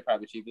right. That shit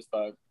probably cheap as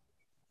fuck.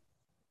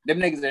 Them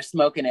niggas are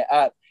smoking it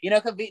up. You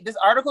know, this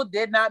article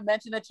did not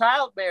mention the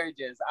child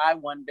marriages. I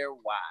wonder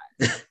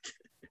why.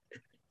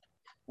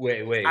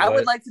 Wait. I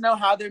would like to know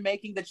how they're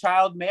making the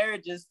child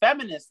marriages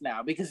feminist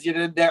now, because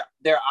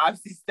they're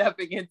obviously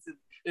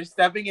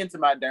stepping into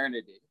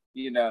modernity.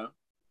 You know.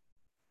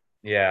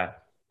 Yeah.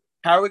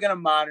 How are we gonna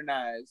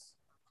modernize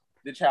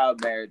the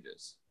child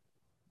marriages?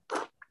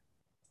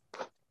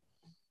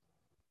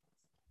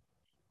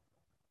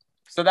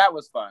 So that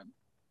was fun.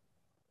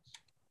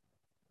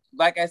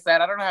 Like I said,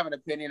 I don't have an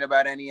opinion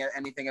about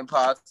anything in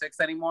politics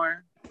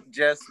anymore.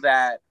 Just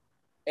that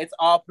it's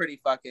all pretty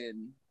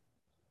fucking.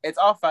 It's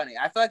all funny.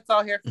 I feel like it's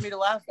all here for me to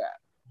laugh at.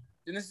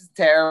 And this is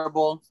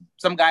terrible.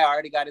 Some guy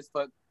already got his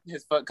foot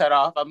cut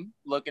off. I'm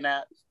looking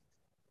at.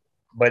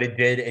 But it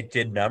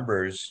did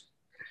numbers.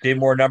 Did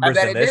more numbers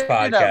than this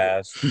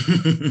podcast.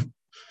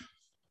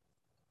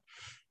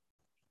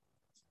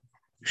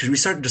 Should we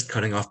start just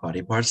cutting off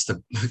body parts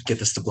to get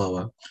this to blow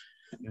up?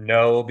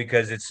 No,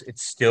 because it's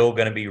still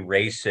going to be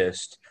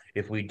racist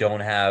if we don't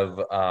have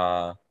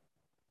a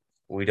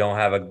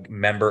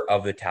member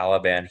of the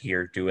Taliban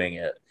here doing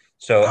it.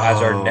 So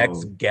as our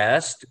next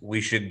guest,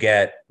 we should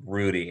get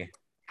Rudy.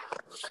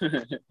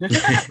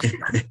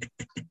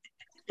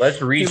 Let's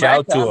reach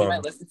out to him. He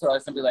might listen to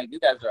us and be like, "You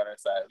guys are on our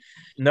side."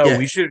 No, yeah.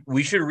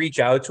 we should reach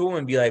out to him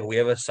and be like, "We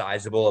have a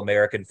sizable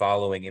American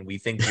following, and we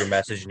think your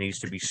message needs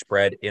to be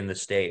spread in the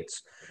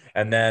States."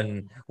 And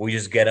then we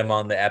just get him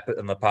on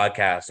the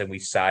podcast, and we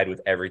side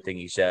with everything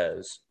he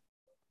says.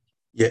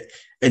 Yeah,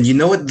 and you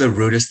know what the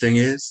rudest thing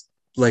is?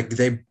 Like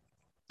they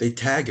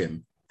tag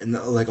him and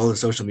like all the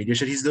social media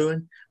shit he's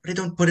doing, but they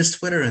don't put his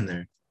Twitter in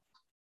there.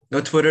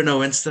 No Twitter, no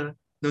Insta,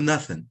 no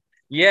nothing.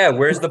 Yeah,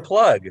 where's the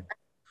plug?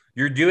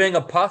 You're doing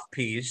a puff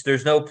piece.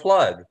 There's no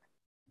plug.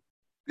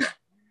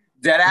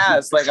 Dead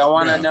ass. Like, I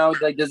want to know,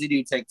 like, does he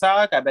do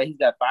TikTok? I bet he's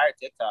got fire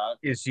TikTok.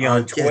 Is he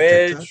on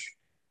Twitch?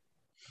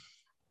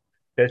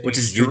 What's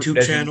his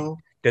YouTube channel?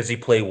 Does he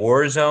play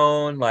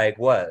Warzone? Like,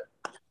 what?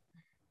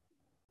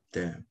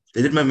 Damn.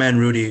 They did my man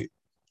Rudy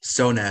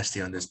so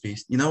nasty on this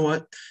piece. You know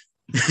what?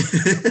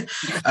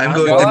 I'm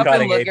going to up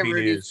and look at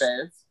Rudy's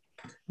face.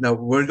 No,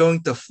 we're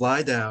going to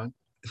fly down.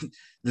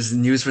 This is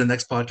news for the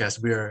next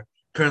podcast. We are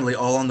currently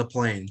all on the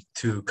plane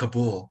to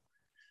Kabul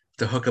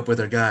to hook up with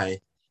our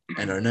guy,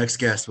 and our next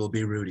guest will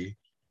be Rudy.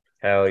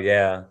 Hell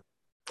yeah.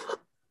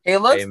 He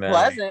looks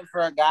pleasant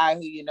for a guy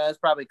who, you know, has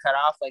probably cut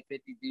off like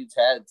 50 dudes'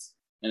 heads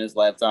in his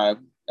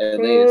lifetime, at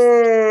least.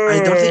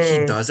 I don't think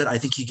he does it. I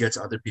think he gets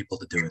other people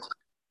to do it.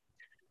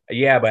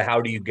 Yeah, but how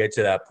do you get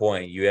to that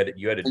point? You had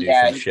to do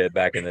some shit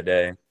back in the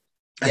day.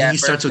 I think he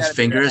starts with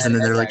fingers, and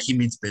then they're like, he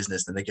means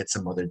business, then they get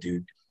some other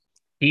dude.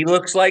 He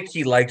looks like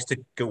he likes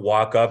to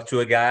walk up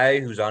to a guy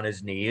who's on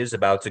his knees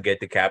about to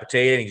get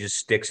decapitated, and he just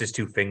sticks his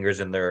 2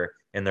 fingers in their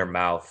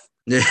mouth.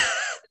 Yeah.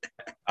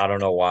 I don't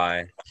know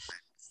why.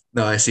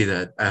 No, I see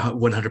that. I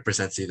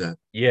 100% see that.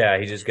 Yeah,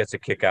 he just gets a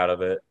kick out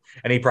of it.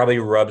 And he probably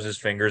rubs his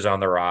fingers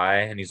on their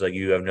eye, and he's like,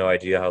 "You have no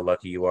idea how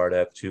lucky you are to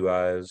have 2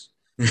 eyes."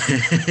 Do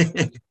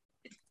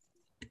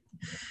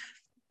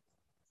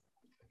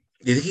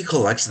you think he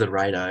collects the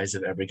right eyes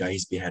of every guy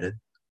he's beheaded?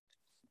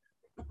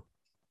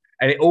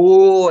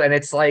 And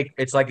it's like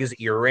his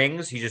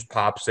earrings. He just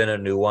pops in a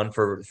new one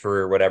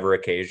for whatever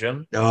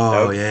occasion.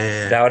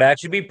 Yeah. That would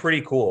actually be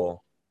pretty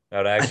cool. That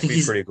would actually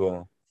be pretty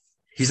cool.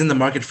 He's in the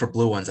market for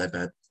blue ones, I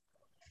bet.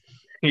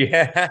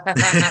 Yeah.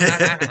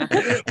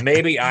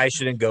 Maybe I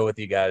shouldn't go with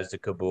you guys to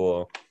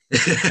Kabul.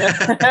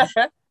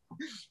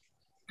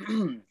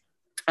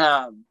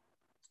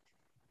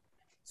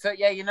 So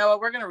yeah, you know what?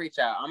 We're gonna reach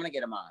out. I'm gonna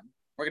get him on.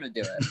 We're gonna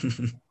do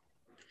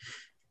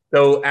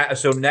it.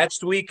 So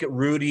next week,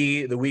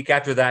 Rudy. The week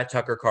after that,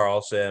 Tucker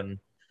Carlson.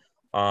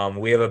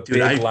 We have a Dude,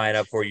 big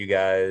lineup for you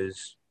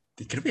guys.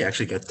 Can we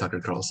actually get Tucker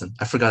Carlson?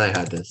 I forgot I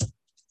had this.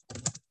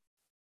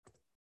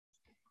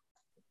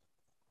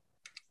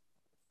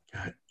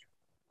 God.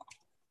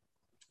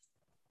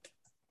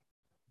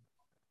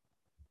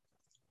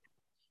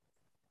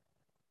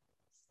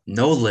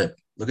 No lip.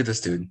 Look at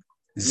this dude.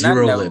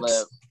 Zero no lips.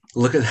 lip.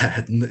 Look at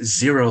that.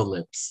 Zero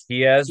lips.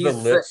 He has the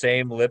He's-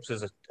 same lips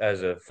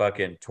as a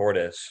fucking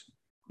tortoise.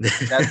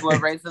 That's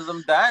what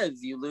racism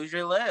does. You lose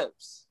your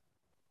lips.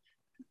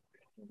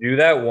 Do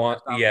that one.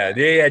 Stop Yeah, that.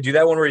 yeah. Do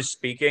that one where he's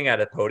speaking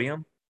at a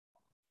podium.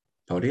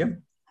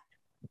 Podium?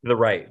 To the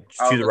right.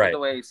 Oh, To the look right. at the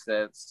way he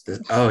sits.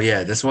 Oh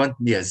yeah, this one.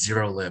 Yeah,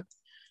 zero lip.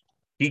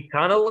 He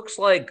kind of looks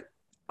like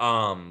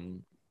not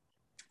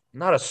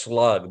a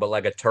slug, but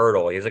like a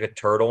turtle. He has like a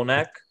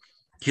turtleneck.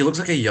 He looks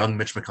like a young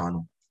Mitch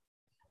McConnell.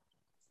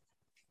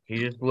 He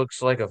just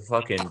looks like a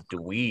fucking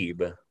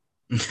dweeb.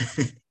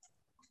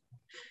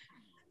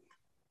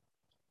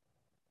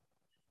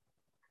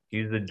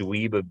 He's the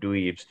dweeb of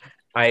dweebs.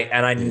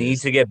 I need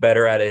to get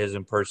better at his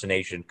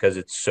impersonation because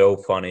it's so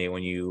funny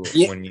when you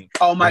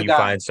Oh my when you God.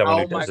 find someone Oh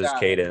who does my his God.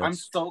 cadence. I'm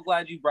so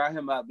glad you brought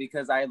him up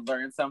because I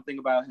learned something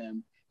about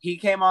him. He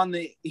came on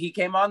the Meat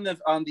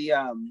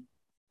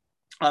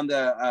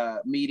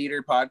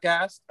Eater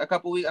podcast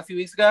a few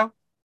weeks ago.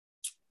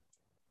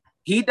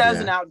 He does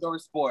an outdoor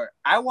sport.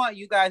 I want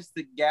you guys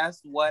to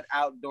guess what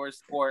outdoor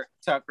sport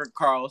Tucker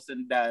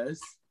Carlson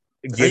does.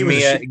 Give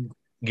me a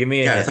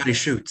Yeah, I hint. thought he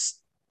shoots.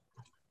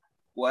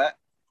 What?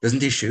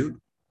 Doesn't he shoot?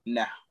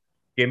 No.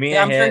 Give me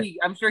a hint.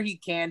 I'm sure he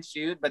can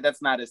shoot, but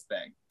that's not his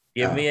thing.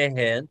 Give me a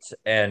hint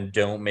and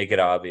don't make it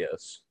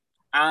obvious.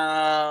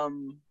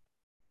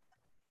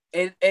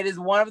 It is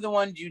one of the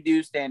ones you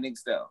do standing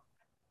still.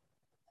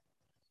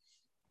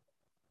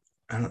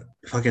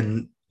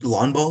 Fucking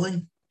lawn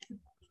bowling?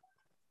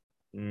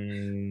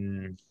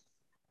 Don't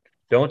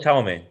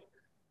tell me.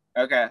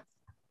 Okay.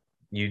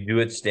 You do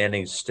it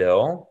standing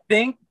still?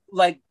 Think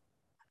like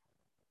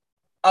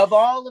of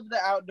all of the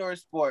outdoor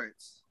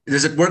sports.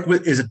 Does it work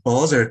with? Is it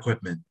balls or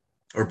equipment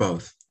or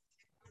both?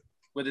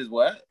 With his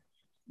what?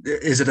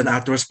 Is it an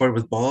outdoor sport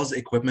with balls,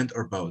 equipment,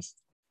 or both?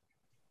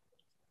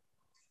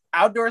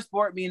 Outdoor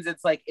sport means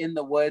it's like in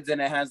the woods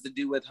and it has to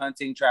do with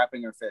hunting,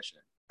 trapping, or fishing.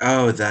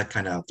 Oh, that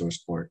kind of outdoor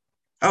sport.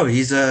 Oh,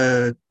 he's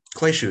a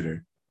clay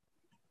shooter.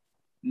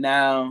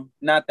 No,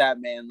 not that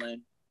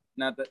manly.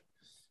 Not that.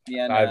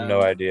 Yeah, no. I have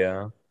no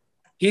idea.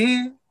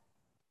 He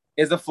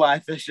is a fly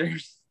fisher.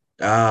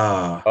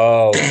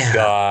 Oh damn.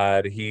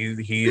 God,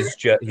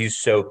 he's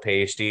so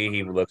pasty.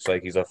 He looks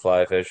like he's a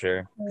fly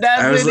fisher.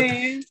 Doesn't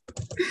he?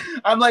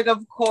 I'm like,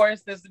 of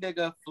course, this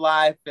nigga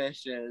fly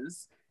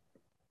fishes.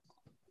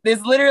 This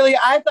literally,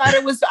 I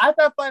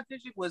thought fly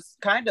fishing was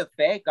kind of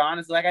fake,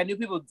 honestly. Like I knew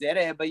people did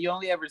it, but you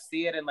only ever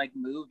see it in like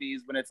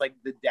movies when it's like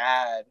the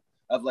dad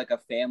of like a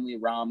family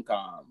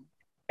rom-com.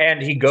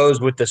 And he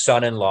goes with the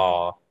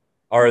son-in-law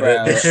or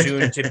the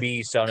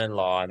soon-to-be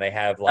son-in-law, and they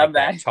have like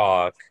that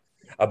talk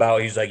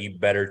about he's like, you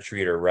better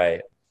treat her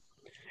right.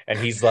 And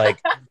he's like,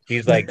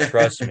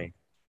 trust me.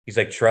 He's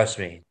like, trust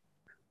me.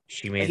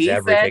 She means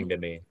everything to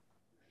me.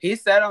 He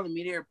said on the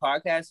Meat Eater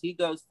podcast, he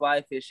goes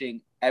fly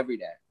fishing every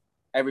day,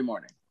 every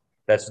morning.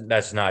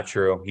 That's not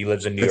true. He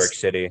lives in New York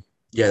City.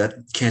 Yeah, that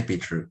can't be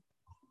true.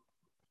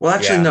 Well,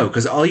 actually, no,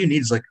 because all you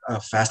need is like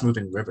a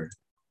fast-moving river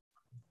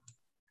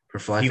for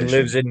fly fishing. He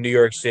lives in New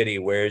York City.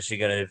 Where is he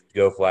gonna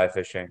go fly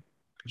fishing?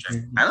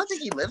 I don't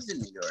think he lives in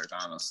New York,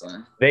 honestly.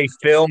 They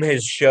film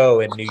his show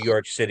in New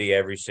York City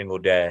every single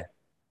day.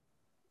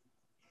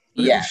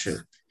 Yeah.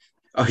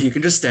 Oh, you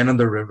can just stand on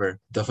the river,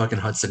 the fucking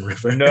Hudson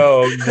River.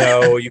 No,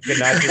 you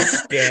cannot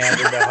just stand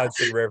in the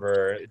Hudson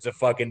River. It's a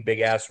fucking big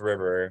ass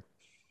river.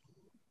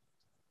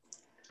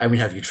 I mean,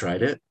 have you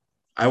tried it?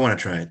 I want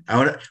to try it. I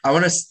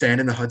want to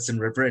stand in the Hudson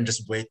River and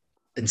just wait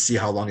and see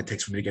how long it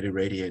takes for me to get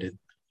irradiated.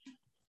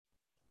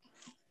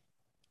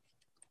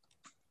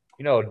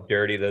 You know how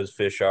dirty those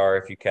fish are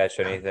if you catch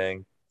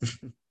anything.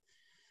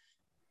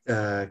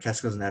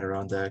 Catskills and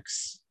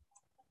Adirondacks.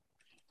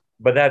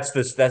 But that's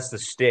the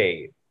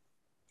state.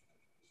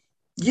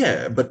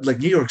 Yeah, but like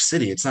New York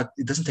City, it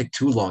doesn't take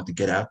too long to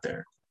get out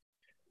there.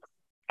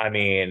 I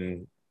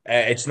mean,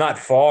 it's not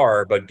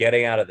far, but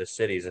getting out of the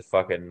city is a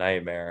fucking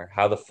nightmare.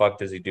 How the fuck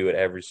does he do it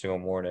every single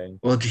morning?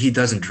 Well, he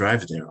doesn't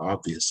drive there,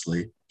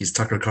 obviously. He's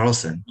Tucker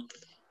Carlson.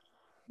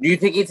 Do you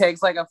think he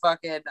takes like a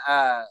fucking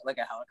like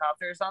a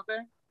helicopter or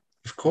something?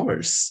 Of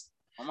course.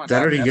 Oh my that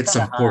God, already that's gets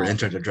some kinda poor hot.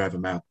 intern to drive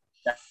him out.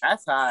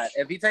 That's hot.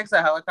 If he takes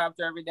a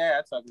helicopter every day,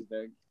 that's fucking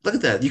big. Look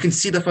at that. You can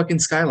see the fucking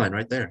skyline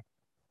right there.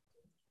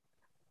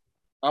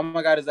 Oh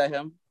my God, is that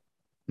him?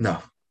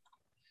 No.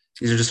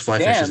 These are just fly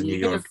fishers in New You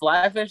York. can just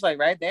fly fish like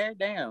right there?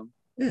 Damn.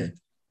 Yeah. You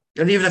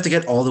don't even have to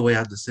get all the way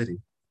out of the city.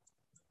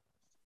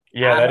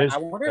 Yeah, I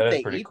wonder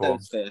if they eat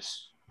those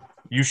fish.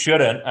 You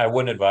shouldn't. I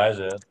wouldn't advise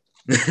it.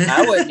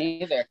 I wouldn't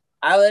either.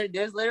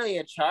 There's literally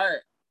a chart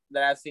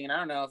that I've seen. I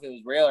don't know if it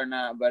was real or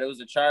not, but it was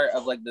a chart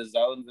of like the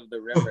zones of the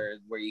river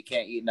where you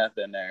can't eat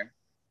nothing there.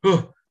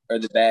 Or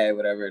the bay,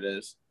 whatever it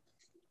is.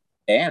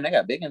 Damn, they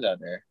got big ones out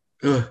there.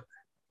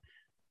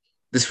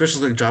 This fish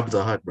looks like Jabba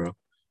the Hutt, bro.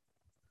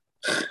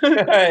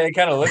 It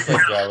kind of looks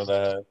like Jabba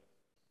the Hutt.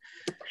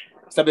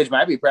 Some bitch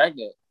might be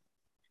pregnant.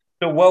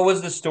 So what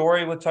was the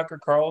story with Tucker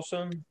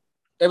Carlson?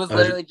 It was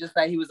literally just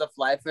that he was a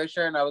fly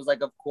fisher, and I was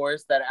like, of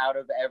course, that out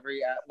of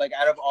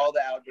all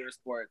the outdoor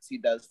sports, he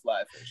does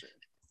fly fishing.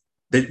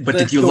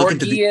 Did you look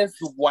into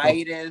the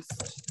whitest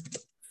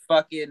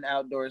fucking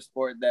outdoor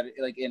sport that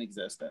like in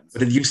existence? But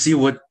did you see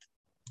what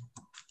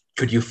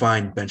could you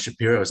find Ben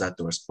Shapiro's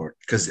outdoor sport?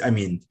 Because I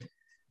mean,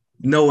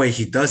 no way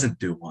he doesn't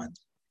do one.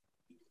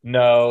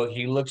 No,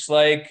 he looks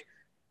like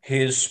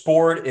his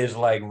sport is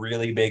like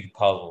really big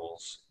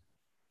puzzles.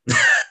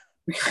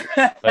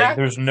 Like,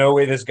 there's no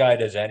way this guy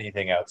does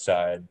anything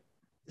outside.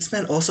 This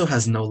man also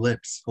has no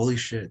lips. Holy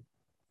shit.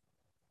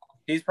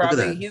 He's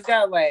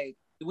got like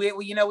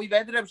we've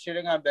ended up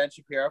shitting on Ben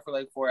Shapiro for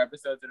like 4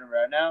 episodes in a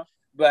row now,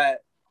 but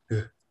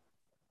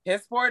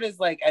his sport is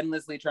like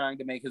endlessly trying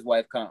to make his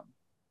wife come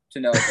to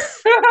know that.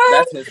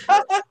 That's his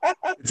sport.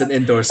 It's an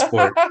indoor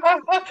sport.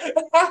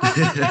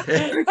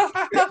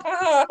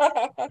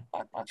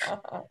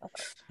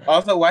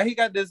 Also, why he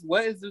got this?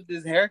 What is with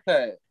this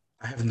haircut?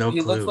 I have no clue.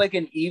 He looks like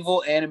an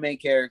evil anime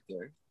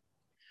character.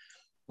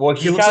 Well,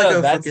 he looks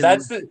like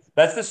that's the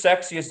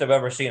sexiest I've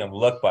ever seen him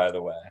look, by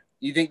the way.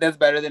 You think that's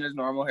better than his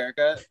normal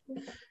haircut?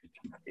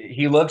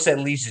 He looks at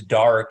least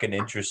dark and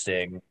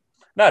interesting.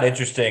 Not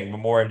interesting, but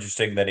more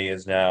interesting than he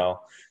is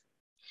now.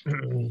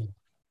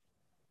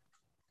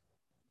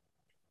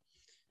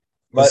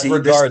 But see,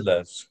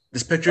 regardless,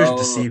 this picture is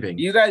deceiving.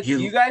 You guys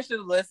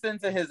should listen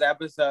to his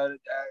episode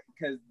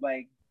because,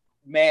 like,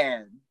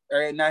 man,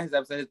 or not his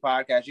episode, his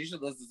podcast. You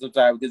should listen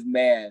sometime because,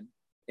 man,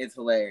 it's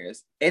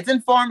hilarious. It's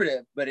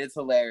informative, but it's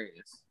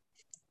hilarious.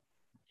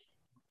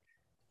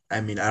 I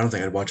mean, I don't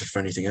think I'd watch it for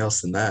anything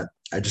else than that.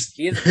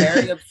 He is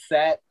very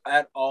upset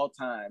at all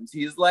times.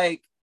 He's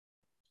like,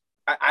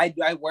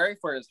 I worry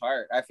for his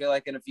heart. I feel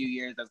like in a few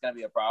years that's gonna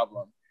be a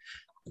problem.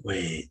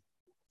 Wait.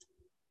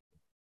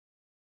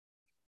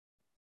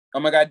 Oh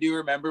my God, do you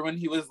remember when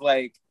he was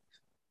like,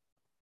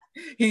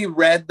 he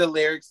read the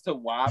lyrics to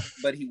WAP,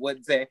 but he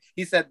wouldn't say,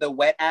 he said the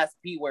wet ass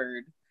P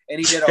word, and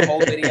he did a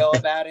whole video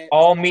about it.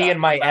 All me and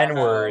my N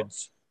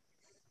words.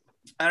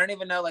 I don't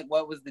even know like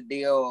what was the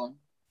deal.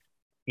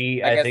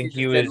 I think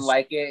he didn't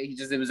like it.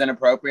 It was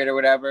inappropriate or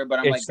whatever. But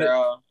I'm like,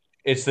 girl,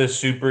 it's the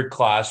super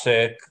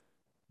classic.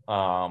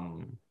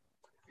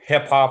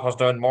 Hip hop has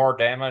done more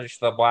damage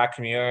to the Black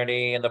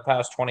community in the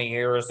past 20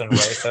 years than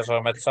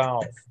racism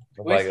itself.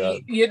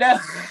 Like you know,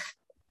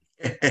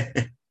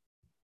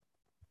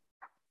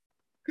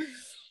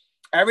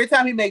 every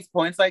time he makes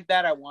points like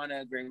that, I want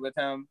to agree with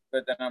him,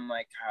 but then I'm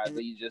like, God,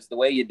 but the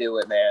way you do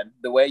it, man,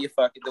 the way you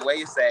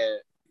say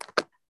it.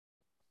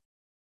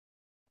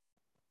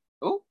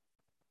 Ooh,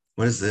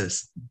 what is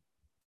this?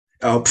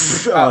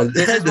 This is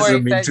where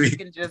he says you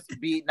can just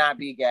not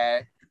be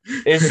gay.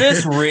 Is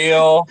this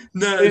real?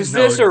 Is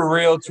this a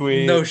real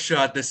tweet? No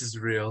shot. This is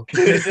real.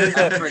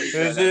 I'm pretty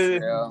sure that's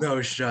real.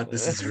 No shot.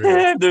 This is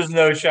real. There's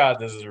no shot.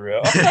 This is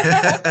real.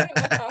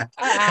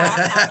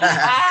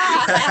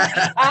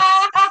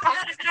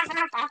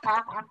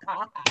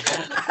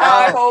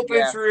 I hope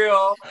it's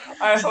real.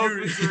 I hope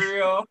it's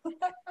real.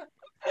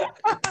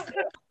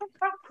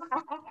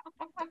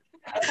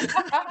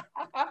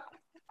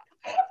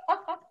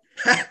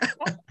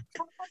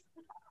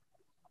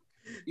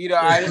 You know,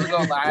 I didn't go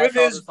lie. With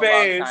his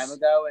face. A long time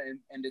ago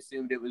and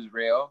assumed it was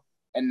real,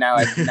 and now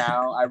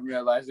I'm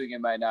realizing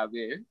it might not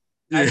be.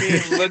 I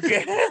mean, look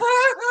at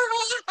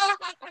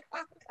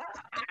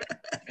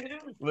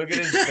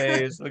his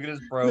face. Look at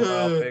his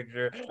profile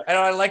picture. And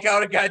I like how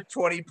it got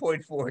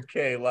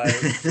 20.4K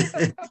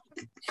likes.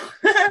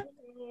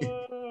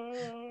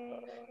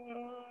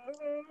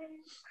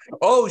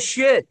 Oh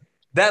shit!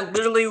 That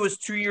literally was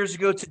 2 years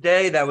ago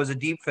today. That was a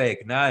deep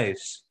fake.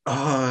 Nice.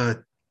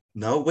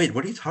 No, wait,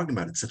 what are you talking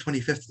about? It's the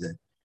 25th today.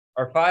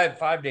 Or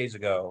 5 days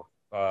ago,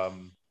 a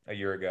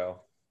year ago.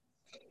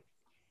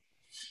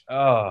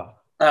 Oh,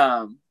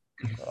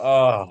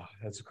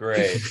 that's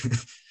great.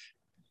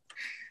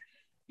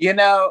 You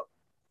know,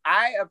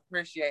 I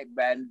appreciate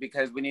Ben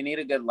because when you need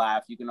a good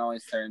laugh, you can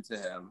always turn to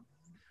him.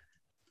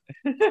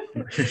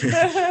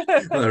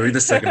 Well, read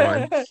the second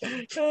one.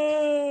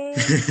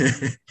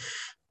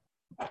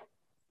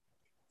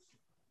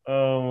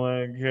 Oh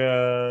my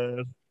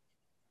God.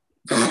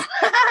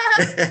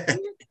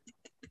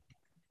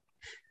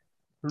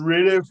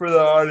 Read it for the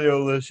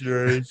audio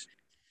listeners.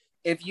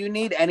 If you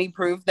need any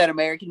proof that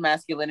American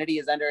masculinity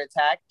is under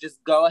attack,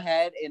 just go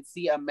ahead and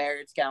see a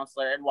marriage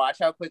counselor and watch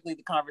how quickly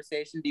the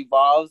conversation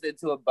devolves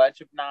into a bunch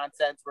of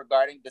nonsense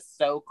regarding the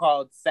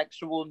so-called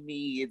sexual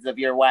needs of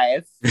your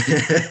wife.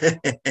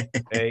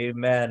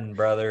 Amen,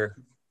 brother.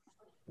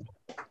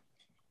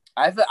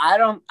 I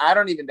don't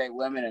even date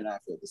women, and I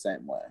feel the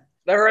same way.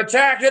 They're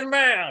attacking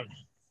men.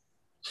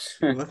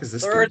 Look, is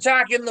this They're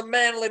attacking the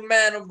manly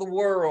man of the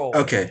world.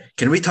 Okay,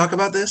 can we talk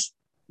about this?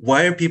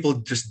 Why are people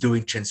just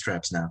doing chin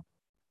straps now?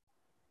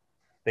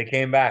 They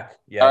came back.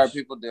 Yes. Are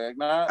people doing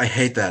that? I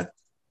hate that.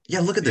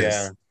 Yeah, look at this.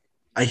 Yeah.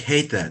 I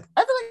hate that.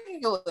 I feel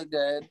like you look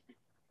good.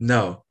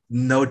 No,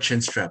 no chin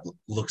strap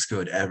looks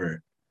good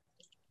ever.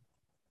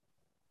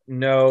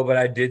 No, but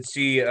I did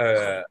see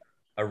a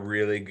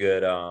really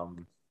good I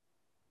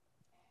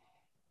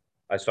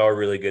saw a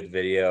really good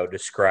video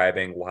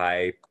describing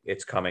why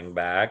it's coming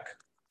back.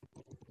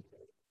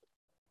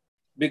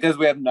 Because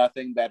we have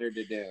nothing better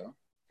to do.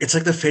 It's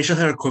like the facial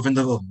hair equivalent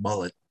of a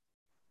mullet.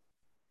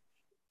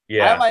 I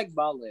Yeah. like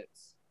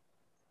mullets.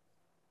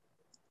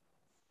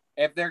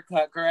 If they're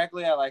cut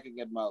correctly, I like a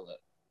good mullet.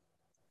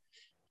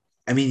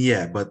 I mean,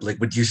 yeah, but like,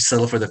 would you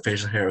settle for the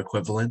facial hair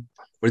equivalent?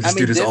 Where this I mean,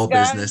 dude is this all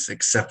guy- business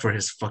except for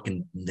his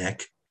fucking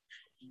neck.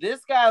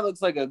 This guy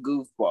looks like a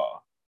goofball.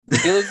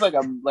 He looks like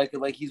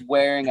like he's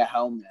wearing a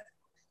helmet.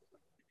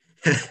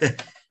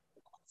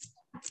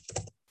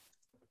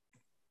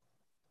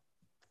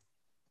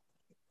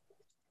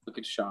 Look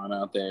at Sean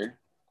out there.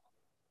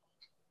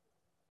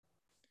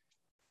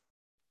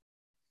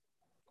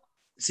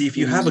 See, if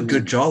you have a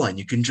good jawline,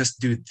 you can just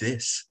do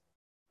this.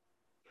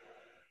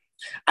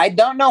 I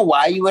don't know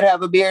why you would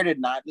have a beard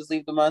and not just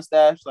leave the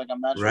mustache. Like,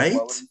 I'm not sure Right?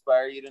 what would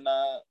inspire you to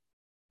not.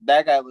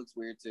 That guy looks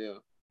weird too.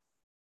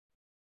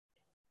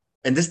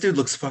 And this dude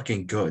looks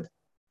fucking good.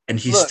 And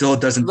he Look, still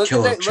doesn't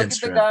kill a Look chin at the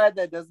strap. guy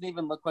that doesn't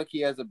even look like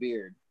he has a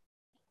beard.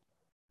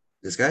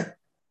 This guy?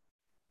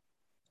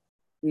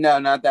 No,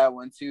 not that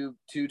one. Two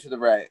to the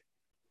right.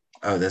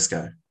 Oh, this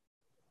guy.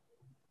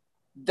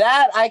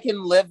 That I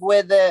can live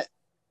with it.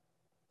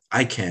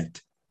 I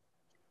can't.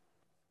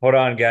 Hold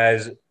on,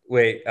 guys.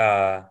 Wait,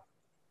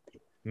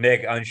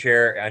 Nick,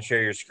 unshare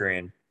your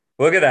screen.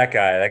 Look at that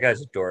guy. That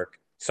guy's a dork.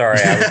 Sorry,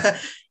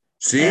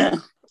 See?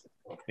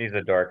 he's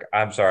a dork.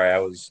 I'm sorry.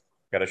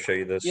 Gotta show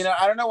you this. You know,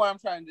 I don't know what I'm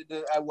trying to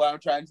do. What I'm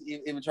trying to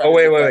even try. Oh, to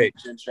wait, defend wait.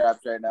 Chin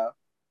straps right now.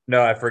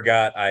 No, I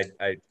forgot. I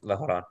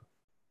hold on.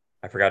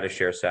 I forgot to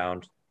share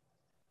sound.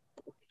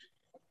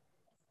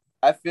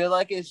 I feel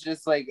like it's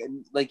just like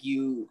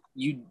you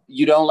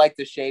don't like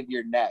to shave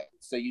your neck,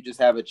 so you just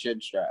have a chin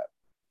strap.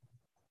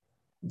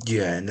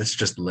 Yeah, and it's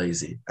just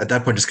lazy. At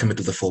that point, just commit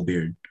to the full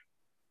beard.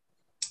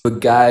 A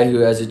guy who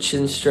has a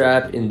chin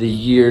strap in the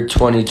year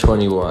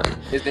 2021.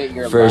 Is it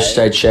your First,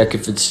 life? I check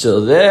if it's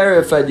still there,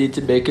 if I need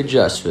to make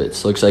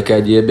adjustments. Looks like I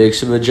need to make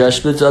some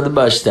adjustments on the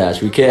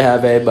mustache. We can't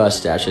have a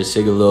mustache. I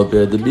sing a little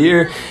bit of the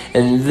beer,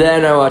 and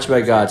then I watch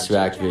my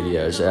Godsmack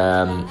videos.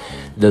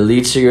 The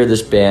lead singer of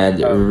this band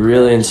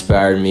really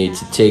inspired me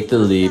to take the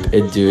leap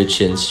and do a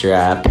chin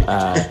strap.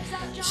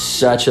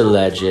 Such a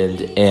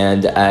legend,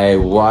 and I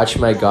watch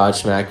my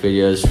Godsmack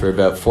videos for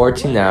about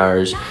 14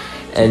 hours.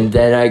 And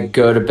then I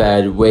go to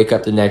bed, wake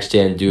up the next day,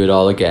 and do it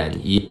all again.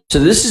 So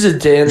this is a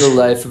day in the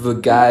life of a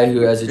guy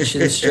who has a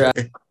chin strap.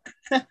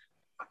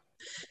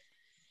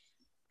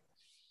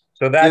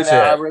 So that's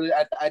it.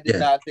 I did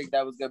not think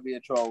that was gonna be a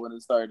troll when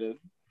it started.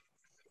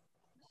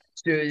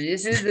 Dude,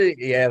 this is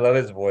I love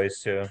his voice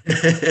too.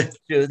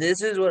 Dude,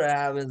 this is what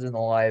happens in the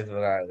life of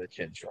a guy with a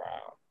chin strap.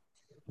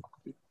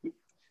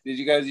 Did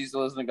you guys used to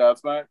listen to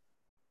Godsmack?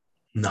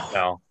 No.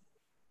 Wow.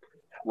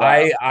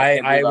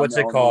 I what's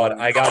it called?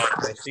 I got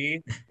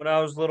pussy when I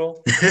was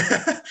little.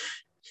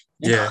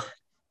 Yeah.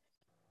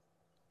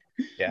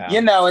 Yeah.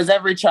 You know, as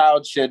every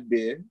child should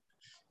be.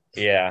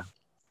 Yeah.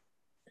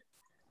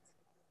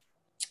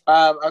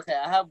 Okay,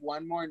 I have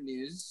one more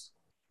news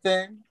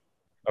thing.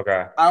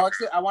 Okay. I want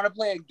to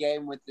play a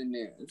game with the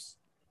news,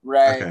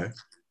 right? Okay.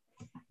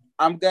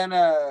 I'm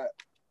gonna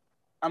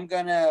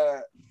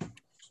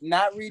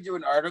not read you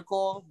an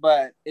article,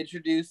 but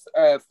introduce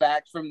a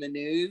fact from the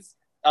news.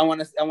 I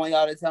want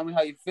y'all to tell me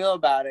how you feel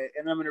about it,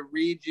 and I'm gonna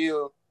read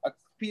you a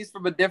piece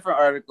from a different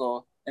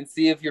article and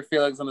see if your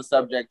feelings on the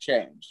subject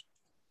change.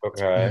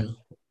 Okay.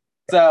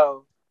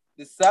 So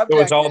the subject.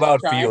 So it's all is about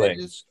China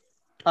feelings.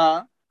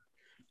 So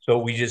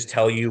we just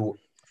tell you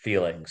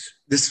feelings.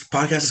 This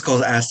podcast is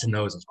called Ass to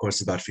Nose. Of course,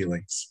 it's about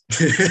feelings.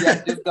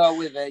 Yeah, just go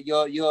with it.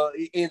 You'll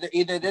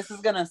either this is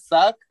gonna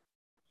suck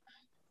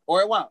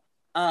or it won't.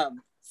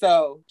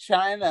 So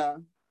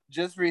China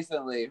just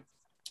recently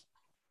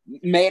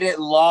made it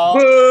law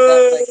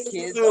that like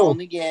kids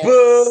only get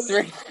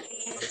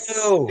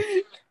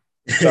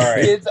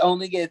Sorry. kids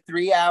only get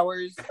 3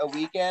 hours a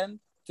weekend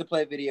to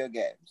play video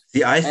games.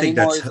 See, I think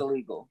Anymore that's is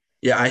illegal.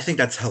 Yeah, I think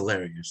that's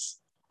hilarious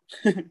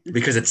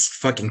because it's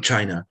fucking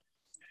China.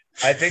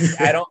 I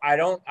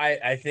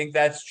think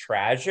that's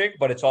tragic,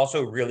 but it's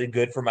also really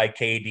good for my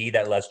KD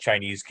that less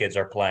Chinese kids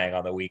are playing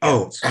on the Oh,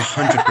 weekends.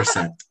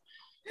 100%.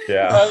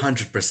 Yeah.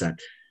 100%.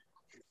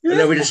 And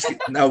then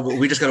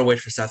we just gotta wait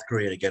for South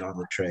Korea to get on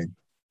the train.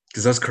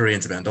 Because those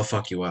Koreans, man, they'll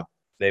fuck you up.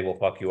 They will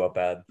fuck you up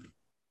bad.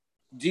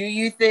 Do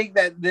you think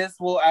that this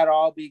will at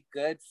all be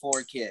good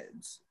for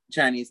kids,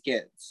 Chinese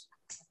kids?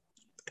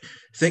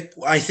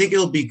 I think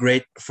it'll be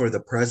great for the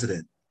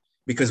president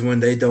because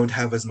when they don't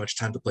have as much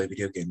time to play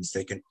video games,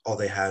 all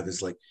they have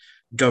is like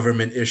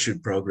government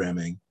issued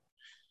programming.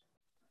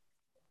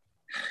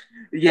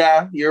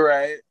 Yeah, you're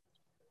right.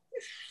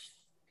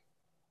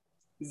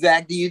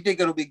 Zach, do you think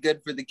it'll be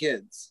good for the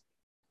kids?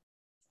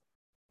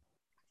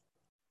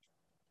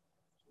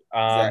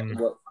 Zach,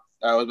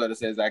 I was about to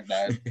say Zach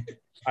died.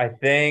 I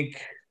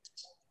think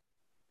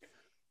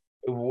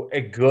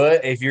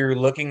good if you're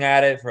looking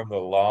at it from the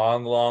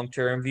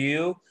long-term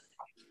view.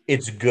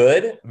 It's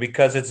good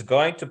because it's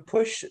going to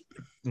push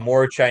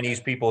more Chinese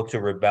people to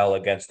rebel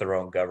against their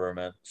own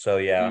government. So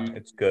yeah,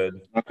 it's good.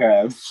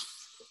 Okay.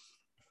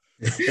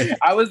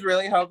 I was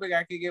really hoping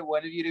I could get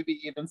one of you to be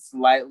even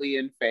slightly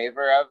in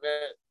favor of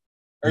it,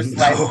 or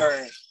slightly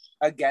or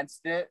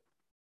against it.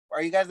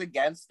 Are you guys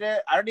against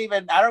it? I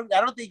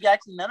don't think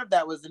actually none of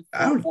that was in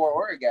for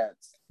or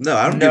against. No,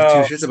 I don't give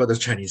two shits about those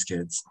Chinese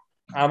kids.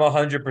 I'm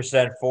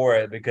 100% for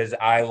it because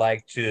I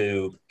like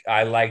to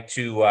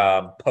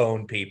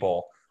pwn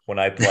people when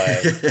I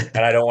play,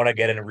 and I don't want to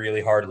get in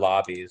really hard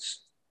lobbies.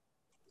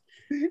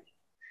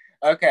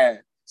 Okay,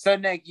 so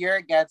Nick, you're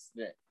against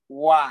it.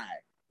 Why?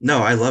 No,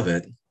 I love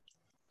it.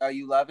 Oh,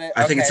 you love it?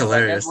 I think it's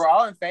hilarious. So we're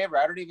all in favor.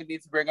 I don't even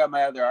need to bring up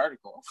my other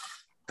article.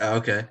 Oh,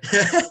 okay.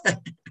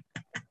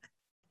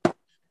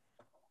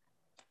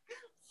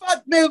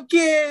 Fuck them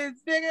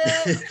kids,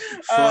 nigga.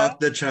 Fuck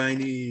the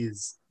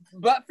Chinese.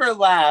 But for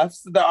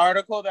laughs, the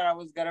article that I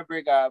was gonna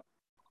bring up.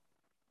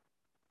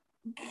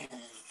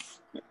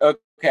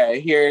 Okay,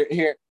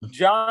 here,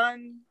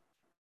 John.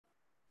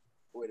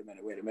 Wait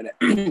a minute.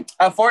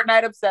 A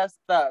Fortnite-obsessed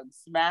thug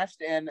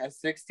smashed in a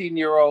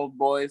 16-year-old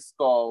boy's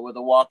skull with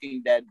a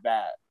Walking Dead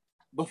bat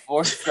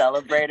before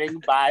celebrating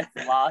by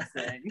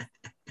flossing.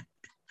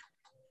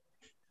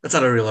 That's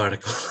not a real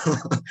article.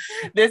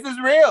 This is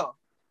real.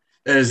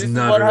 This is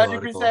not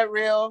 100%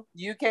 real.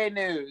 UK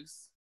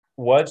news.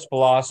 What's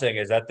flossing?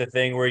 Is that the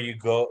thing where you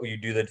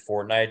do the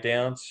Fortnite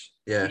dance?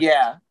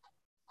 Yeah.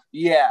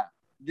 Yeah.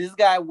 This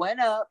guy went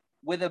up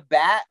with a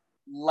bat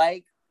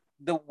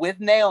with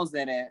nails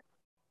in it,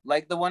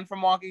 like the one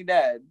from Walking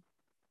Dead,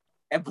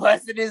 and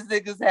busted his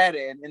nigga's head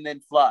in and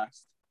then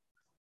flossed.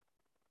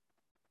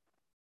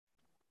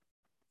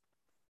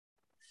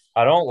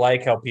 I don't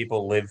like how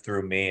people live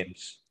through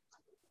memes.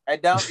 I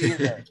don't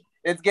either.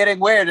 It's getting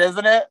weird,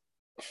 isn't it?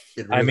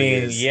 I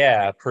mean,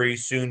 yeah, pretty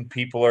soon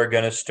people are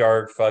going to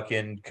start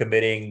fucking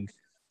committing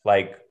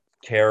like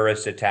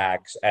terrorist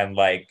attacks and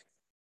like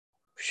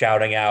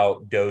shouting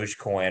out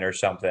Dogecoin or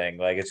something.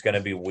 Like it's going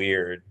to be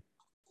weird.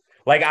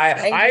 Like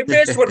I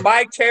miss when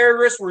my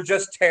terrorists were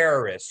just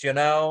terrorists, you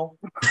know?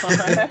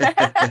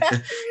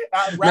 Right?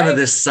 None of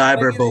this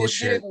cyber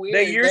bullshit.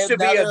 They used to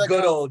be a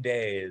good old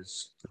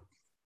days.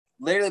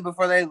 Literally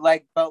before they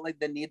felt like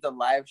the need to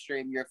live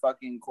stream your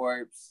fucking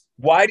corpse.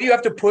 Why do you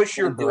have to push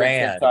your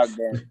brand?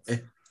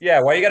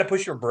 Yeah, why you got to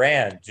push your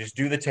brand? Just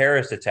do the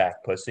terrorist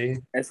attack, pussy.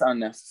 It's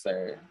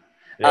unnecessary.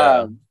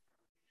 Yeah.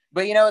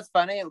 But you know, it's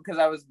funny because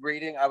I was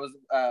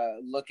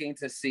looking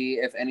to see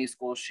if any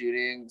school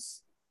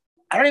shootings.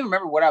 I don't even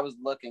remember what I was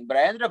looking, but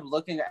I ended up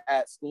looking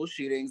at school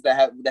shootings that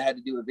had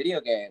to do with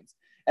video games.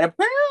 And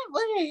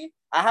apparently,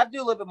 I have to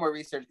do a little bit more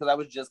research because I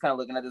was just kind of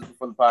looking at this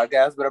before the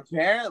podcast. But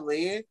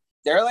apparently,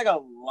 there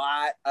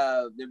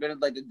are there've been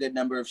like a good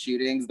number of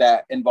shootings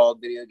that involve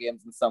video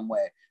games in some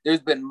way.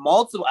 There's been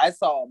multiple. I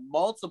saw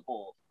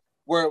multiple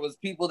where it was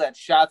people that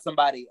shot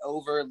somebody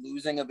over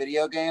losing a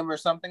video game or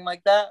something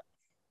like that.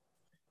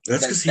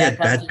 That's because he had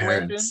bad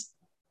parents.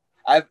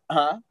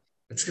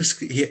 It's because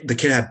the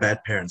kid had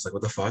bad parents. Like,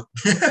 what the fuck?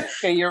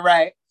 Okay, you're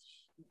right.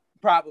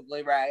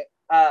 Probably right.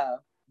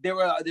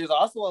 There's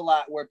also a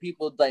lot where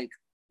people like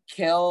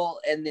kill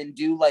and then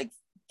do like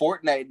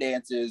Fortnite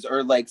dances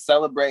or like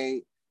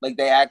celebrate. Like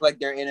they act like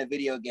they're in a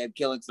video game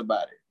killing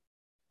somebody.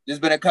 There's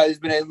been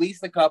at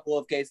least a couple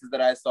of cases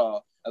that I saw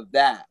of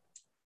that.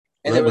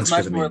 And there was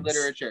much more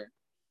literature.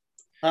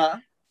 Huh?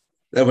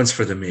 That one's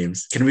for the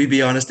memes. Can we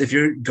be honest? If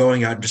you're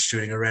going out and just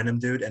shooting a random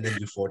dude and then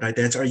do Fortnite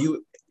dance, are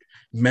you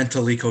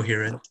mentally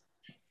coherent?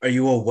 Are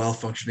you a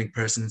well-functioning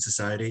person in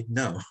society?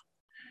 No.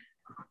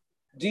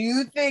 Do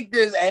you think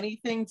there's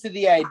anything to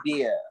the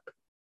idea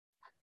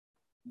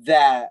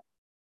that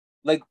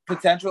like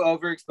potential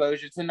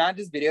overexposure to not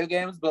just video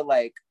games, but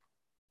like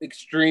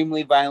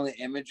extremely violent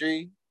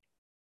imagery?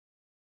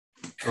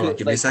 Oh,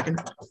 give me a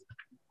second.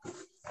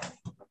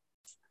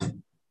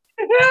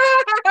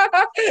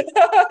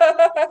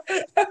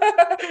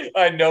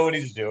 I know what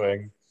he's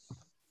doing.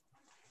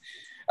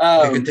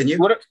 Continue.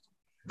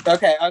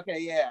 Okay,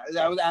 yeah.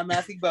 I'm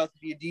asking both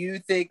of you. Do you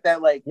think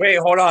that like? Wait,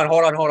 hold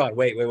on.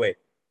 Wait.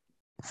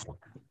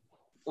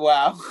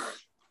 Wow.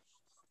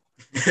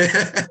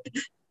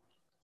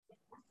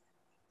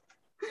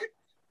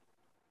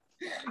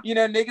 You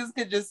know, niggas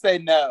could just say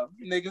no.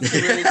 Niggas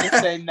could really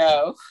just say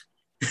no.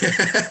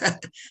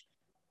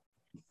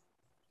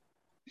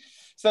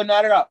 So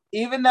not at all.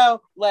 Even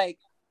though, like...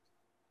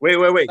 Wait.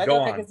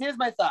 Go on. Because here's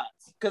my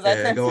thoughts. Because I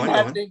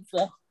think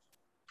so.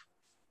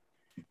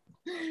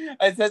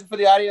 I said for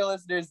the audio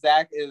listeners,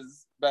 Zach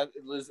is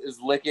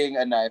licking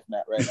a knife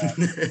net right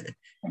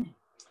now.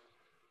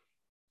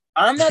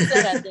 I'm not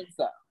saying I think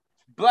so.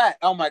 But,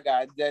 oh my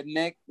God,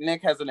 Nick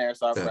has an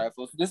airsoft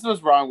rifle. So this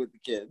was wrong with the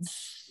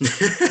kids.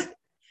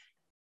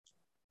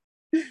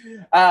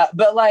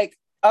 But like,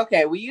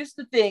 okay, we used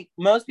to think,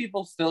 most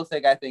people still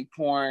think, I think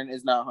porn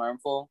is not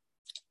harmful.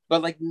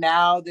 But like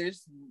now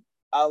there's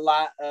a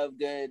lot of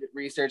good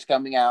research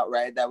coming out,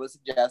 right? That would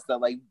suggest that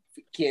like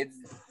kids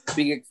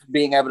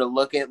being able to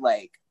look at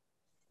like,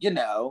 you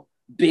know,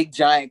 big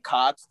giant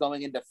cocks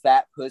going into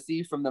fat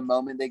pussy from the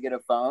moment they get a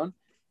phone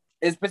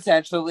is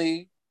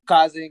potentially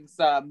causing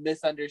some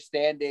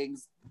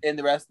misunderstandings in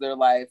the rest of their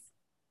life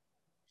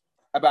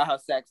about how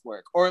sex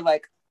work, or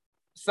like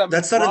some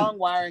wrong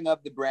wiring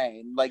of the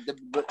brain, like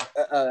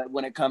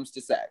when it comes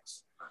to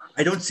sex.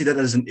 I don't see that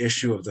as an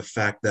issue of the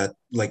fact that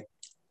like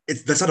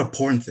that's not a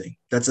porn thing.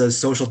 That's a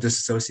social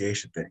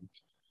disassociation thing.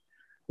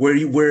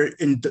 We're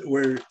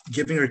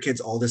giving our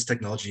kids all this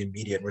technology and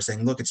media, and we're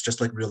saying, look, it's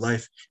just like real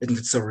life.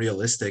 It's so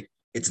realistic.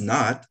 It's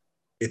not.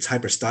 It's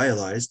hyper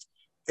stylized.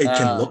 It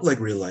can look like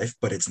real life,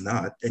 but it's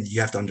not, and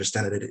you have to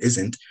understand that it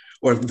isn't,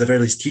 or at the very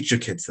least, teach your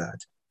kids that.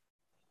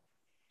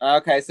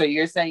 Okay, so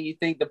you're saying you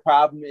think the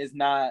problem is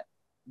not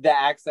the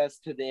access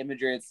to the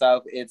imagery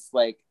itself; it's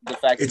like the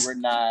fact that we're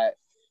not.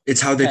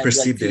 It's how they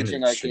perceive the image.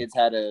 Teaching our kids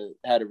how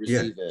to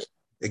receive it.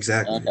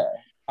 Exactly. Okay.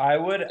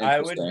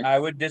 I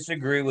would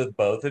disagree with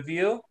both of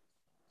you.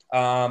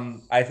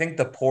 I think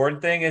the porn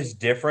thing is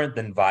different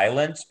than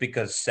violence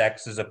because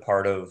sex is a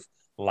part of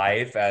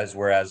life,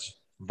 whereas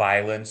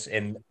violence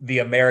in the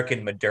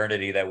American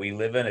modernity that we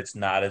live in, it's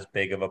not as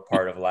big of a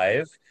part of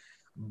life.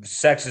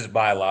 Sex is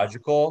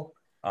biological.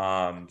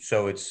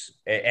 So it's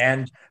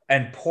and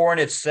porn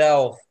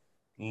itself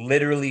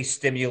literally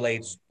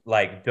stimulates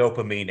like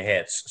dopamine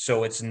hits.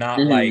 So it's not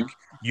like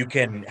you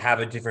can have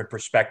a different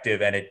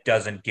perspective and it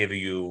doesn't give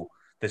you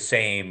the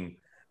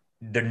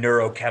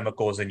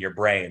neurochemicals in your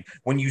brain.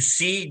 When you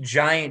see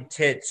giant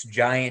tits,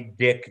 giant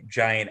dick,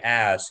 giant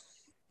ass,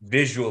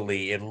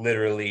 visually,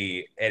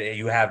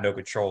 you have no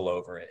control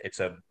over it. It's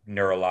a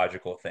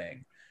neurological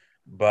thing.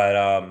 But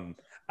I mean,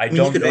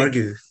 you could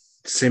argue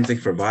the same thing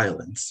for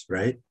violence,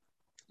 right?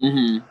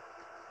 Mm-hmm.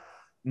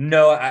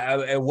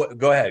 No,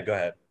 go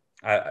ahead.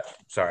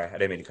 Sorry, I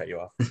didn't mean to cut you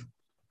off.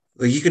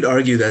 Like you could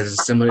argue that it's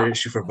a similar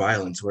issue for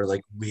violence, where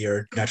like we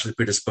are naturally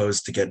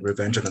predisposed to get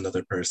revenge on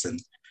another person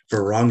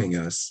for wronging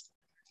us,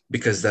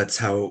 because that's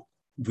how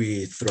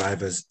we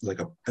thrive as like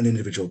an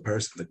individual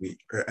person. Like we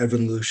are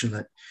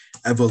evolutionarily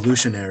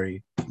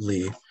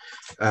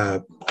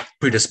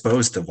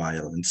predisposed to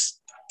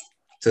violence.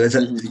 So that's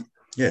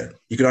you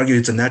could argue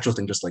it's a natural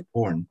thing, just like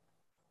porn.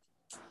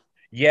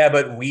 Yeah,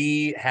 but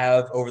we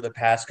have over the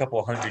past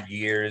couple hundred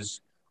years,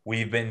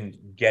 we've been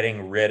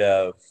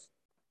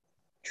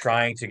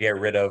trying to get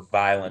rid of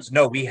violence.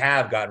 No, we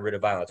have gotten rid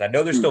of violence. I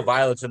know there's still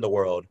violence in the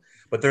world,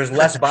 but there's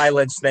less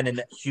violence than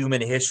in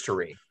human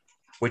history,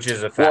 which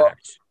is a fact. Well,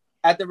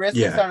 at the risk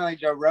of sounding like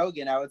Joe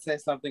Rogan, I would say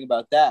something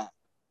about that.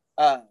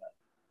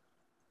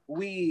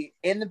 We,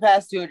 in the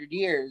past 200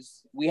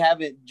 years, we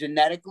haven't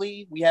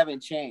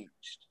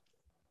changed.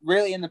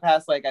 Really, in the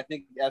past, like, I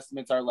think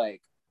estimates are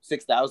like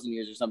 6,000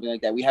 years or something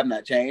like that. We have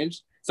not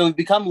changed. So we've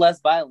become less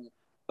violent,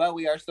 but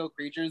we are still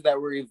creatures that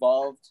were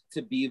evolved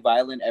to be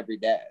violent every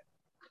day.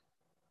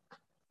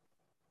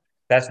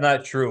 That's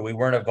not true. We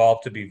weren't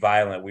evolved to be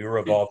violent. We were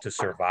evolved to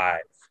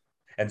survive.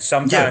 And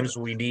sometimes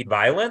we need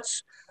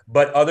violence,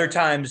 but other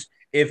times,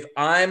 if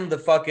I'm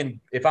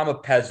a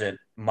peasant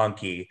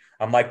monkey,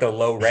 I'm like the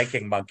low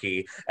ranking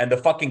monkey, and the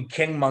fucking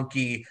king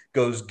monkey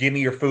goes, "Give me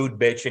your food,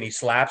 bitch," and he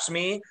slaps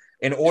me.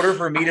 In order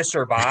for me to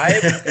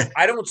survive,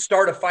 I don't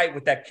start a fight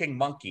with that king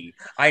monkey.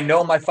 I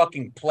know my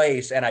fucking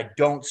place and I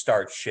don't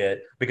start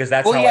shit because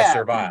that's how I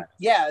survive.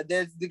 Yeah,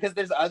 there's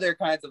other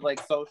kinds of like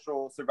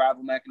social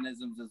survival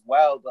mechanisms as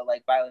well, but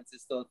like violence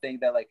is still a thing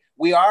that like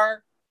we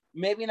are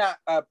maybe not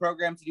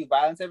programmed to do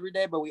violence every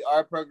day, but we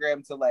are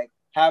programmed to like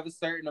have a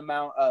certain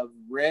amount of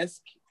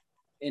risk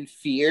and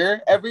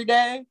fear every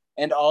day,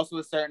 and also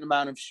a certain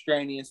amount of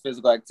strenuous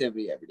physical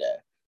activity every day.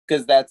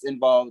 Because that's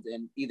involved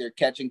in either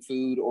catching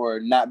food or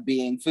not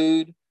being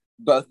food.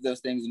 Both of those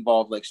things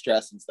involve like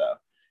stress and stuff.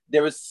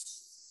 There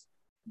was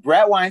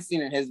Brett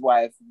Weinstein and his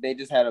wife, they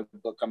just had a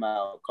book come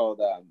out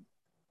called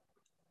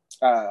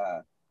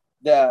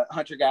The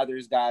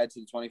Hunter-Gatherer's Guide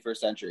to the 21st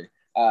Century.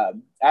 I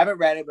haven't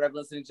read it, but I've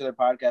been listening to their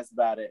podcast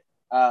about it.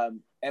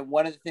 And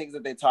one of the things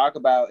that they talk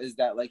about is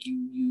that like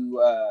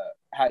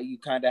how you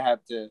kind of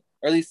have to,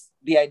 or at least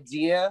the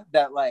idea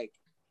that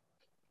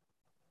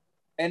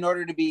in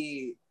order to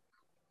be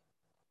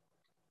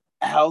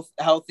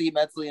healthy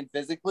mentally and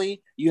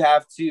physically, you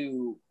have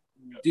to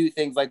do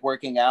things like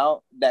working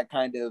out that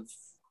kind of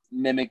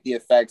mimic the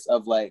effects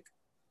of like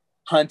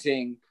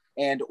hunting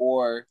and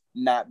or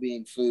not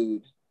being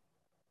food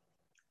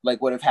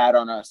would have had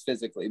on us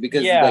physically,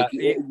 because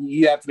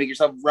you have to make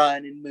yourself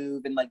run and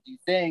move and do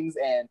things,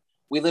 and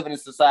we live in a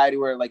society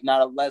where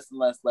less and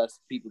less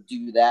people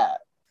do that.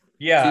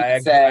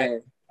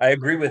 I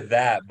agree with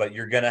that, but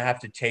you're gonna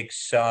have to take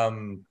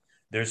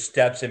there's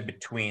steps in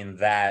between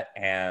that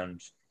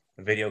and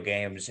video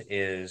games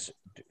is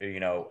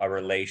a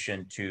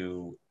relation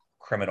to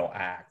criminal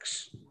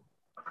acts.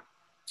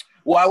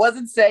 Well, I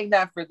wasn't saying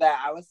that for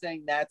that. I was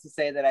saying that to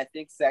say that I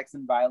think sex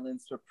and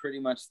violence are pretty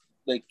much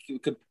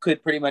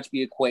could pretty much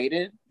be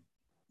equated.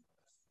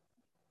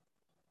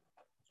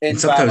 And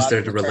sometimes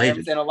they're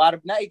related. And a lot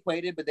of not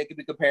equated, but they could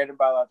be compared in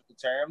biological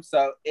terms.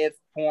 So if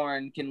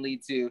porn can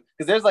lead to,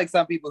 because there's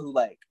some people who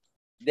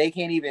they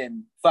can't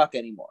even fuck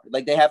anymore.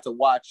 Like they have to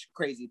watch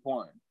crazy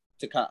porn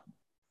to come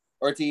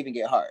or to even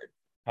get hard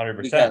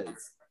 100%.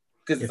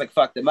 Because it's like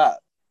fucked them up.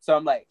 So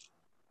I'm like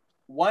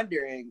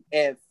wondering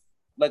if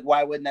like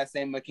why wouldn't that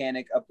same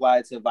mechanic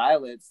apply to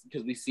violence?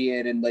 Because we see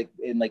it in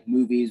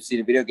movies, we see it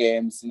in video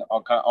games, and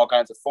all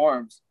kinds of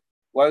forms.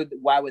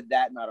 Why would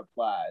that not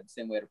apply the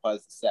same way it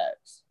applies to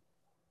sex?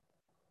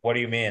 What do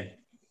you mean?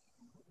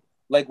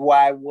 Like,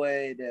 why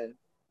would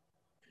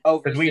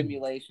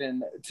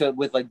overstimulation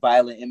with like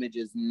violent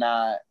images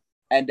not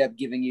end up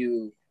giving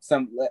you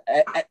some?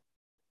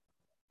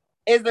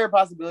 Is there a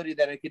possibility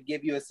that it could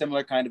give you a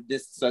similar kind of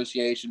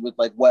disassociation with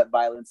like what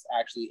violence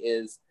actually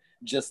is,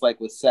 just like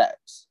with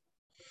sex?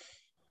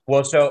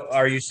 Well, so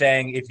are you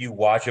saying if you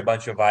watch a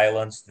bunch of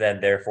violence,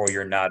 then therefore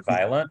you're not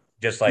violent?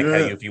 Just like how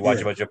if you watch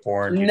a bunch of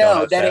porn, you don't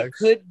have sex? It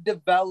could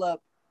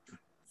develop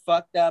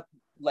fucked up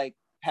like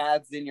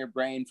paths in your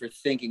brain for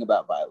thinking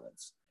about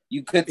violence.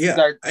 You could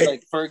start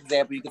for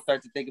example, you could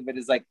start to think of it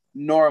as like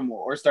normal,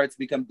 or start to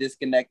become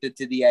disconnected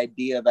to the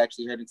idea of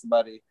actually hurting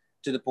somebody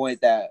to the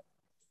point that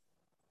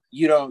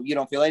you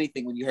don't feel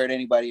anything when you hurt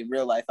anybody in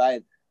real life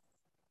either.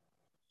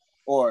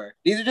 Or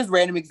these are just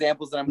random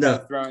examples that I'm kind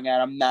of throwing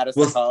out. I'm not a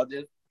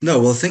psychologist.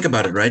 Well, think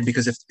about it, right?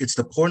 Because if it's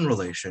the porn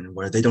relation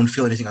where they don't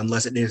feel anything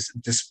unless it is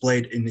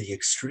displayed in the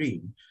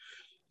extreme,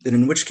 then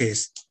in which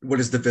case, what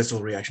is the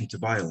visceral reaction to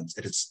violence?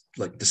 That it's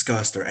like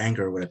disgust or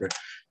anger or whatever.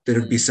 That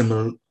would be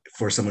similar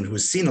for someone who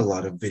has seen a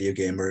lot of video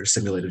game or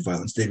simulated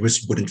violence. They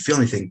just wouldn't feel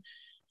anything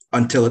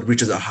until it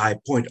reaches a high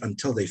point,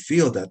 until they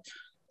feel that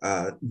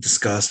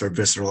disgust or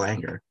visceral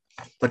anger.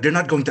 Like they're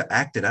not going to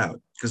act it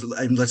out. Because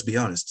let's be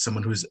honest,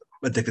 someone who's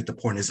addicted to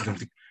porn isn't going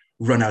to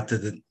run out to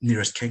the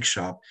nearest cake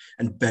shop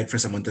and beg for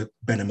someone to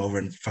bend him over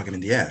and fuck him in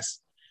the ass.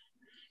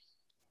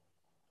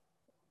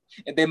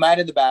 They might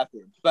in the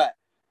bathroom, but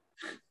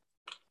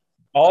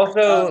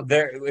also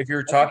if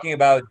you're talking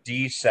about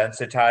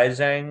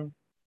desensitizing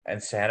and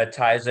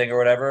sanitizing or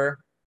whatever,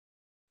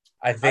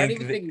 I don't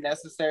even think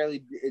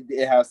necessarily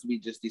it has to be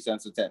just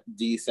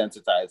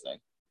desensitizing.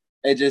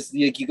 It just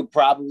you could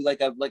probably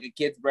like a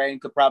kid's brain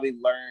could probably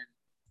learn,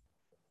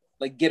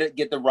 like get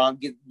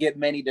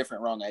many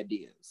different wrong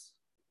ideas.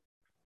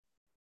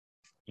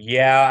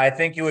 Yeah, I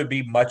think it would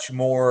be much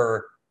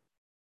more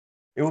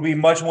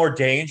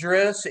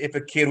dangerous if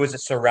a kid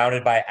was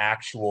surrounded by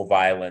actual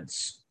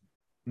violence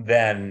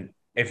than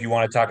if you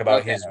want to talk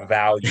about his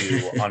value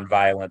on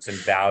violence and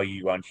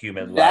value on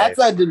human life. That's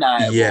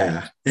undeniable.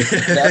 Yeah.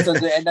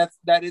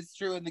 that is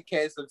true in the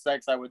case of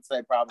sex, I would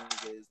say probably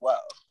as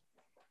well.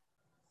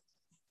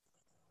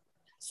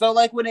 So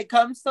like when it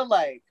comes to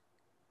like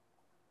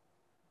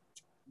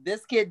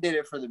this kid did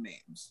it for the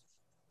memes,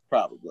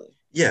 probably.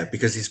 Yeah,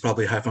 because he's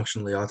probably high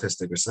functionally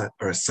autistic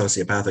or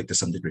sociopathic to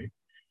some degree.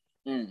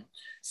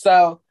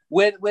 So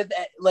with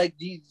like,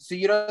 so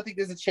you don't think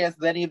there's a chance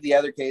with any of the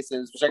other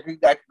cases, which I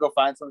could go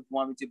find some if you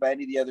want me to, but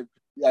any of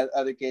the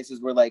other cases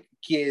where like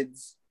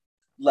kids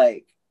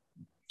like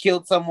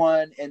killed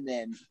someone and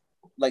then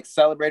like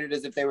celebrated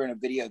as if they were in a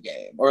video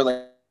game, or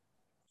like.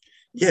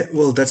 Yeah,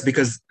 well, that's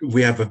because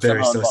we have a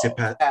very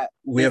sociopath.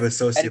 We have a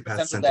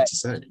sociopath-centered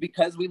society.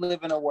 Because we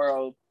live in a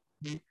world.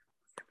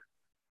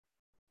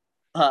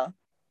 I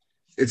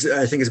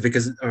think it's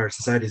because our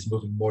society is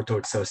moving more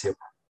towards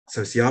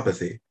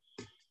sociopathy.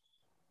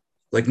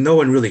 Like no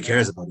one really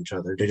cares about each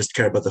other. They just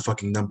care about the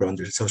fucking number on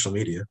their social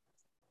media.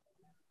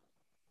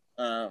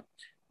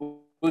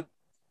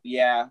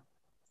 Yeah.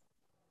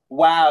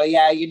 Wow.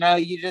 Yeah. You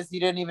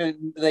didn't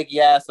even like.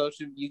 Yeah.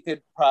 You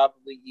could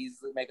probably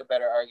easily make a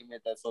better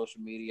argument that social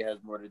media has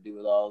more to do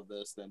with all of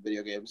this than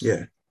video games.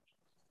 Yeah.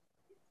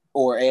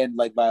 And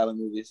like violent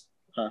movies.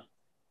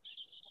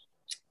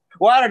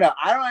 Well, I don't know.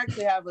 I don't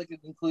actually have like a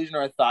conclusion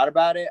or a thought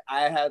about it.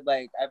 I heard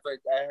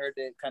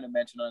it kind of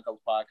mentioned on a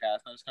couple podcasts.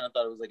 I just kind of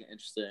thought it was like an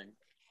interesting.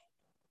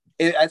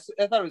 I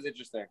thought it was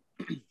interesting.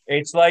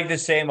 It's like the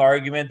same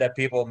argument that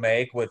people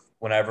make with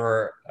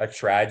whenever a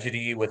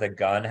tragedy with a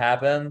gun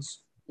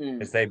happens,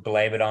 is they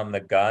blame it on the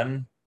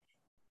gun.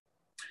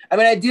 I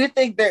mean, I do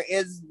think there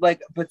is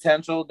like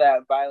potential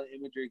that violent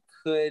imagery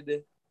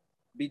could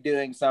be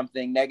doing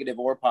something negative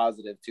or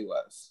positive to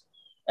us.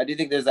 I do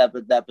think there's that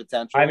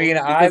potential. I mean,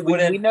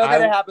 we know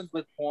that it happens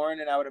with porn,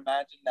 and I would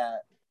imagine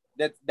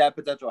that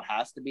potential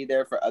has to be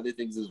there for other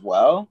things as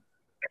well.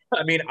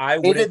 I mean,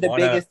 is it the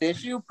biggest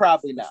issue?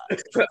 Probably not.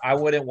 I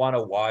wouldn't want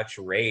to watch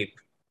rape.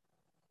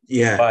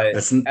 Yeah,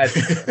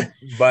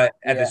 but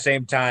at the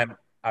same time,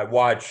 I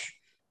watch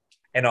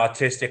an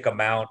autistic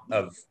amount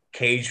of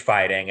cage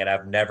fighting, and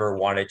I've never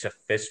wanted to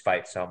fist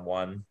fight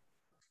someone.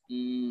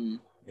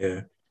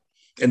 Yeah.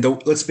 And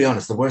let's be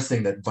honest, the worst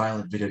thing that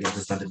violent video games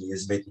has done to me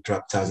is made me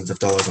drop thousands of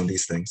dollars on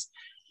these things.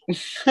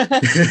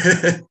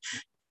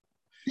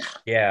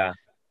 Yeah.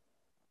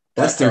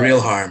 That's the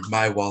real harm,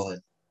 my wallet.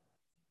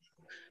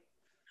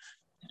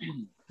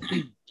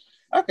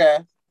 Okay.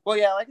 Well,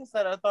 yeah, like I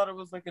said, I thought it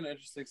was like an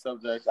interesting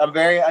subject. I'm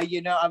very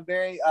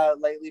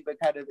lately been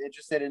kind of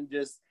interested in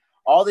just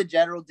all the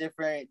general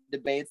different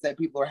debates that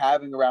people are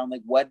having around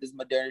like what does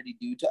modernity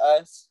do to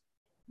us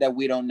that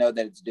we don't know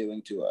that it's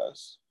doing to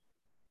us.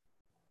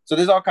 So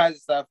there's all kinds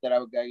of stuff that I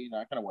would go, I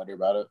kind of wonder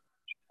about it.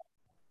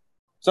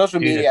 Social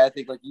Dude, media, I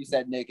think, like you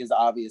said, Nick, is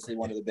obviously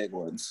one of the big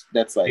ones.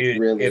 That's like dude,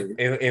 really.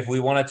 if we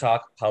want to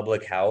talk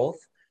public health,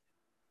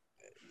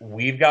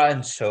 we've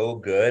gotten so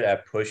good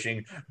at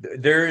pushing.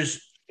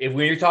 If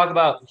when you talk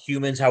about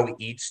humans, how we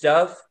eat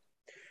stuff,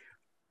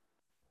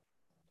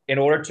 in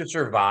order to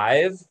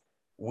survive,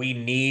 we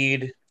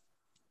need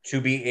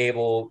to be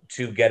able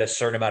to get a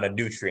certain amount of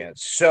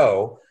nutrients.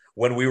 So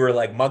when we were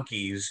like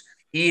monkeys,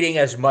 eating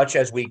as much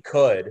as we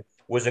could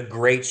was a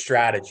great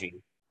strategy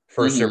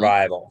for Mhm.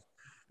 survival.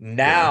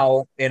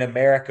 Now in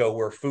America,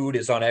 where food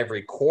is on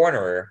every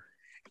corner,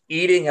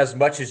 eating as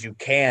much as you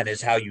can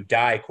is how you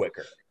die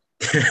quicker.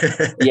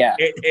 Yeah.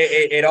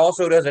 It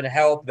also doesn't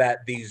help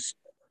that these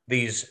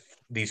these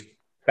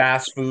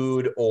fast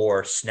food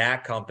or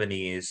snack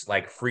companies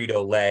like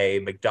Frito-Lay,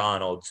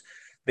 McDonald's,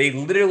 they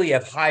literally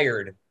have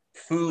hired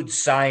food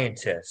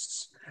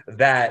scientists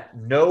that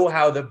know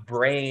how the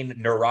brain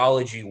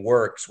neurology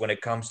works when it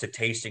comes to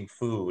tasting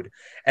food,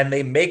 and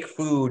they make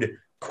food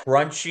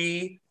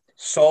crunchy,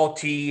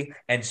 salty,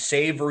 and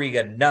savory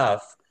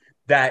enough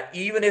that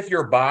even if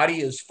your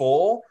body is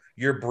full,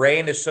 your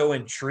brain is so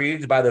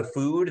intrigued by the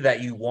food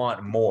that you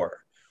want more.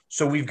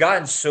 So we've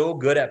gotten so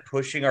good at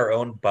pushing our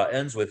own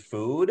buttons with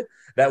food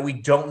that we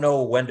don't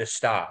know when to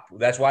stop.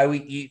 That's why we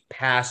eat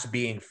past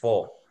being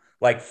full,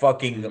 like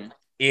fucking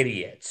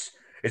idiots.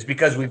 It's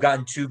because we've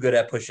gotten too good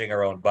at pushing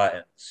our own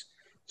buttons.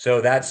 So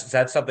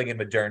that's something in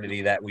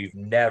modernity that we've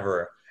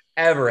never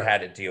ever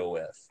had to deal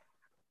with.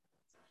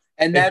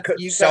 And It's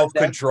that's you got that's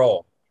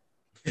self-control.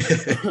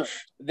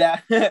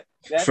 that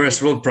that's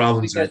First world interesting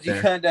problems because right you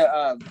there. kind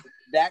of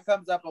that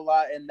comes up a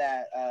lot in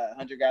that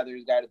Hunter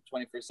Gatherer's Guide to the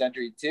 21st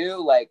Century too.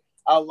 Like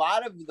a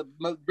lot of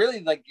really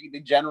like the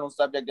general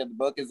subject of the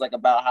book is like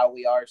about how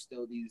we are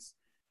still these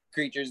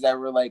creatures that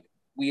were like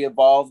we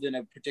evolved in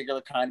a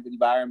particular kind of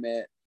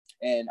environment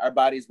and our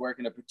bodies work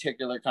in a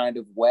particular kind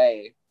of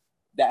way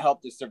that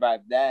helped us survive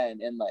then,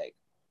 and like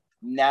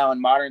now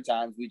in modern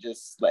times we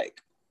just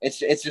like it's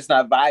just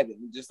not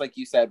vibing. Just like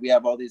you said, we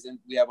have all these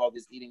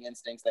eating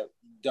instincts that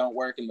don't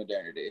work in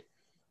modernity,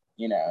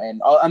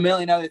 and a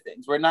million other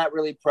things. We're not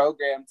really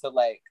programmed to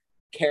like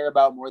care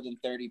about more than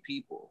 30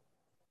 people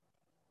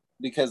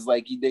because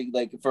like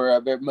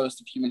for most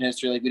of human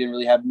history, like we didn't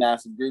really have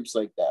massive groups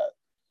like that.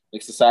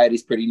 Like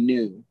society's pretty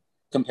new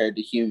compared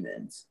to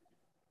humans,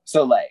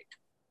 so like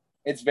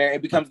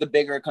it becomes the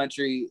bigger a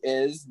country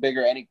is,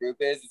 bigger any group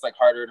is, it's like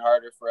harder and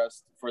harder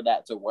for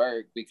that to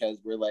work because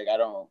we're like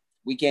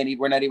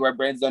we're not even, our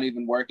brains don't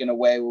even work in a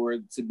way where we're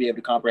to be able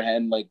to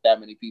comprehend like that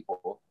many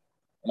people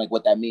and like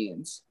what that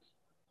means.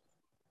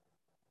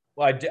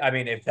 Well, I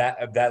mean, if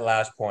that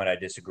last point I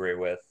disagree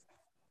with.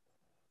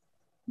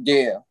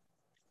 Yeah.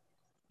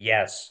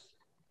 Yes.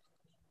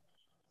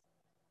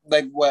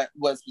 Like what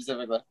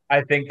specifically?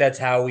 I think that's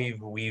how we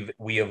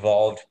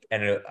evolved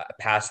and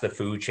past the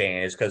food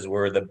chain is because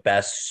we're the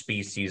best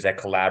species at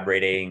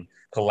collaborating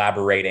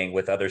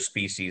with other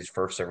species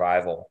for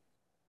survival.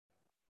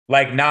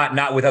 Like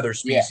not with other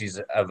Yeah. species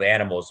of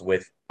animals,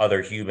 with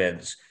other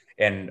humans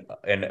in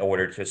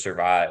order to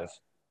survive.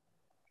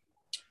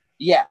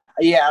 Yeah.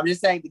 Yeah. I'm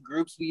just saying the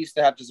groups we used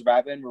to have to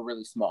survive in were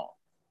really small.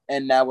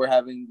 And now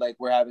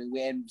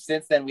and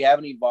since then we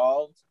haven't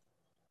evolved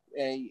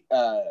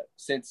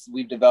since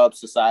we've developed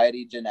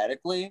society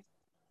genetically,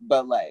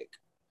 but like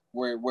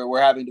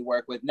we're having to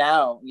work with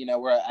now, we're in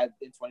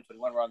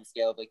 2021, we're on the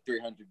scale of like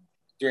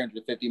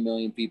 350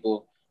 million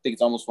people. I think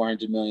it's almost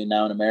 400 million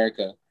now in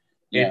America.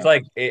 It's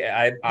like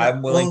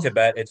I'm willing Well, to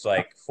bet it's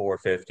like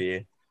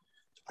 450.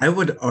 I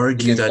would You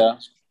argue think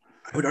that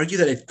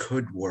so? it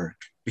could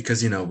work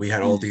because we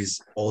had all Mm-hmm. these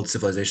old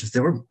civilizations. They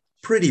were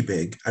pretty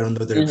big. I don't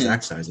know their Mm-hmm.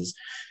 exact sizes,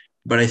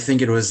 but I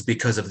think it was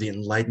because of the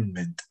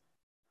Enlightenment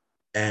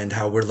and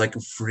how we're like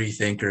free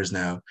thinkers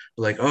now.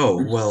 Like,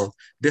 oh, well,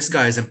 this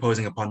guy is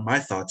imposing upon my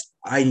thoughts.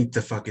 I need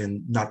to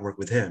fucking not work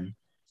with him.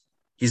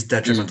 He's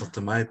detrimental to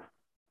my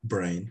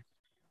brain.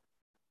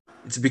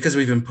 It's because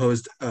we've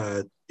imposed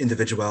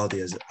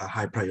individuality as a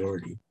high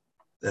priority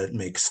that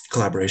makes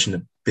collaboration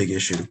a big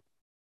issue.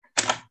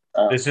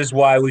 This is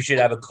why we should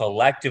have a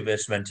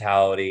collectivist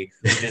mentality,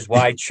 which is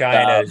why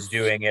China is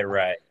doing it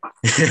right.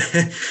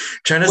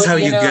 China's how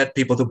you get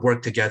people to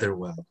work together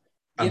well.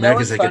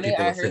 America's What's how you get funny?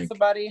 people I to heard think.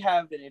 somebody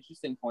have an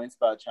interesting points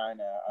about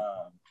China.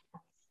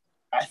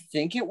 I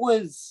think it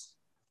was,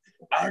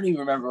 I don't even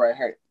remember what I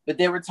heard, but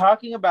they were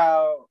talking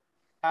about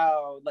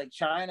how like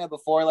China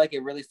before like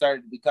it really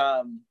started to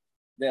become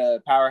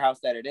the powerhouse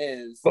that it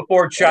is.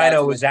 Before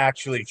China was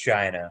actually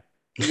China.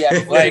 Yeah,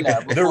 before, like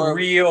before, the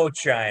real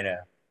China.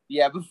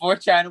 Yeah, before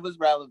China was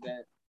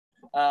relevant.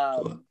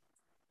 The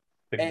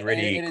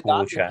gritty,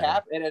 cool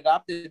China. It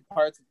adopted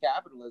parts of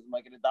capitalism.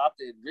 Like it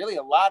adopted really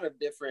a lot of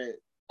different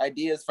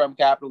ideas from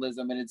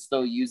capitalism, and it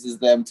still uses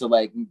them to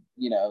like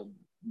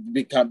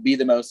be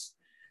the most,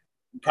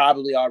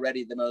 probably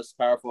already the most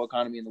powerful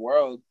economy in the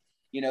world.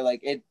 Like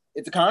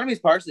its economy is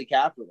partially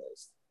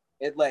capitalist.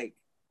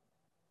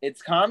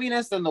 It's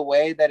communist in the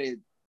way that it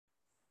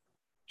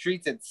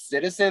treats its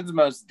citizens,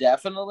 most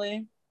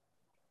definitely.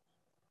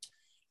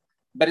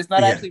 but it's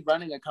not Yeah. actually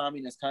running a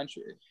communist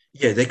country.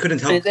 Yeah, they couldn't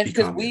help be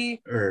Because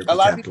communist or a be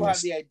lot of people have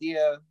capitalist. the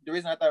idea. The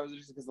reason I thought it was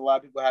interesting because a lot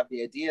of people have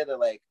the idea that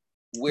like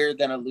we're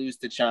gonna lose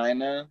to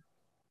China,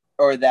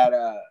 or that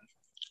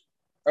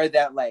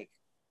like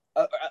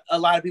a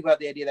lot of people have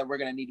the idea that we're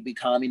gonna need to be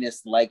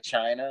communist like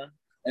China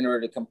in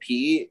order to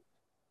compete.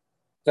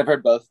 So I've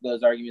heard both of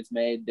those arguments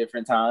made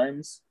different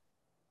times,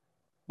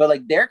 but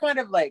like they're kind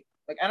of like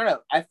I don't know.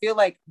 I feel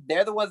like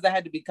they're the ones that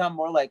had to become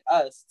more like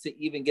us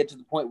to even get to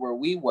the point where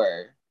we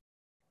were.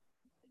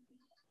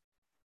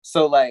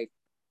 So like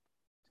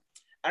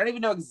I don't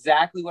even know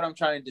exactly what I'm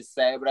trying to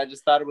say, but I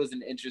just thought it was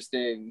an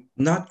interesting.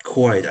 Not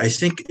quite. I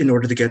think in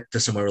order to get to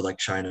somewhere like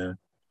China,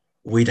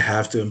 we'd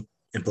have to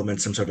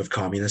implement some sort of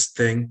communist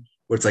thing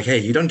where it's like, hey,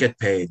 you don't get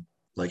paid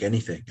like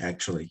anything,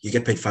 actually. You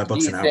get paid Do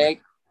 $5 you an hour.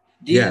 think?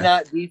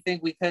 Yeah. Do you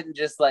think we couldn't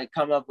just like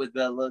come up with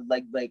a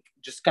like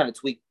just kind of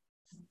tweak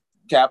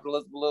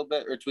capitalism a little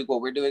bit or tweak what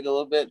we're doing a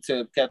little bit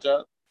to catch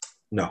up?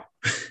 No.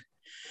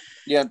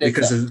 You don't think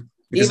because so?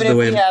 because Even of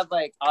the if way we had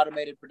like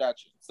automated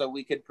production, so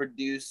we could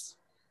produce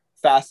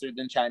faster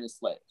than China's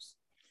slaves.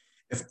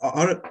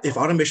 if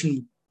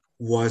automation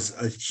was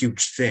a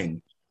huge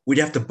thing, we'd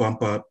have to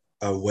bump up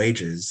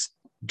wages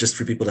just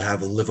for people to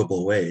have a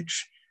livable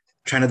wage.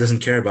 China doesn't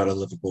care about a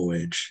livable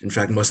wage. In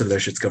fact, most of their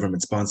shit's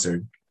government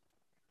sponsored.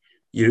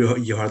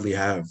 You hardly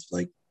have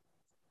like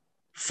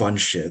fun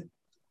shit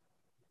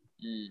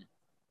Mm.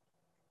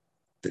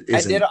 that I did.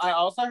 isn't. I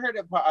also heard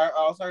it. I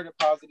also heard it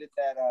posited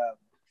that.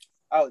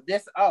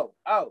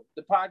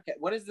 The podcast.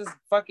 What is this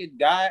fucking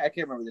guy? I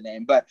can't remember the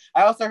name, but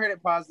I also heard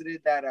it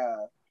posited that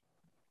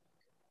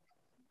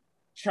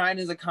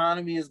China's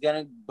economy is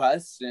gonna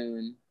bust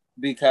soon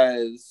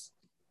because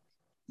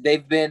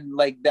they've been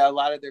like a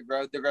lot of their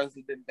growth. Their growth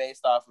has been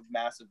based off of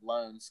massive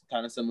loans,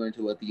 kind of similar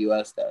to what the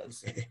U.S.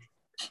 does.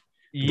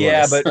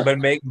 Yeah, Bless. but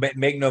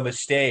make no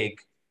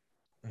mistake,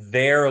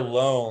 their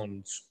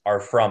loans are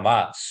from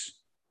us.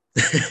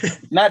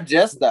 Not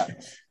just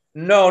us.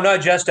 No, not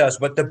just us,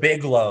 but the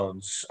big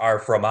loans are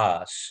from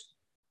us.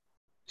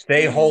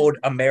 They hold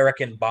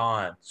American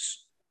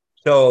bonds.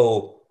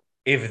 So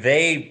if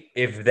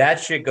that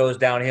shit goes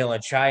downhill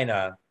in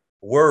China,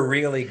 we're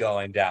really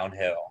going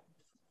downhill.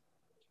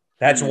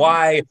 That's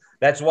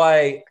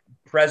why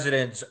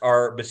presidents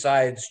are,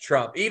 besides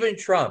Trump, even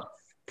Trump,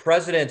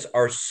 presidents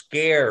are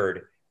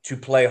scared to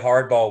play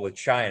hardball with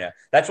China.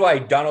 That's why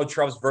Donald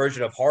Trump's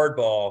version of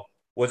hardball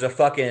was a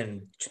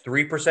fucking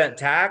 3%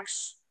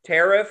 tax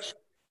tariff.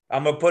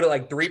 I'm gonna put it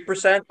like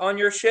 3% on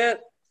your shit.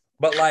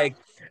 But like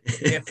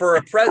if for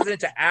a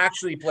president to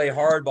actually play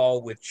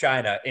hardball with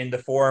China in the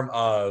form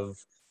of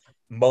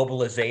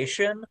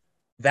mobilization,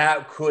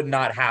 that could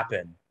not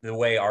happen the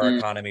way our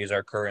economies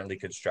are currently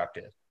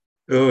constructed.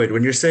 Oh, wait,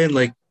 when you're saying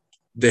like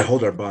they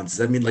hold our bonds, does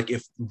that mean like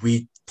if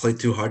we play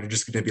too hard, you're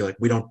just gonna be like,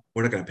 we're not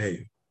gonna pay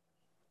you?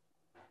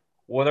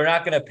 Well, they're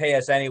not going to pay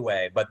us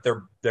anyway, but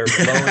their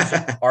loans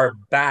are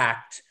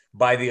backed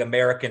by the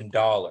American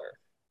dollar.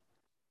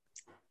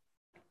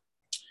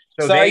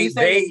 So are you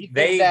saying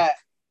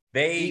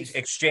they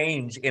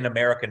exchange in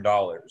American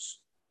dollars.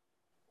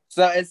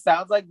 So it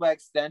sounds like by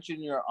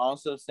extension, you're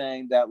also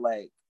saying that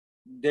like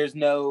there's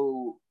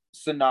no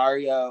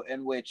scenario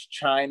in which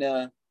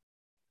China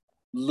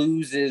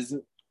loses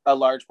a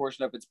large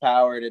portion of its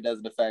power and it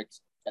doesn't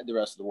affect the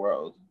rest of the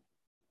world.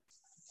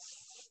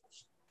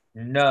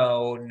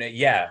 No,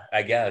 yeah,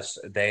 I guess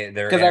they're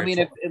because I mean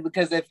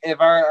if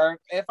our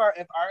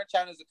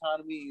China's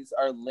economies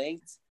are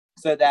linked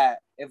so that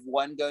if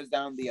one goes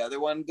down, the other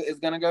one is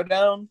gonna go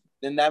down,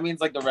 then that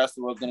means like the rest of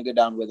the world's gonna go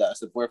down with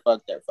us. If we're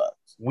fucked, they're fucked.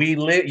 We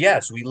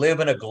live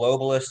in a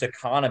globalist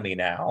economy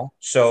now.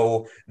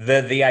 So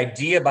the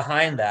idea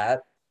behind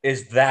that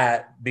is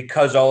that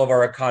because all of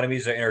our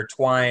economies are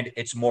intertwined,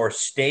 it's more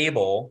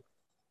stable.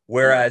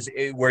 Whereas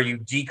where you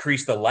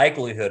decrease the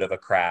likelihood of a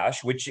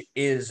crash, which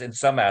is in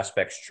some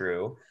aspects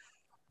true,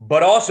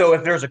 but also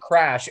if there's a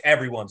crash,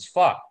 everyone's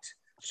fucked.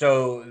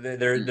 So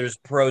there's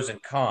pros and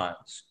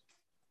cons.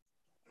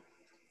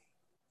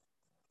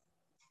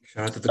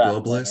 Shout out to the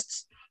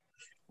globalists.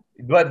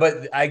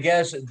 But I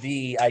guess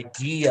the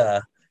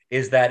idea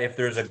is that if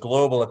there's a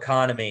global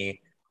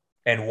economy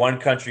and one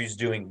country's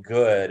doing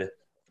good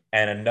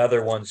and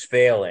another one's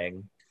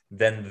failing,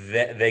 then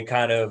they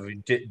kind of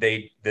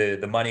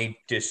the money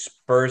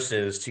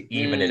disperses to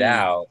even it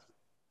out.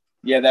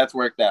 Yeah, that's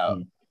worked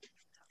out.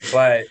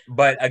 But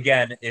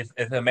again, if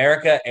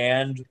America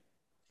and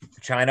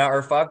China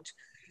are fucked,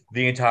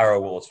 the entire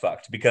world is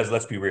fucked. Because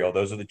let's be real,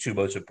 those are the two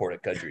most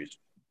important countries.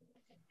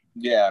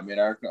 Yeah, I mean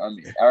our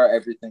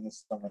everything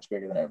is so much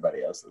bigger than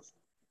everybody else's.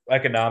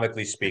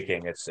 Economically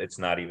speaking, it's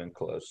not even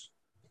close.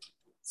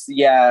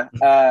 Yeah.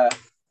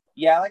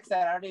 Yeah, like I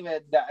said,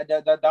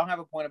 I don't have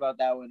a point about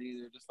that one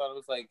either. Just thought it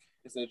was like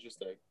it's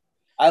interesting.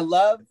 I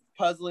love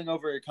puzzling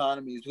over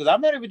economies because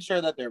I'm not even sure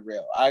that they're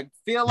real. I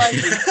feel like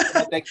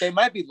they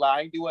might be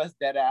lying to us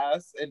dead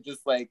ass and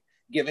just like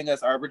giving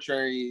us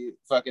arbitrary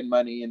fucking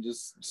money and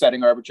just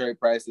setting arbitrary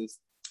prices.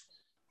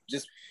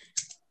 Just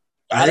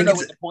I don't know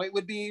what the point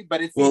would be,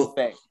 but it seems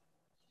fake.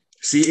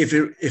 See, if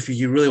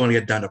you really want to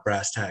get down to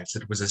brass tacks,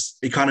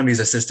 economy is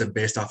a system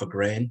based off of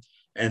grain,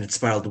 and it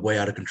spiraled way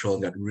out of control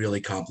and got really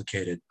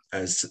complicated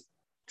as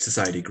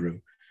society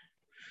grew.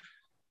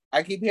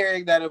 I keep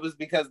hearing that it was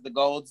because of the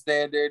gold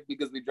standard,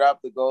 because we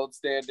dropped the gold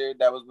standard.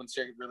 That was when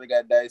shit really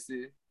got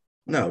dicey.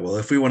 No, well,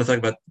 if we want to talk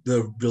about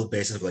the real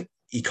basis of like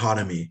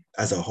economy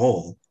as a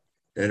whole,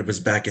 then it was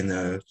back in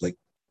the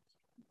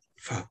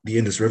the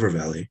Indus River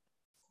Valley.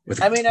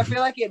 I mean, I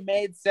feel like it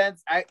made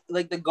sense. I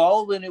like the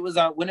gold when it was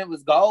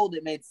gold,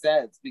 it made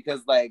sense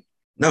because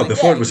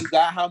before it was you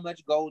got how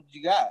much gold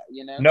you got,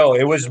 you know? No,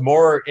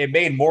 it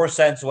made more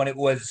sense when it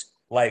was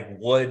like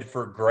wood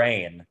for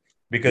grain,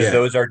 because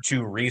those are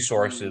two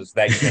resources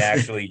that you can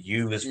actually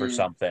use for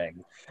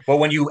something. But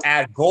when you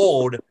add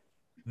gold,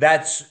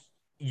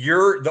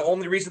 the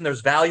only reason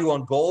there's value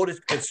on gold is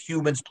because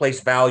humans place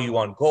value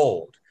on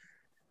gold.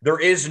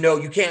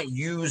 You can't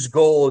use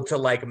gold to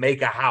like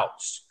make a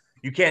house.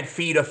 You can't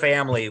feed a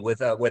family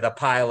with a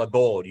pile of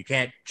gold. You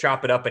can't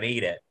chop it up and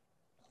eat it.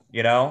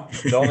 You know,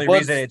 the only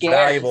reason it's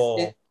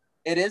valuable.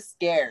 It is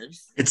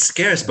scarce. It's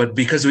scarce, but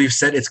because we've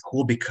said it's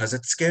cool because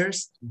it's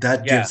scarce,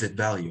 that gives it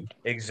value.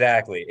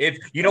 Exactly. If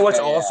you know what's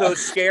also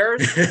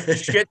scarce,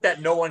 shit that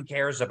no one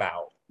cares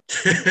about.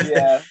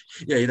 Yeah.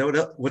 Yeah, you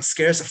know what's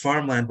scarce?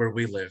 Farmland where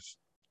we live.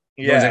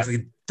 Yeah. No one's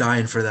actually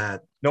dying for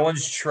that. No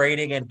one's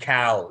trading in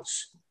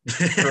cows,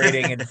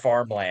 trading in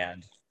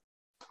farmland.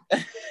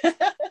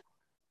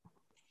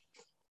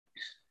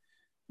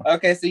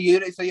 Okay, so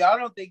y'all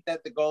don't think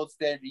that the gold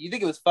standard? You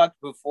think it was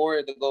fucked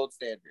before the gold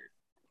standard?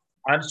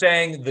 I'm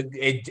saying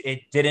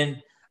it didn't.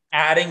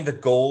 Adding the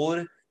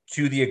gold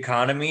to the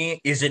economy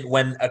isn't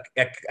when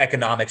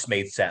economics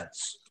made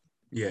sense.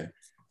 Yeah.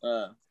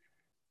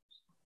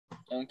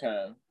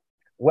 Okay.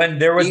 When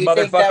there was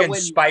motherfucking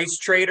spice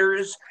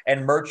traders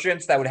and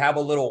merchants that would have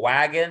a little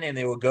wagon and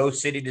they would go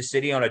city to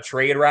city on a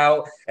trade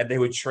route, and they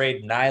would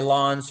trade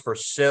nylons for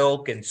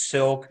silk and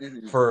silk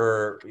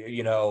for,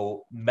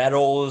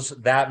 metals,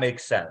 that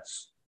makes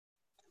sense.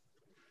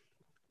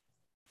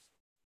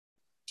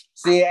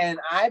 See, and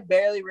I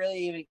barely really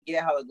even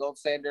get how the gold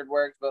standard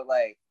works, but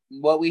like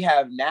what we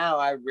have now,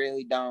 I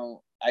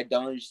don't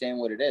understand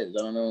what it is.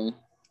 I don't know.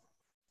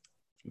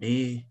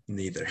 Me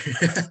neither.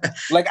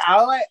 Like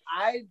all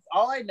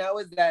I know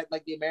is that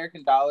like the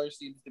American dollar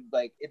seems to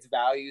like its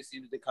value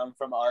seems to come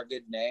from our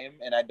good name,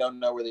 and I don't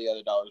know where the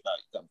other dollars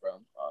value come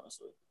from,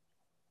 honestly.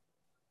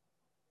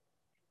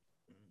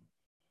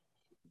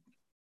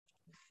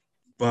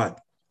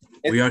 But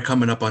we are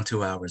coming up on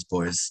 2 hours,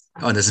 boys,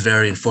 on this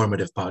very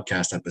informative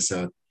podcast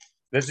episode.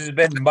 This has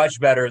been much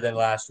better than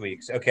last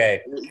week's.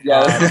 Okay.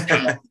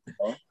 Yeah.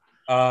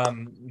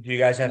 Do you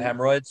guys have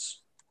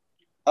hemorrhoids?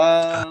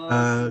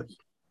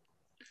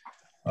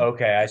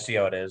 Okay, I see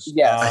how it is.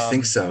 Yeah, I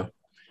think so.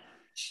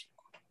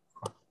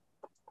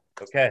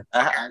 Okay.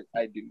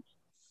 I do.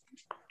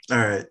 All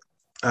right.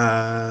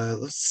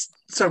 Let's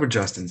start with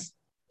Justin's.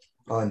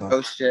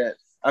 Oh shit!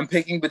 I'm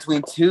picking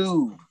between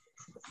two.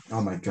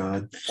 Oh my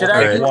god! Should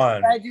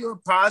I do a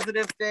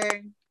positive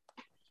thing?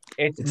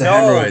 It's a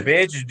hemorrhoid.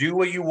 Bitch, do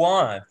what you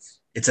want.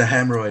 It's a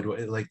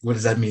hemorrhoid. Like, what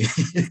does that mean?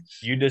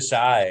 You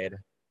decide.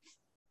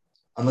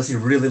 Unless you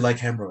really like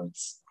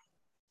hemorrhoids.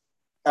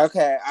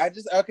 Okay,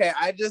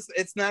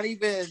 it's not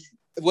even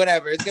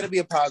whatever. It's gonna be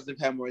a positive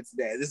hemorrhoid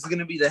today. This is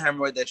gonna be the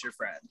hemorrhoid that's your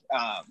friend.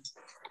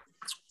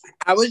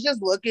 I was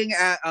just looking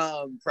at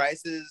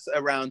prices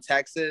around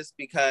Texas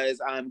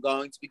because I'm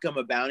going to become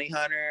a bounty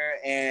hunter,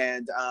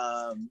 and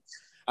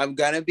I'm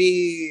gonna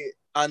be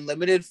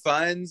unlimited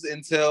funds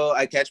until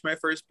I catch my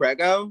first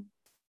prego.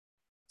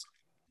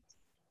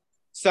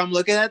 So I'm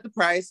looking at the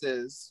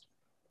prices,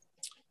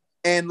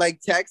 and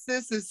like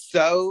Texas is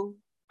so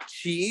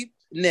cheap.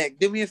 Nick,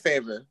 do me a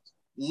favor.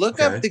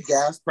 Look up the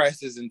gas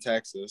prices in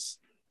Texas.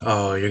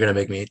 Oh, you're gonna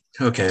make me.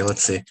 Okay,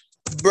 let's see.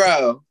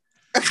 Bro.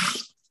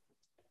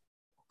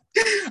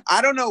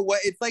 I don't know what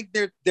it's like.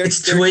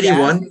 It's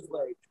 281.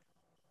 Like,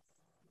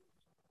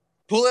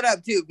 pull it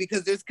up too,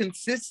 because there's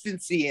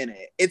consistency in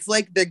it. It's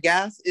like the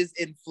gas is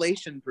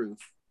inflation proof.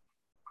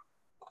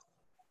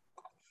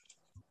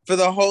 For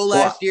the whole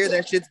last year,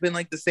 that shit's been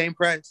like the same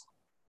price.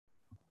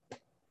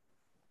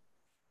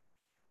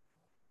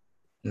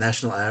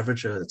 National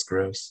average? Oh, that's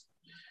gross.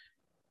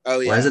 Oh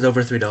yeah. Why is it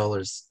over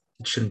 $3?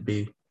 It shouldn't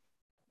be.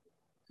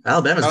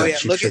 Alabama's got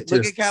cheap shit too.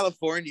 Look at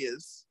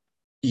California's.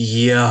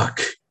 Yuck.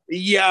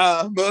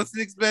 Yeah, most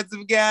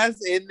expensive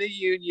gas in the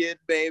union,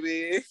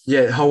 baby.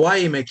 Yeah,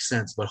 Hawaii makes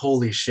sense, but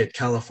holy shit,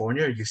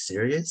 California? Are you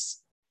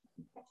serious?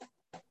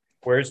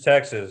 Where's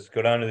Texas?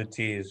 Go down to the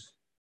T's.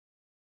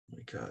 Oh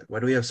my God, why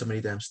do we have so many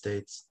damn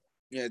states?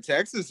 Yeah,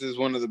 Texas is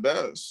one of the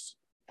best.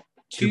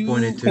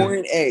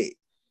 2.82.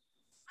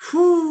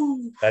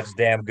 Whew. That's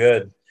damn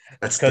good.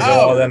 That's because of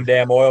all them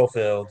damn oil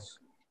fields.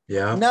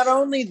 Yeah. Not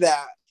only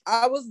that,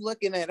 I was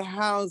looking at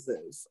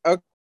houses. Okay.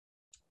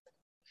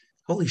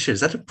 Holy shit,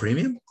 is that a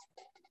premium?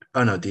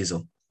 Oh no,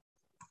 diesel.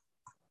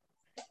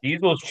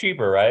 Diesel's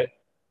cheaper, right?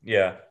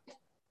 Yeah.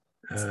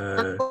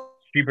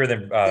 Cheaper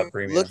than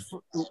premium. Look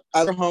for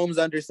other homes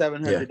under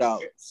 $700. Yeah.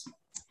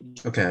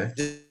 Okay.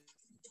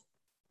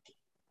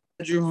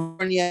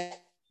 California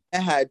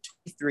had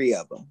 23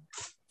 of them.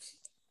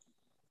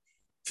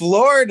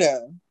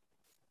 Florida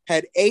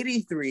had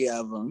 83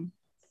 of them.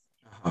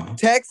 Uh-huh.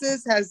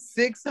 Texas has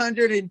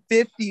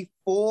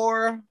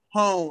 654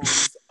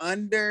 homes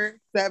under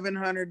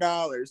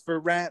 $700 for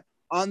rent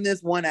on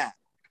this one app.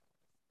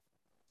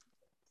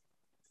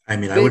 I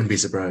mean, I wouldn't be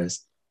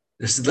surprised.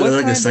 This is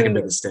like the second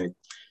biggest state.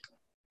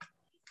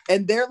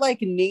 And they're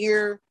like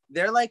near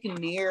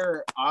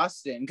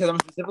Austin, because I'm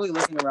specifically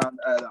looking around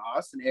the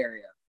Austin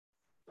area,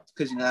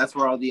 because that's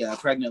where all the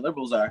pregnant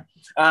liberals are.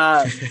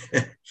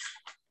 Gotta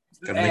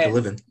make a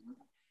living.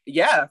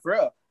 Yeah, for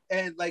real.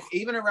 And like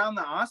even around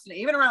the Austin,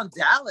 even around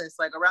Dallas,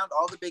 like around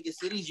all the biggest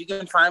cities, you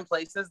can find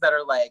places that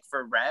are like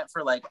for rent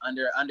for like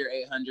under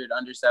 800,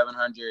 under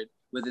 700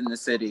 within the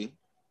city.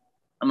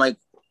 I'm like,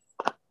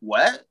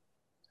 what?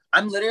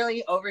 I'm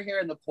literally over here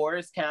in the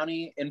poorest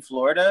county in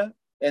Florida,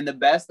 and the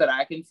best that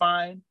I can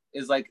find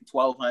is like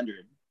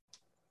 1,200.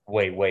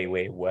 Wait,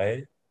 what?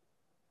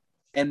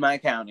 In my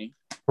county.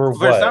 For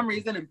some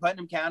reason, in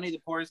Putnam County, the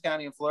poorest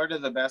county in Florida,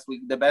 the best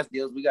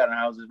deals we got on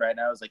houses right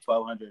now is like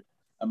 1,200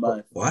 a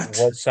month. What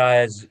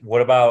size?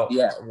 What about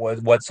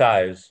what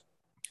size?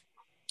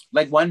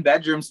 Like 1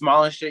 bedroom,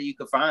 smallest shit you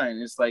could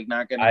find. It's like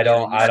not gonna. I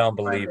don't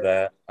believe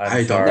that.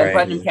 I'm don't sorry. In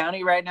Putnam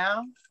County right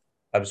now.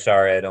 I'm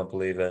sorry, I don't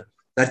believe it.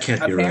 That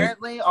can't be right.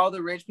 Apparently, all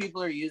the rich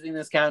people are using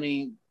this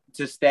county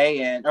to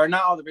stay in, or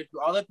not all the rich people,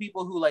 all the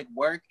people who like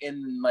work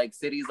in like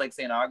cities like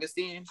St.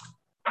 Augustine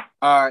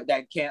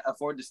that can't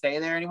afford to stay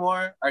there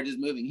anymore are just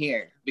moving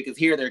here because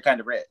here they're kind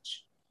of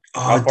rich.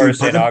 How far is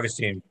St.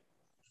 Augustine?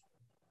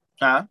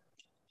 Huh?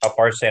 How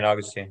far is St.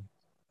 Augustine?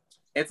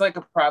 It's like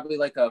probably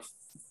like a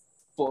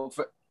full,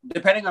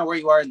 depending on where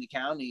you are in the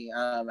county.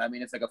 I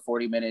mean, it's like a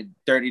 30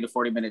 to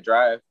 40 minute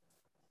drive.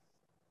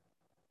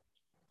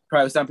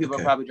 Probably some people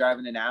are probably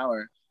driving an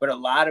hour, but a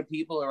lot of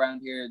people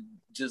around here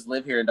just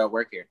live here and don't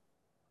work here.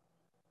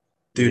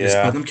 Dude, is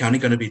Putnam County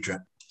going to be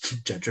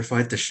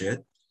gentrified to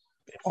shit?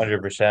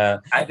 100%.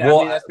 I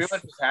mean, that's pretty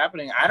much what's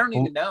happening. I don't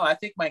even know. I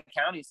think my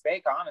county's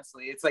fake,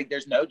 honestly. It's like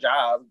there's no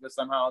jobs, but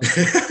somehow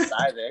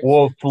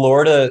Well,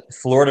 Florida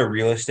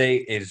real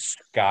estate is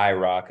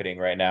skyrocketing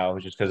right now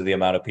just because of the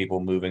amount of people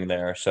moving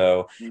there.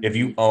 So if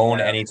you own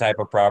any type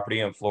of property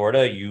in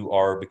Florida, you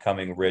are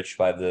becoming rich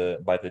by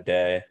the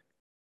day.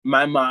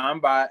 My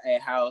mom bought a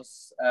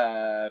house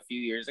a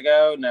few years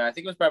ago. No, I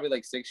think it was probably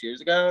like 6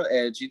 years ago.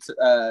 And she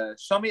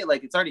showed me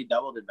like it's already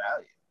doubled in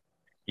value.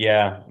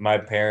 Yeah, my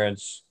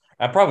parents,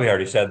 I probably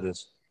already said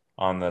this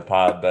on the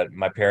pod, but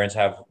my parents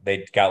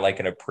they got like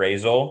an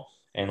appraisal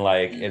and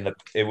like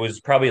it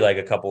was probably like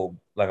a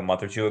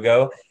month or two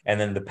ago. And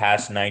then the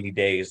past 90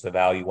 days, the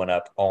value went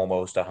up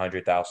almost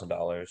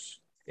 $100,000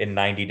 in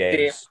 90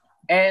 days.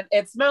 And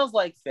it smells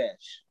like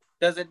fish.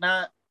 Does it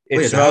not?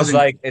 It smells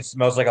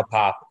like a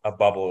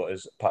bubble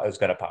is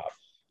gonna pop.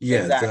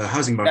 Yeah, exactly. The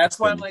housing market. That's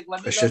why I'm like,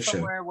 let me go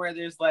somewhere where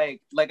there's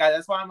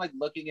that's why I'm like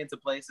looking into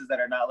places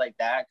that are not like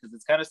that, because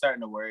it's kind of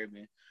starting to worry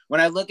me.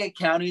 When I look at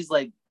counties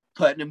like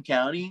Putnam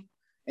County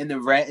and the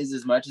rent is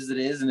as much as it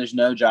is and there's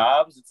no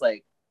jobs, it's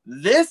like,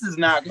 this is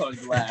not going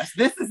to last.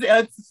 This is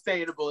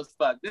unsustainable as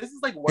fuck. This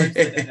is like worse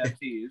than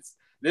NFTs.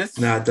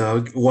 Nah,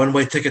 dog.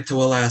 One-way ticket to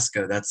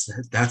Alaska. That's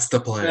the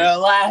plan.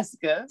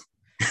 Alaska.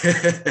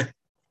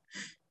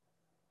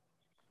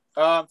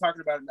 I'm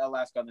talking about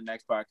Alaska on the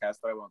next podcast,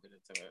 but I won't get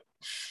into it.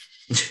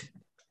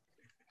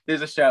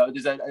 There's a show.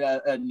 There's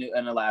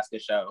an Alaska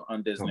show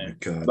on Disney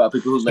about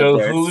people who live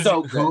there.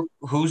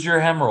 Who's your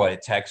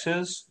hemorrhoid?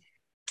 Texas?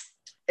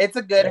 It's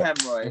a good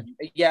hemorrhoid.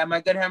 Yeah, my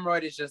good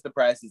hemorrhoid is just the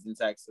prices in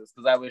Texas,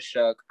 because I was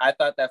shook. I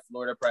thought that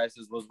Florida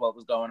prices was what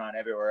was going on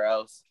everywhere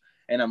else,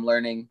 and I'm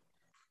learning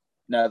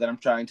now that I'm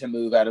trying to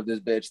move out of this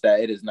bitch that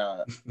it is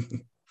not.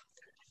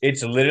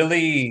 It's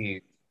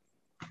literally,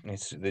 I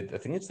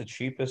think it's the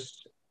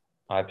cheapest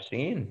I've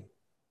seen.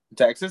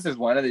 Texas is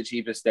one of the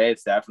cheapest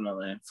states,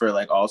 definitely, for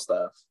like all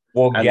stuff.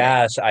 Well,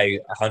 gas, I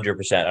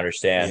 100%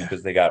 understand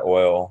because they got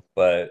oil,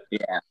 but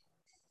yeah.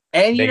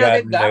 And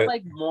they're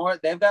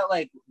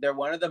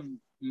one of the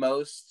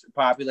most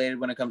populated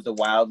when it comes to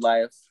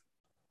wildlife.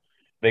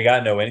 They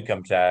got no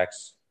income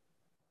tax,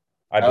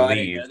 I believe. I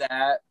didn't know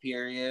that,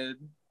 period.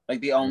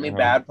 Like the only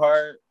bad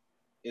part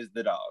is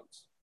the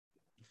dogs.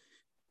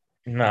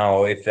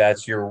 No, if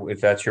that's your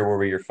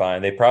worry, you're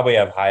fine. They probably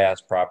have high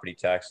ass property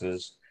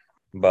taxes,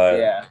 but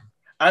yeah.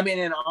 I mean,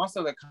 and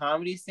also the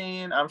comedy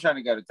scene. I'm trying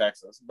to go to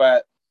Texas,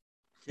 but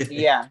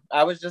yeah,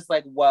 I was just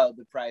like, whoa,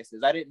 the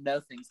prices. I didn't know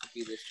things could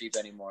be this cheap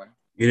anymore.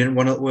 You didn't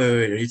want to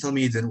wait. Are you telling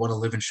me you didn't want to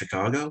live in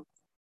Chicago?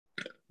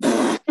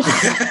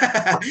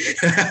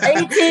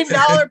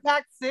 $18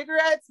 pack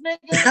cigarettes, nigga.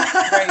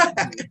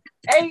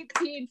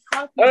 $18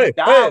 fucking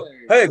dollars.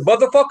 Hey,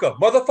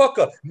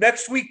 motherfucker!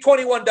 Next week,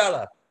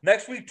 $21.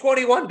 Next week,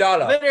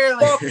 $21.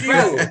 Literally,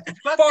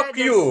 fuck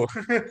you.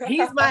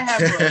 He's my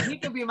hemorrhoid. He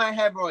can be my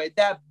hemorrhoid.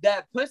 That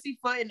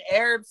pussyfooting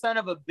Arab son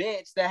of a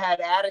bitch that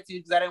had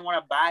attitude because I didn't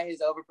want to buy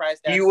his overpriced.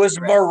 He was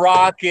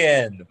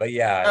Moroccan, but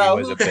yeah, he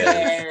was a bitch.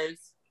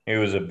 Cares? He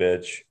was a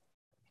bitch.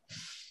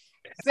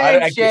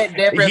 Same I shit,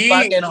 different he-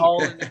 fucking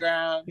hole in the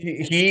ground.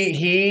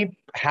 he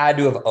had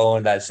to have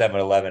owned that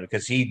 7-Eleven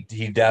because he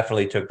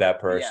definitely took that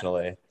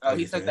personally. Oh, Oh,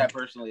 he you took think? that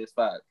personally as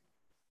fuck.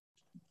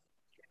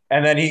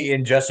 And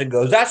then Justin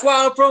goes, "That's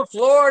why I'm from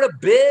Florida,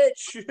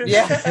 bitch."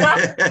 Yeah.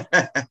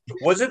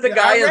 Was it the The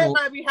guy Irate in?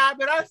 might be hot,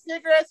 but our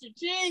cigarettes are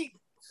cheap.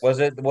 Was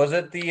it the was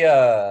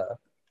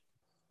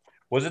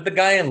it the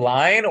guy in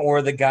line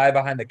or the guy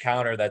behind the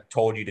counter that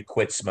told you to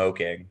quit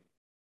smoking?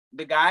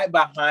 The guy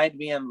behind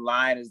me in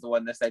line is the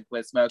one that said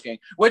quit smoking,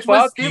 which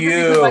was Fuck stupid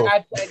because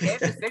like you. I gave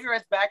the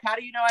cigarettes back. How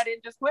do you know I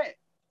didn't just quit?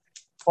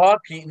 Fuck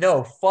you.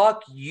 No,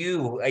 fuck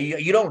you.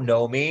 You don't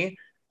know me.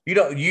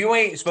 You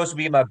ain't supposed to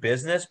be in my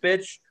business,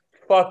 bitch.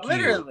 Fuck you.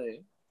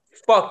 Literally.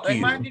 Fuck Like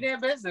mind you. your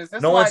damn business.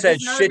 That's No one why said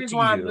this is another shit reason to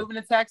why I'm you. moving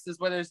to Texas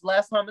where there's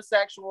less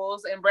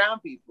homosexuals and brown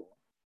people.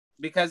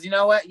 Because you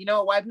know what? You know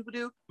what white people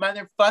do? Mind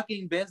their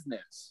fucking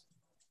business.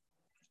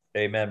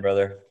 Amen,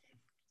 brother.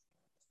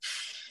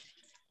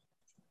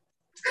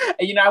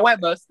 And I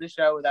went most of the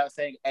show without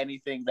saying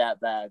anything that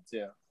bad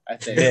too. I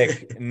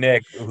think.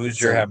 Nick, who's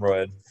your So-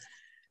 hemorrhoid?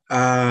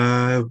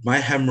 My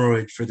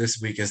hemorrhoid for this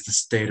week is the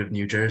state of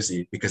New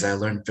Jersey because I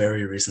learned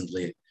very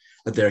recently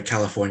that they're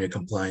California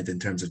compliant in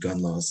terms of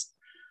gun laws.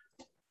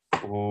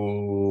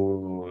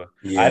 Ooh.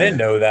 Yeah. I didn't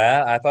know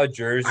that. I thought I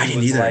Jersey didn't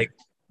was either. like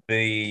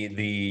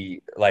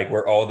the like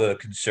where all the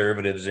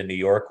conservatives in New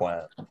York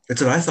went.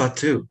 That's what I thought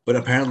too. But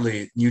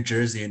apparently, New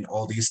Jersey and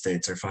all these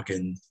states are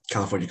fucking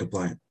California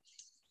compliant.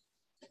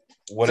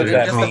 What So does they're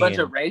that just mean? a bunch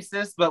of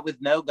racists, but with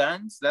no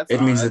guns. That's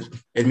It means odd. that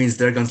it means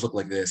their guns look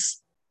like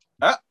this.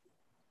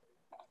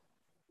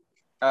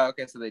 Oh,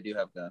 okay, so they do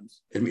have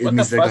guns. It What the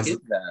means their fuck guns. is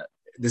that?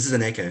 This is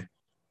an AK.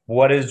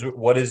 What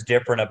is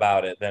different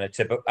about it than a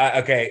typical?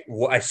 Okay,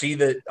 I see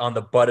that on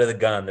the butt of the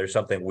gun. There's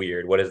something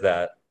weird. What is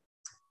that?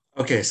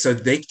 Okay, so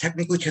they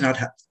technically cannot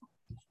have.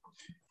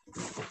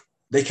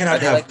 They Are cannot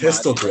they have like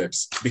pistol modular?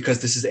 grips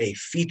because this is a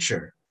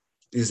feature.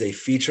 It is a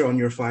feature on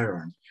your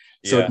firearm.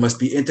 So Yeah. it must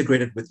be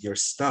integrated with your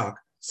stock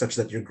such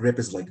that your grip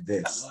is like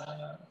this.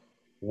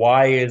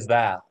 Why is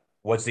that?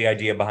 What's the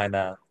idea behind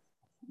that?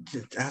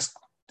 Ask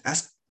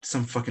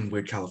some fucking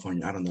weird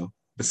California. I don't know.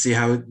 But see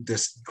how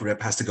this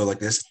grip has to go like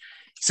this?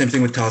 Same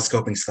thing with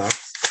telescoping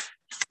stocks.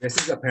 This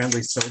is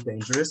apparently so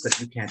dangerous that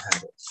you can't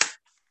have it.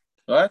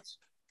 What?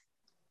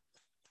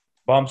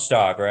 Bump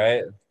stock,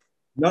 right?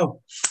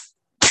 No.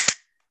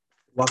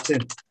 Locked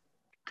in.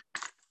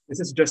 This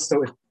is just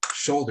so it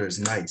shoulders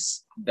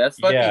nice. That's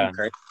fucking Yeah.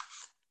 crazy.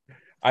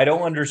 I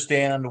don't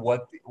understand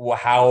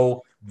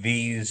how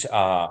these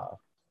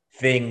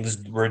things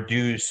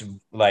reduce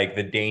like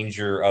the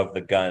danger of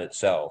the gun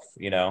itself.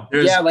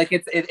 There's, Yeah, like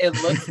it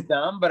looks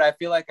dumb, but I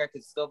feel like I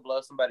could still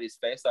blow somebody's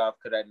face off.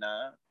 Could I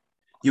not?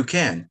 You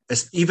can,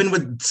 even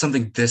with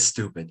something this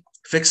stupid.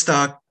 Fixed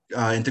stock,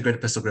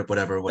 integrated pistol grip,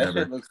 whatever. That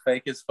shit looks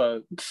fake as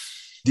fuck.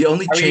 The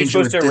only How are you change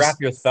supposed with to this, wrap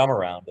your thumb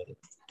around it?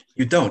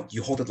 you don't.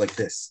 You hold it like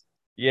this.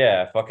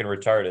 Yeah, fucking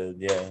retarded.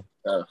 Yeah.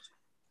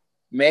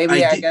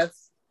 Maybe I did-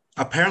 guess.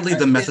 Apparently,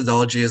 the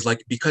methodology is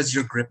like because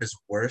your grip is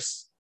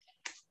worse,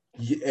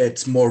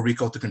 it's more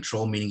recoil to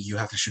control, meaning you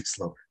have to shoot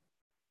slower.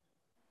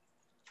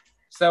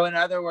 So in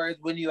other words,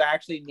 when you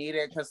actually need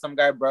it because some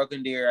guy broke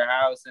into your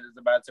house and is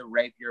about to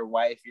rape your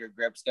wife, your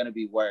grip's gonna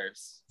be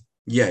worse.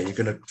 Yeah, you're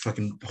gonna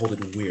fucking hold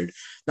it weird.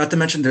 Not to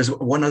mention, there's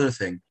one other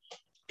thing: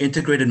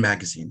 integrated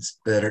magazines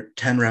that are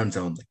 10 rounds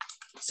only.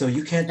 So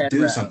you can't 10 do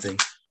rounds. something.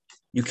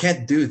 You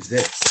can't do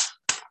this,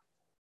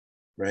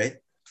 right?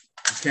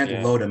 You can't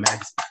Yeah. load a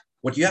magazine.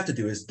 What you have to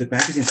do is the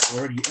magazine's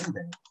already in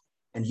there,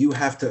 and you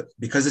have to,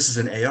 because this is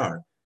an AR,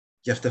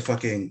 you have to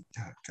fucking.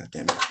 God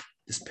damn it!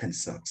 This pen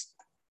sucks.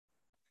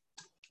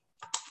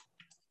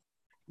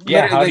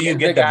 Yeah, how do Literally, you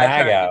get the guy mag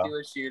trying to out? do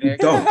a shooting. You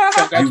don't.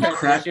 Some guy You trying to do a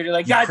crack- shooting,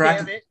 like, you God crack-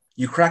 damn it.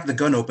 You crack the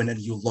gun open and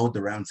you load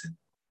the rounds in.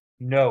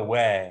 No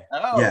way.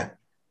 Oh. Yeah,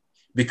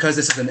 because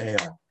this is an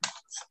AR.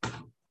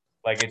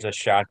 Like it's a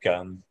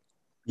shotgun.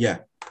 Yeah,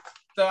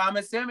 So I'm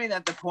assuming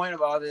that the point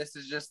of all this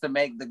is just to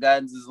make the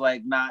guns is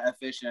like not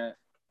efficient.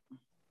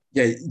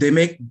 yeah. They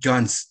make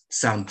guns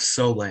sound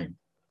so lame.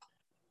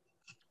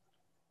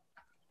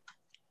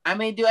 I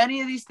mean, do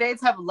any of these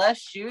states have less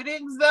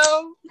shootings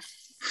though?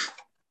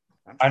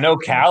 I know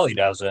Cali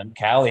doesn't.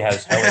 Cali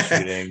has hella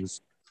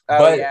shootings. Oh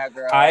But yeah,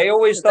 girl. I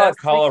always thought That's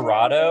the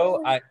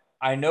Colorado. case.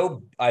 I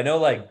know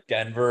like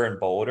Denver and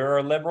Boulder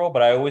are liberal,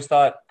 but I always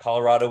thought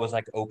Colorado was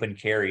like open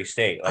carry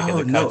state, like in Oh,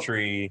 the no.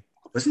 country.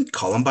 Wasn't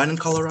Columbine in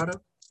Colorado?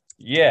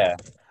 Yeah,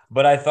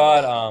 but I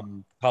thought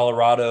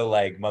Colorado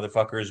like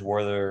motherfuckers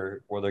wore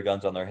their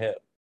guns on their hip.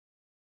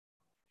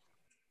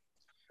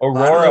 I don't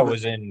Aurora know, but-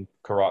 was in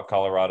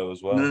Colorado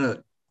as well.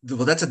 No.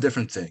 Well, that's a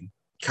different thing.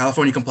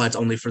 California compliance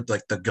only for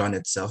like the gun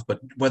itself,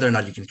 but whether or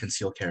not you can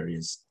conceal carry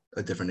is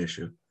a different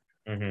issue.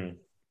 Mm-hmm.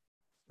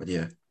 But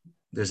yeah,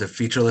 there's a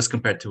featureless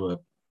compared to a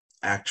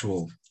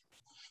actual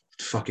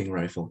fucking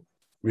rifle.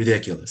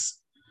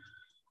 Ridiculous.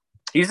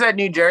 You said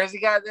New Jersey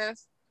got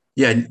this?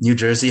 Yeah, New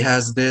Jersey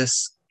has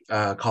this.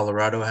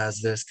 Colorado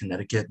has this.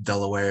 Connecticut,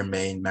 Delaware,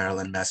 Maine,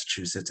 Maryland,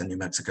 Massachusetts, and New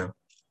Mexico.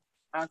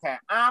 Okay,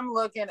 I'm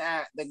looking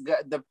at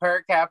the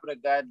per capita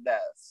gun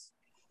deaths.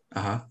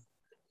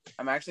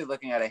 I'm actually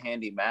looking at a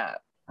handy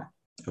map.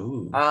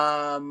 Ooh.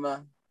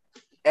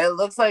 It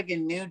looks like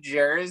in New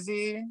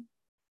Jersey.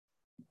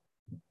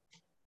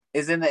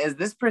 Is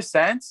this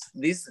percent?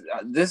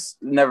 This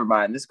never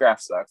mind. This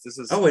graph sucks. This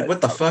is. Oh wait,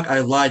 what the fuck? I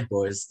lied,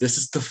 boys. This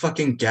is the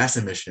fucking gas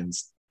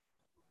emissions.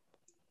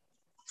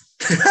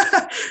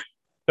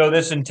 So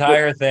this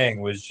entire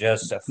thing was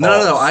just a false.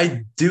 No.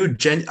 I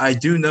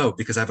do know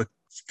because I have a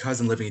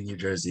cousin living in New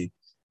Jersey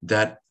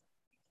that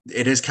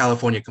it is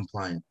California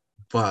compliant,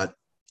 but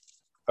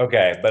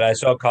okay, but I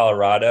saw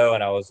Colorado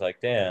and I was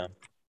like, damn.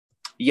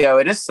 Yo,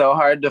 it is so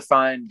hard to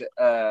find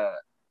the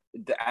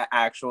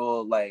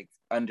actual like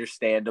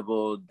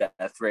understandable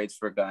death rates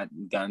for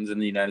guns in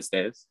the United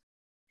States.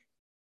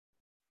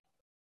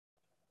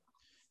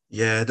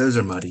 Yeah, those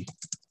are muddy.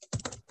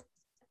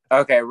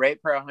 Okay,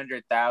 rate per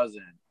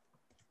 100,000.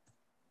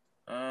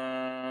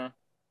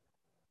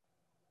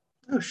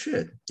 Oh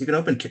shit! You can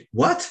open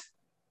what?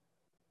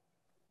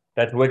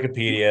 That's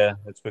Wikipedia.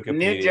 That's Wikipedia.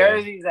 New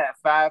Jersey's at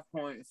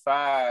 5.5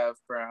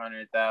 per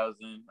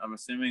 100,000. I'm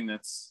assuming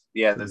that's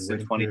in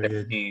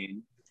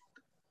 2013.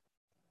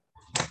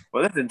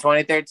 Well, that's in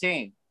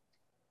 2013.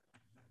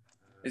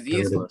 It's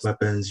useless.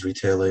 Weapons,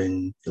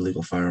 retailing,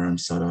 illegal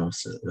firearms,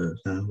 sawed-offs,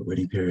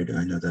 waiting period.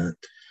 I know that.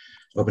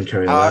 Open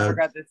carry allowed. I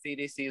forgot the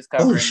CDC is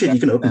covering. Oh shit! You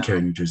can open carry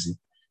in New Jersey.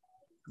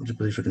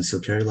 Eligibility for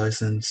concealed carry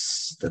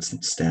license. That's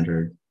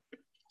standard.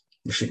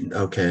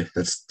 Okay,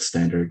 that's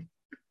standard.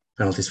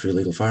 Penalties for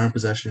illegal firearm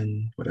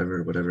possession.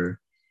 Whatever.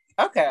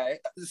 Okay,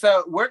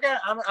 so we're gonna.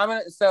 I'm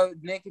gonna. So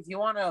Nick, if you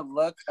want to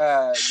look,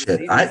 the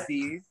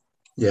CDC.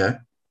 Yeah.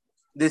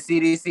 The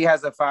CDC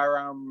has a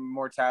firearm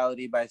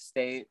mortality by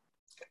state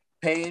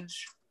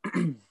page.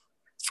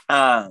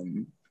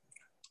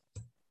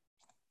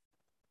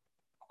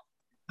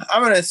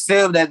 I'm gonna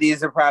assume that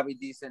these are probably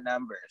decent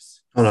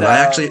numbers. Hold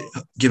on,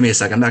 give me a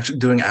second. I'm actually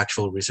doing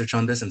actual research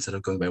on this instead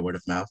of going by word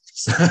of mouth.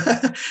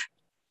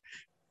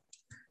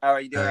 Oh, are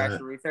you doing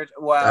actual research?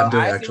 Well, I'm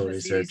doing I actual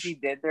research.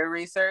 CDC did their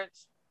research.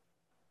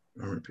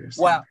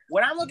 Well,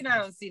 what I'm looking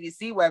at on the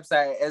CDC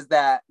website is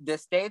that the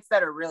states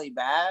that are really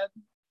bad,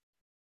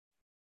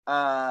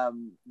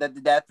 that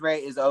the death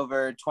rate is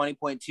over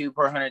 20.2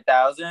 per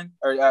 100,000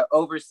 or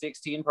over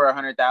 16 per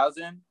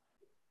 100,000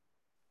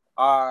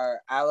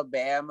 are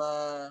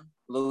Alabama,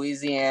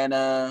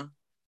 Louisiana.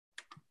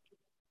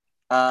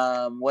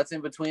 What's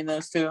in between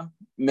those two?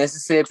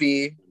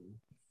 Mississippi,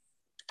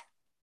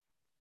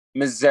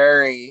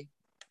 Missouri.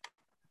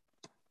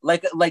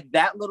 Like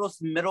that little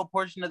middle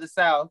portion of the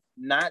South,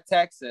 not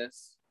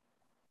Texas.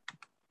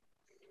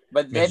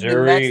 But then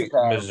New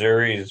Mexico.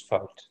 Missouri is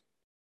fucked.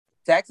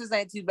 Texas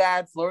ain't too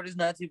bad. Florida's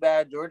not too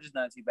bad. Georgia's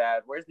not too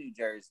bad. Where's New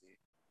Jersey?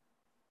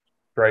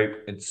 Right.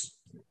 It's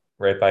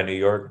right by New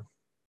York.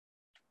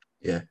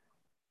 Yeah.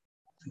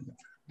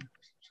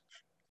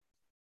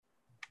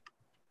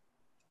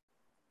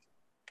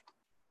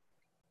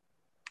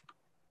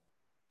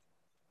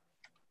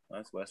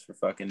 That's West for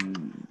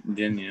fucking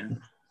Virginia.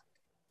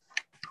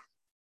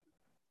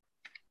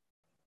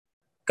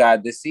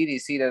 God, the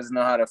CDC doesn't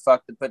know how to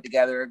put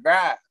together a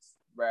graph,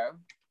 bro.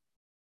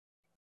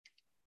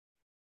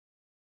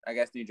 I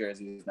guess New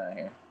Jersey is not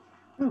here.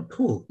 Oh,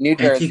 cool. New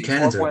Jersey,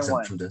 cannons are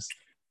exempt from this.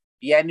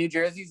 Yeah, New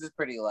Jersey's is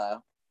pretty low.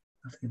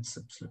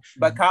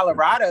 But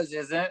Colorado's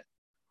isn't.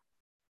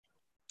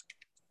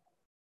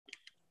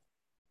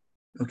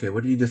 Okay,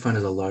 what do you define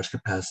as a large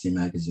capacity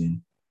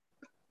magazine?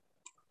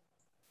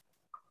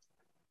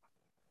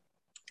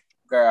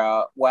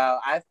 Girl,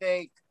 well, I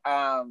think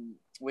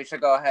we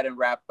should go ahead and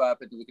wrap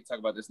up, and we can talk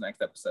about this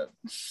next episode.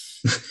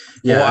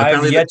 Yeah,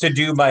 well, I've yet to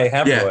do my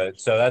hemorrhoid,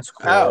 so that's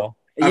cool. Oh,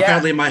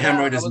 apparently, my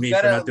hemorrhoid is me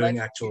for not doing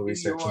actual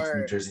research into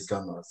New Jersey's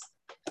gun laws.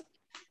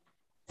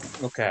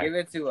 Okay, give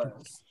it to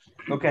us.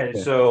 Okay,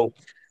 so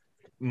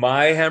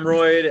my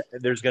hemorrhoid,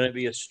 there's going to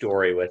be a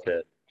story with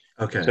it.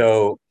 Okay.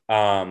 So,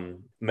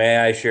 may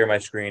I share my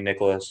screen,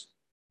 Nicholas?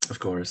 Of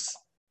course.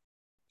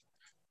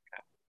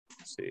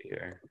 Let's see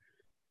here.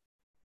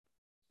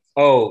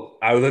 Oh,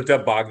 I looked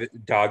up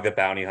Dog the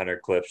Bounty Hunter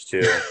clips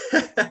too.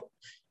 Let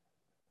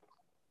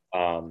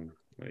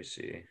me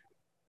see.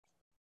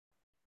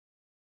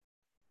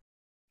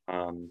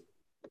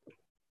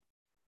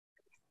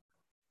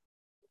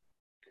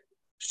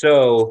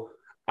 So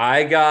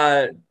I've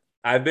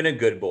been a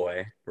good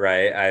boy,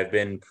 right? I've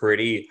been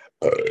pretty.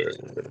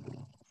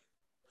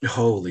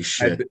 Holy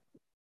shit!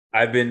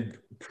 I've been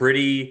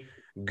pretty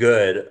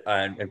good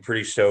and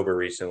pretty sober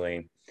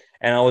recently,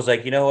 and I was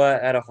like, you know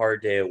what? I had a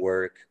hard day at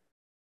work.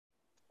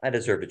 I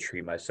deserve to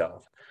treat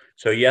myself.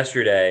 So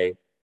yesterday,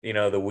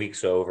 the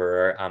week's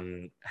over.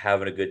 I'm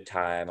having a good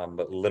time. I'm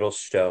a little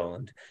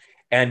stoned.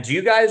 And do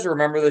you guys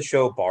remember the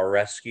show Bar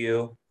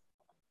Rescue?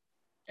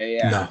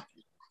 Yeah. No.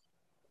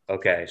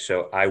 Okay,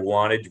 so I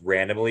wanted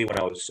randomly when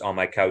I was on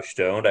my couch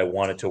stoned, I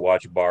wanted to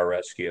watch Bar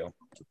Rescue.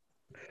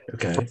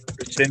 Okay.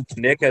 Since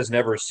Nick has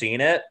never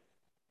seen it,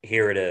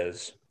 here it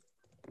is.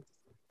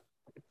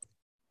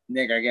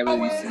 Nick, I get what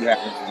you have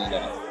to do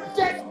that.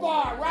 Death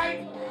Bar,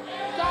 right?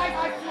 Guys,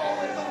 I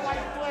throw it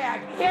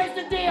Here's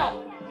the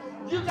deal.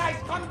 You guys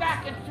come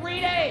back in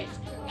 3 days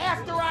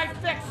after I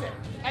fix it,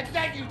 and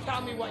then you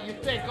tell me what you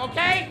think,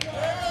 okay?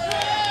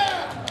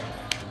 Yeah!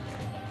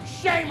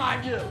 Shame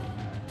on you.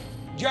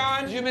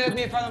 John humiliated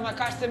me in front of my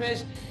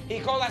customers. He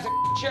called us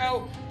a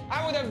show.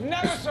 I would have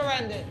never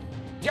surrendered.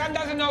 John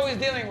doesn't know what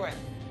he's dealing with.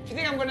 If you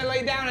think I'm gonna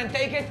lay down and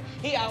take it,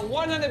 he are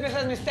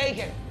 100%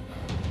 mistaken.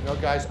 You know,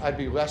 guys, I'd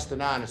be less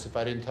than honest if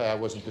I didn't tell you I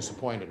wasn't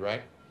disappointed,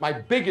 right? My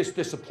biggest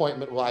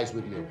disappointment lies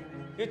with you.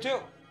 You too.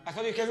 I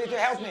thought you came here to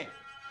help me.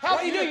 Help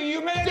what do you do?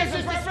 You made This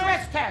is the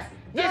stress test.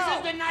 This No.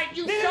 is the night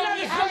you This is show not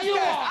me a how stress you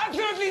test. are.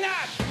 Absolutely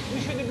not.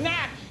 You should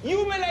not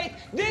humiliate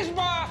this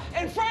bar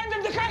in front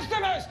of the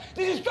customers.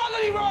 This is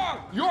totally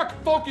wrong. You're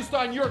focused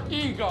on your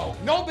ego.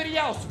 Nobody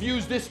else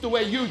views this the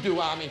way you do,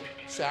 Ami.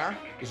 Sarah,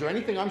 is there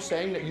anything I'm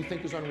saying that you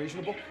think is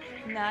unreasonable?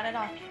 Not at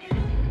all.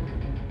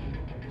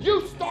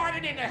 You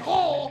started in a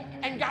hole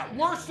and got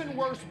worse and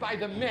worse by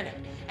the minute.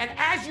 And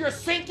as you're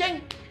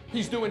sinking,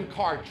 He's doing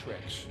card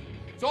tricks.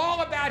 it's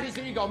all about his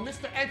ego.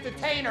 Mr.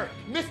 Entertainer,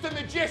 Mr.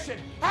 Magician.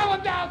 How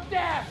about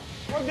them?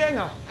 What they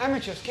know?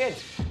 Amateurs,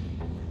 kids.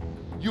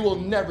 You will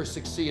never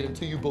succeed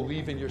until you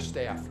believe in your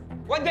staff.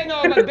 What they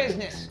know about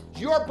business?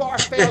 Your bar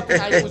failed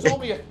tonight. It was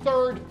only a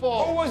third Who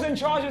full. was in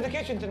charge of the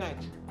kitchen tonight?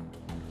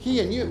 He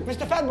and you.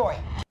 Mr. Fat Boy.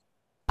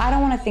 I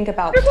don't want to think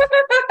about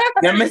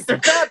Yeah,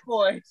 Mr. Fat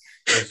Boy.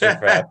 Mr.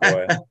 Fat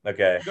Boy.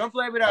 Okay. Don't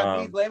blame it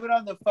on me. Blame it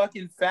on the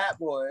fucking Fat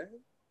Boy.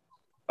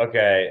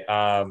 Okay.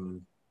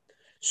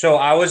 So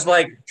I was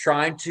like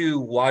trying to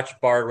watch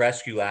Bar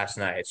Rescue last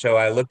night. So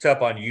I looked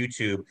up on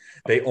YouTube.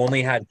 They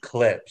only had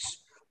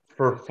clips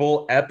for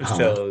full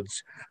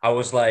episodes. I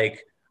was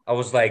like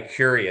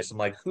curious. I'm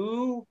like,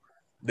 who?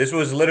 This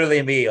was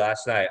literally me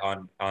last night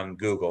on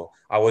Google.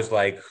 I was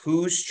like,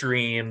 who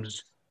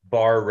streams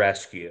Bar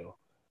Rescue?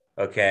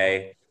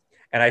 Okay.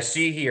 And I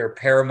see here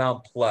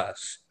Paramount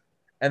Plus.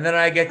 And then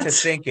I get to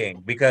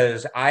thinking,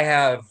 because I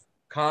have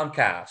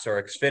Comcast,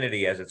 or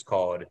Xfinity as it's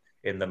called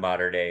in the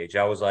modern age.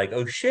 I was like,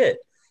 oh shit,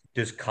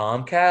 does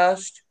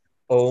Comcast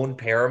own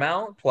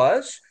Paramount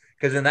Plus?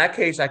 Because in that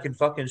case, I can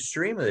fucking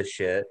stream this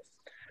shit.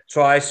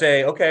 So I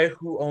say, okay,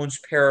 who owns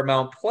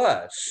Paramount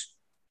Plus?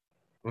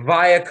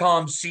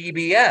 Viacom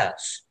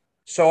CBS.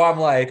 So I'm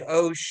like,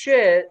 oh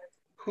shit,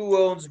 who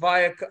owns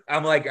Viacom?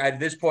 I'm like, at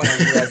this point, I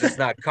realize it's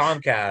not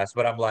Comcast,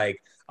 but I'm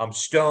like, I'm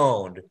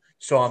stoned.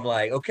 So I'm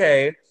like,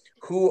 okay,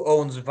 who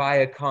owns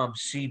Viacom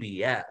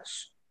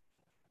CBS?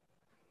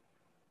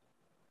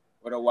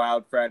 What a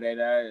wild Friday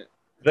night.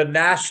 The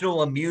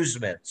National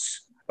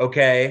Amusements,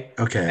 okay?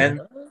 Okay.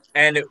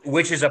 And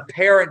which is a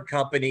parent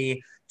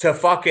company to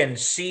fucking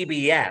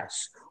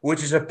CBS,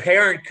 which is a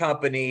parent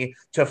company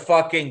to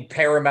fucking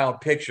Paramount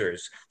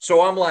Pictures.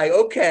 So I'm like,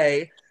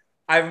 okay,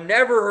 I've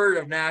never heard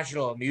of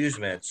National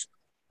Amusements.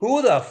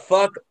 Who the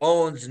fuck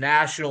owns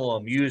National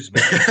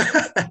Amusements?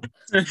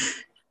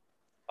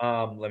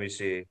 Let me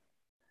see.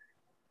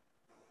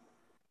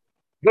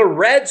 The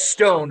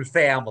Redstone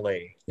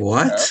family.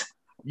 What?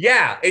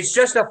 Yeah, it's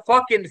just a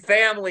fucking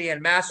family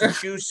in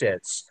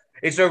Massachusetts.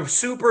 It's a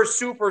super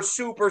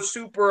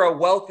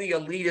wealthy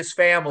elitist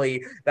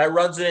family that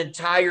runs an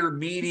entire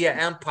media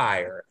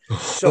empire.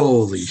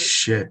 Holy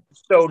shit.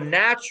 So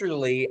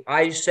naturally,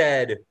 I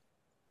said,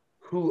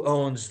 who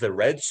owns the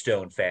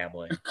Redstone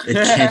family? It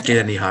can't get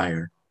any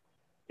higher.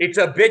 It's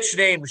a bitch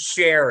named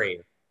Sherry.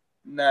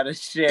 Not a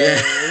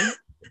shame.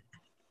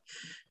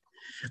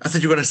 I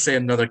thought you were gonna say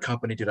another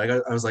company, dude. I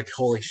was like,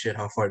 holy shit,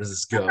 how far does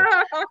this go?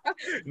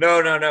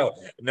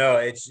 No.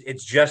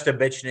 It's just a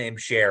bitch named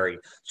Sherry.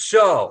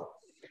 So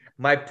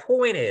my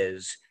point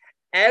is,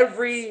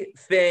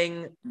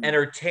 everything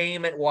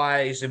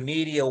entertainment-wise and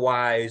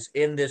media-wise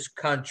in this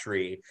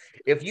country,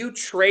 if you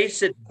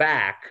trace it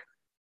back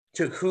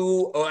to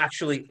who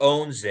actually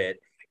owns it,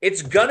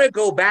 it's gonna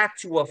go back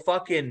to a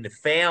fucking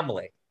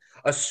family,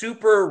 a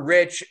super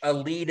rich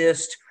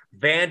elitist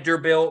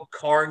Vanderbilt,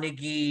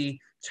 Carnegie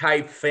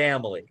type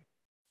family.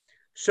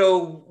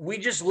 So we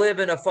just live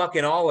in a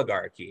fucking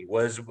oligarchy.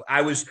 That's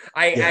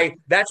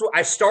what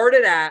I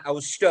started at. I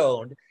was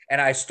stoned,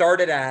 and I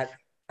started at,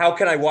 how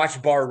can I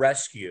watch Bar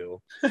Rescue?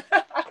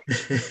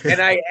 And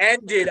I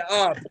ended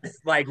up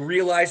like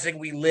realizing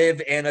we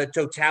live in a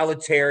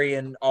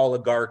totalitarian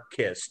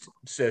oligarchist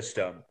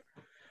system.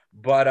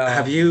 But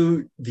do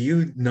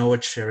you know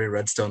what Sherry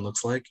Redstone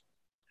looks like?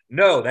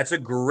 No, that's a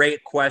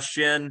great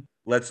question.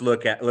 Let's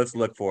look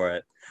for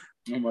it.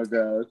 Oh my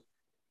god.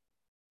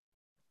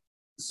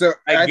 So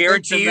I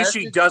guarantee you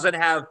she doesn't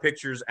have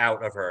pictures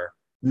out of her.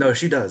 No,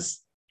 she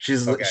does.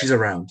 She's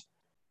around.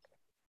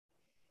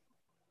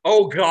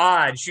 Oh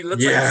God, she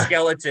looks like a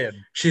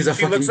skeleton. She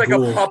looks like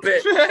ghoul. a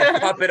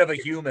puppet of a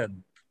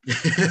human.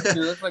 She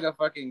looks like a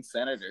fucking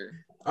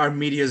senator. Our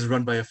media is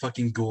run by a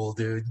fucking ghoul,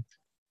 dude.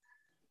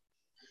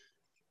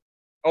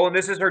 Oh, and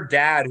this is her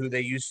dad, who they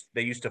used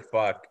to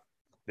fuck.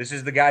 This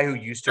is the guy who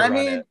used to run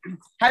it.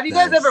 Have you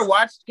guys ever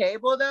watched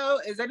cable though?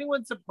 Is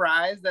anyone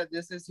surprised that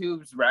this is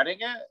who's running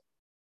it?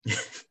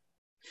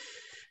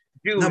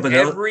 Dude,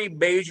 every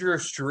major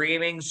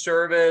streaming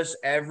service,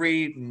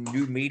 every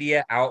new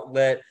media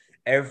outlet,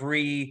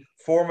 every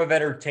form of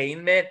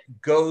entertainment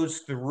goes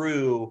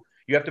through.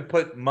 You have to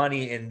put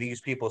money in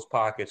these people's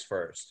pockets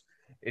first.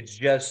 It's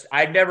just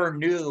I never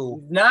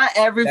knew. Not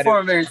every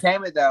form of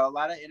entertainment though. A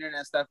lot of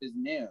internet stuff is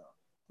new.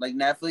 Like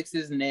Netflix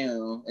is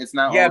new. It's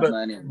not old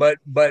money. But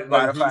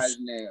Spotify is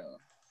new.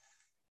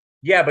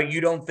 Yeah, but you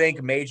don't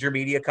think major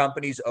media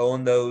companies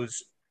own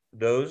those?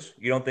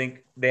 You don't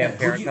think they have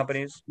parent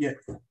companies? Yeah,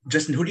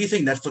 Justin, who do you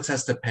think Netflix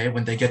has to pay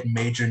when they get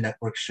major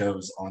network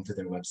shows onto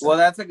their website? Well,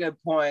 that's a good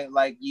point.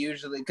 Like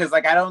usually, because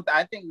like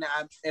I think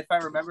if I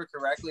remember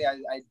correctly,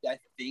 I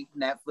think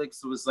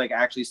Netflix was like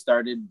actually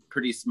started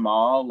pretty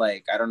small.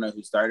 Like I don't know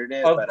who started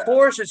it. Of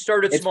course, it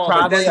started small. It's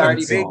probably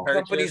already big been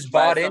companies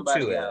bought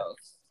into it.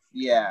 Else.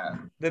 Yeah,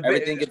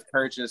 everything gets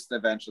purchased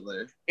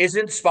eventually.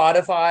 Isn't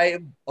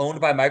Spotify owned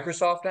by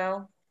Microsoft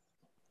now?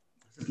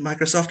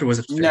 Microsoft, or was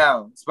it fake?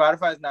 No,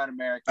 Spotify is not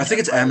American. I think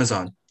it's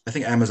Amazon. I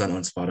think Amazon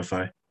owns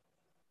Spotify.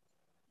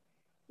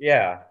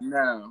 Yeah.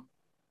 No.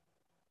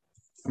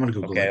 I'm gonna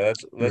Google it.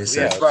 Let's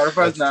yeah.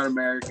 Spotify's not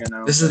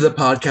American. This is the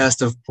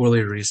podcast of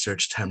poorly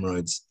researched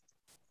hemorrhoids.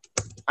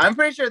 I'm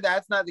pretty sure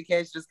that's not the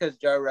case just because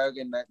Joe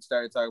Rogan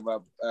started talking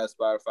about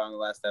Spotify on the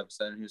last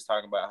episode, and he was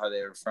talking about how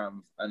they were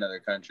from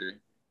another country.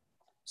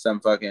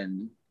 Some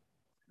fucking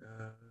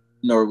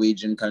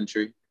Norwegian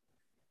country.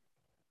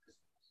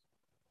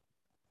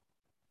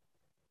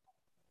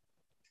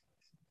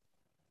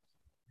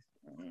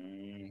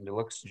 It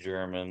looks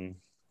German,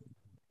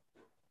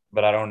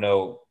 but I don't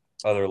know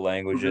other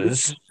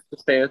languages.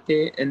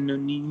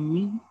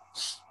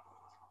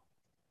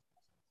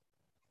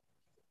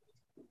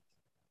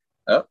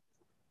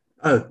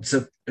 Oh,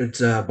 so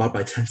it's bought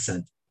by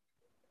Tencent.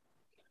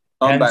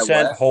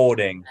 Tencent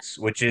Holdings,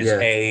 which is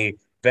a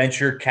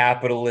venture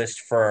capitalist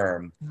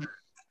firm.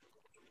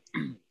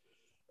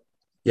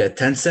 Yeah,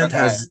 Tencent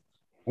has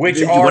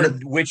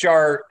which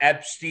are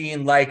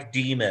Epstein-like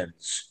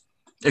demons.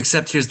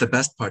 Except here's the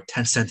best part: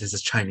 Tencent is a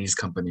Chinese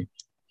company.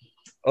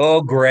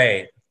 Oh,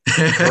 great!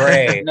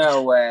 Great!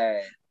 No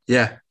way.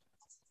 Yeah.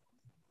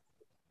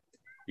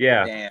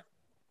 Yeah. Damn.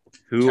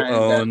 Who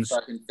owns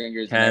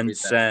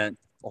Tencent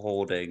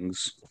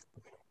Holdings?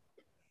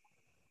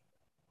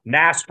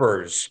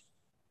 Naspers.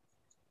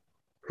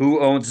 Who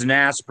owns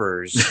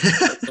Naspers?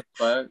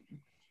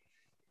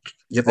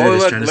 Yep,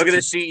 look at the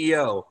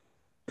CEO,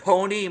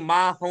 Pony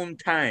Ma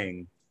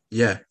Hong-tang.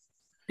 Yeah.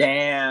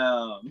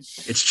 Damn.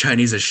 It's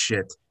Chinese as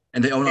shit,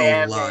 and they own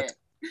a lot.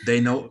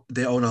 They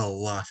own a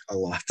lot.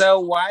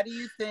 So why do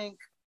you think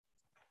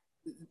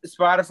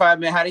Spotify,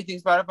 man? How do you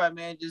think Spotify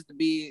manages to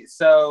be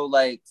so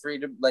like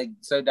freedom, like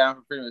so down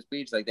for freedom of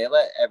speech? Like they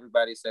let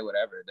everybody say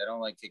whatever. They don't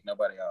like kick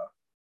nobody off.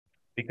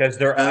 Because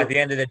they're at the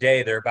end of the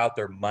day, they're about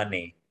their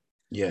money.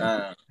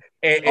 Yeah.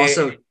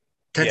 Also,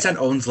 Tencent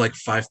owns like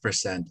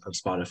 5% of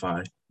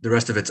Spotify. The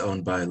rest of it's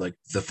owned by like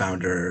the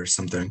founder or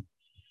something.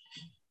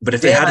 But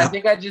if I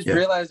think I just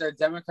realized our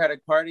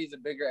Democratic Party is a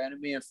bigger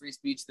enemy of free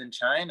speech than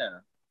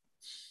China.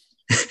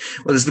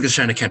 Well, this is because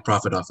China can't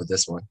profit off of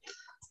this one.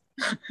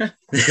 Because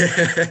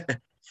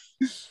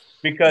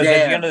at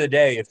the end of the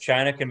day, if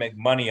China can make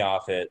money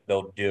off it,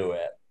 they'll do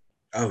it.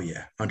 Oh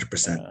yeah,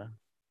 100%.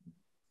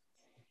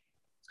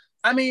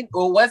 I mean,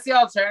 well, what's the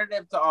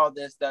alternative to all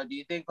this, though? Do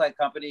you think like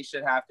companies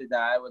should have to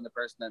die when the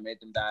person that made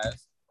them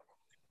dies?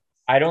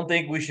 I don't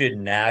think we should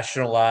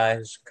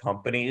nationalize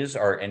companies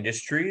or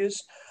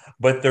industries,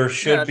 but there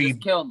should be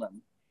just kill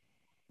them.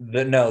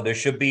 There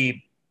should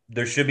be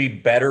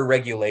better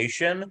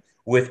regulation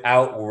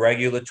without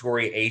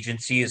regulatory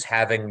agencies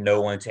having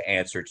no one to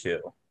answer to.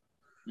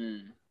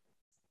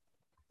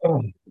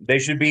 They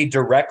should be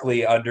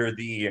directly under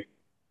the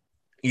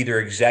either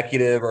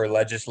executive or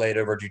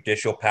legislative or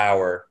judicial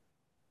power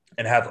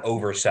and have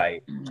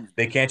oversight.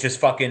 They can't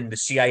just the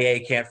CIA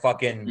can't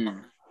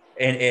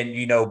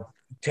and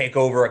take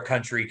over a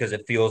country because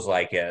it feels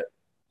like it.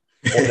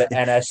 Or the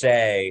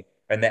NSA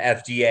and the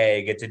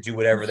FDA get to do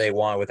whatever they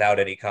want without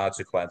any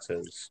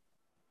consequences.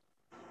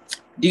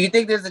 Do you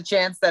think there's a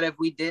chance that if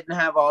we didn't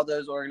have all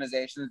those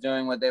organizations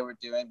doing what they were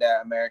doing,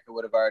 that America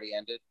would have already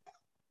ended?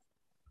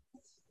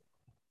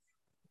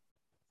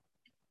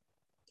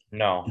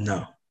 No.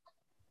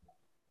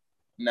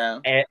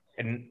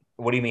 And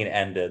what do you mean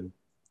ended?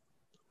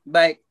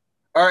 Like,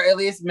 or at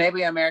least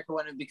maybe America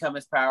wouldn't have become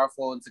as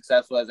powerful and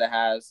successful as it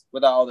has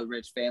with all the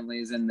rich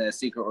families and the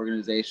secret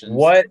organizations.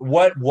 What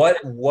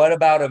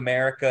about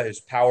America is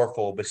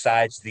powerful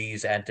besides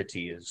these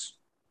entities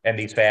and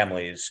these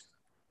families?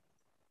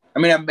 I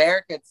mean,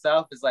 America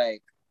itself is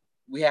like,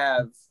 we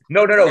have...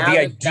 No. The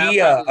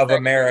idea of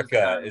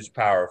America is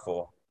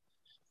powerful.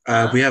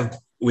 We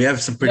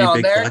have some pretty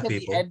big black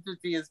people. The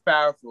entity is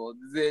powerful.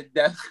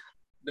 The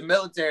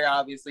military,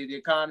 obviously, the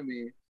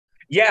economy.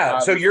 Yeah,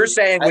 obviously. So you're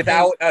saying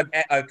without an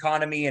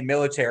economy and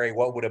military,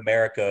 what would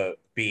America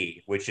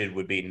be? Which it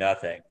would be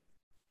nothing.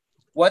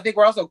 Well, I think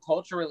we're also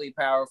culturally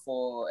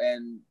powerful,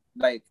 and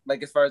like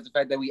as far as the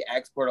fact that we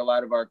export a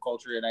lot of our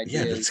culture and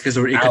ideas. Yeah, it's because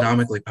we're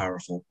economically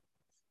powerful.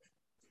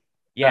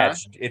 Yeah,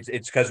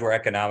 it's because we're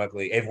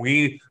economically. If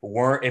we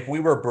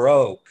were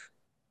broke,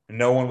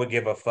 no one would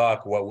give a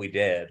fuck what we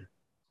did.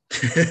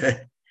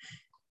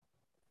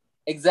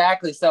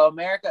 Exactly. So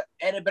America,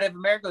 but if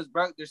America was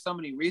broke, there's so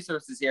many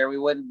resources here.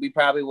 We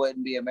probably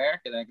wouldn't be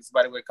America then, because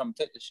somebody would come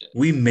take the shit.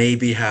 We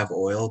maybe have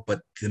oil,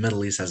 but the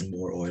Middle East has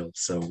more oil,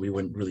 so we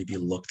wouldn't really be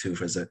looked to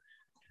as a.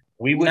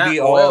 We would Not be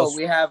oil. all.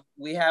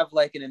 We have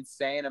like an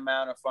insane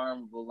amount of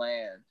farmable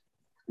land.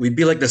 We'd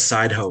be like the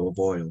side hoe of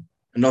oil,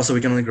 and also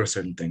we can only grow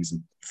certain things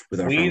with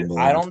our farmable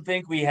I land. don't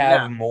think we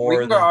have We more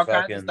can grow than all kinds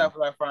of fucking. stuff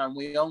with our farm.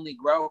 We only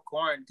grow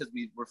corn because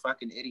we're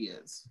fucking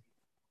idiots.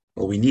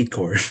 Well, we need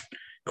corn.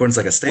 Corn's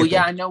like a staple. Well,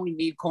 yeah, I know we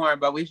need corn,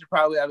 but we should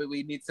probably. I mean,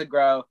 we need to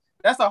grow.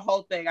 That's a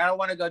whole thing. I don't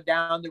want to go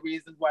down the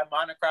reasons why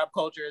monocrop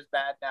culture is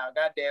bad now.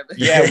 God damn it.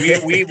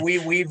 Yeah,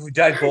 we've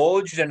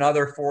divulged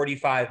another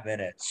 45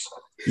 minutes.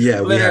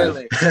 Yeah,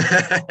 Literally. we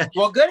have.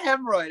 Well, good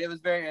hemorrhoid. It was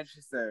very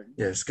interesting.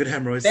 Yes, good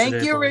hemorrhoids. Thank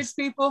today, you, boys. rich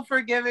people,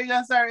 for giving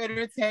us our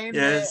entertainment.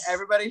 Yes.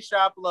 Everybody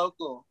shop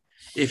local.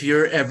 If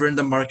you're ever in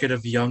the market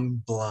of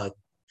young blood,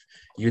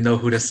 you know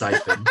who to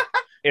siphon.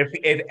 If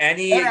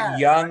any Yeah, I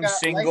young got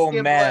single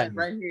light-skinned men,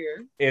 blood right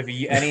here. if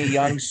any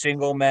young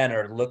single men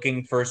are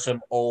looking for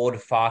some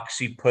old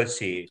foxy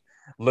pussy,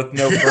 look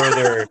no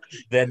further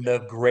than the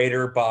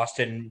greater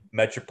Boston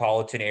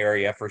metropolitan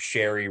area for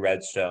Sherry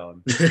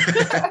Redstone.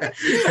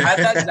 I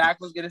thought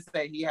Zach was gonna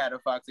say he had a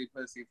foxy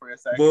pussy for a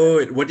second.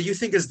 Wait, what do you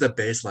think is the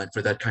baseline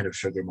for that kind of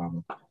sugar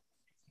mama?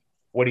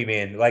 What do you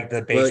mean? Like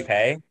the base Like-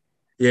 pay?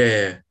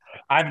 Yeah.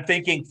 I'm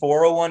thinking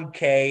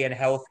 401k and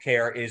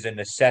healthcare is a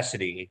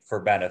necessity for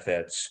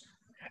benefits.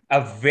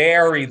 A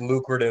very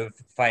lucrative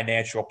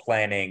financial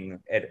planning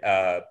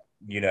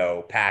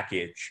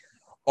package.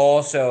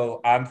 Also,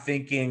 I'm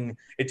thinking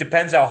it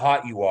depends how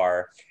hot you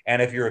are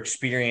and if you're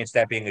experienced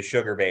at being a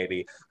sugar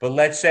baby. But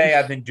let's say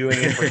I've been doing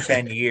it for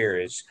 10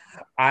 years.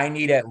 I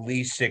need at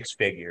least 6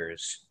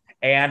 figures.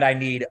 And I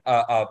need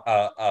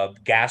a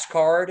gas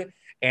card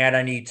and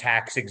I need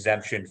tax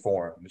exemption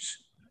forms.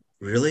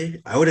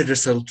 Really? I would have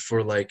just settled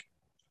for like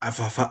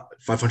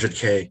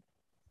 500K.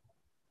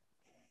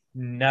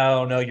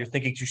 No, you're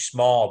thinking too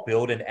small.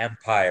 Build an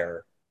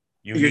empire.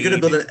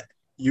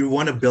 You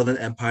want to build an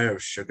empire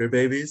of sugar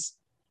babies?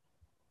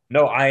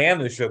 No, I am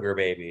the sugar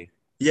baby.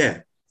 Yeah,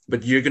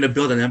 but you're gonna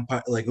build an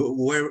empire. Like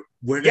where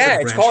does Yeah,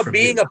 it it's branch called from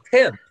being you? a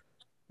pimp.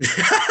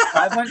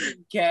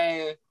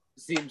 500K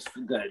seems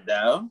good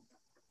though.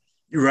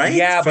 Right?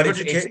 Yeah, but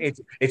 500K?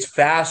 it's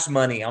fast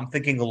money. I'm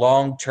thinking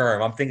long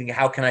term. I'm thinking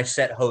how can I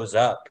set hoes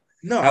up?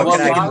 No, How I was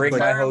can I thinking bring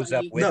my like, hoes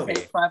up with No. me?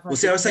 Well,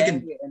 see, I was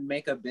thinking- and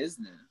make a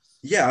business.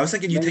 yeah, I was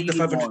thinking you Maybe take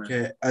the more.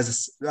 500K I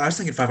was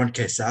thinking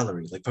 500K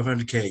salary, like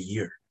 500K a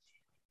year.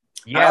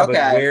 Yeah, Okay.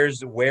 but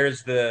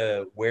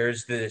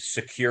where's the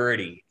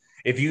security?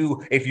 If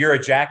you're a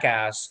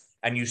jackass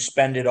and you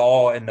spend it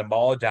all in the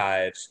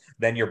Maldives,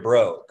 then you're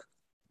broke.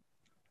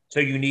 So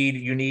you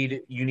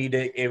need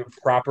a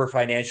proper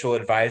financial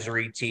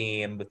advisory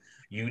team.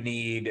 You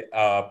need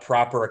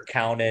proper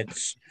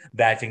accountants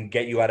that can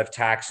get you out of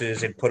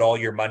taxes and put all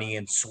your money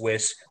in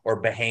Swiss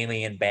or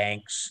Bahamian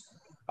banks.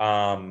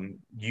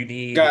 You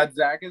need. God,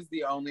 Zach is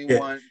the only Yeah.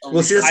 one.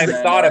 Well, see, that's I've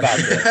the- thought about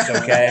this.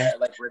 Okay.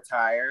 Like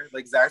retire.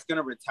 Like Zach's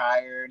gonna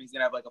retire and he's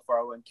gonna have like a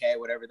 401k,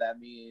 whatever that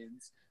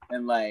means,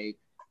 and like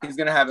he's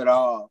gonna have it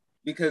all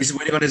because He's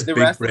waiting on his the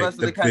big rest break, of us are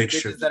the the kind of big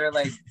bitches sugar, that are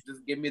like,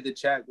 just give me the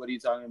check. What are you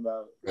talking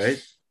about?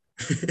 right?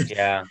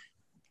 Yeah.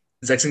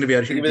 Zach's gonna be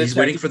out here. Give me the He's check,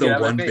 waiting for get the out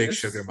of my one big face.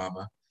 sugar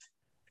mama.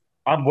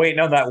 I'm waiting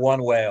on that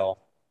one whale.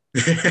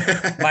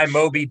 My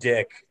Moby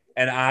Dick,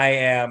 and I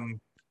am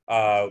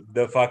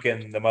the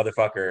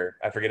motherfucker.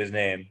 I forget his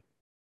name.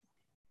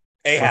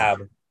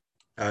 Ahab.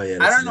 Oh yeah. I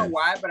that's don't know it.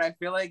 why, but I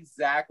feel like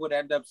Zach would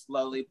end up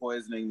slowly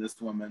poisoning this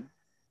woman.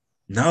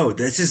 No,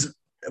 that's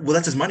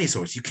his money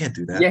source. You can't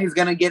do that. Yeah, he's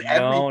gonna get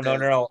everything.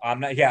 No. I'm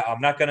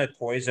not gonna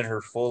poison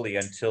her fully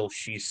until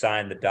she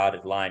signed the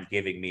dotted line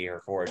giving me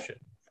her fortune.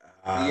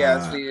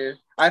 Yeah, see,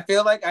 I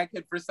feel like I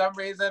could, for some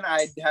reason,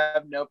 I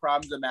have no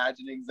problems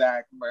imagining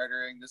Zach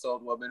murdering this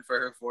old woman for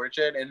her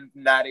fortune and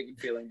not even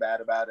feeling bad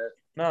about it.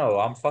 No,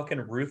 I'm fucking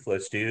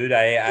ruthless, dude.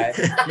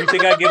 You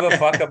think I give a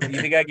fuck? You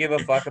think I give a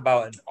fuck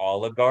about an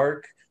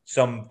oligarch,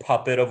 some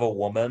puppet of a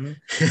woman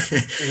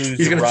who's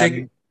he's gonna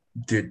run?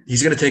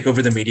 he's gonna take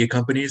over the media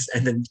companies,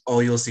 and then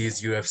all you'll see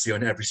is UFC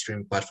on every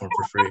streaming platform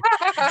for free.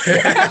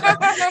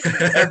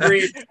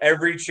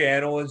 every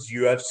channel is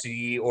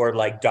UFC or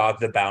like Dog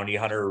the Bounty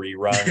Hunter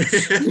reruns.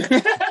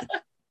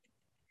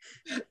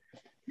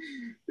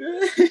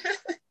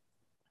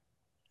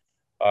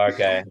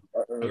 Okay,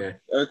 Yeah.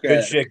 Okay.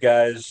 good shit,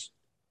 guys.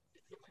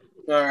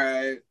 All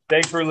right.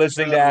 Thanks for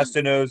listening to Ask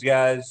the Nose,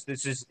 guys.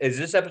 Is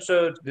this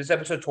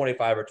episode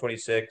 25 or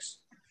 26?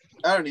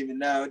 I don't even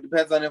know. It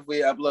depends on if we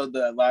upload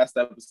the last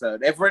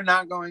episode. If we're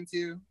not going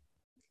to,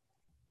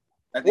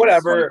 I think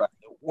it's 25.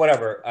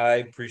 Whatever. I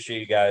appreciate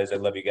you guys. I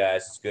love you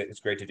guys. It's good. It's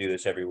great to do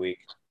this every week.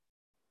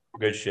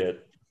 Good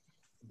shit.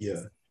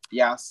 Yeah.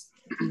 Yes.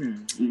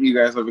 You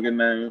guys have a good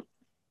night.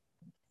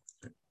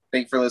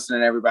 Thanks for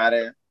listening,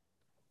 everybody.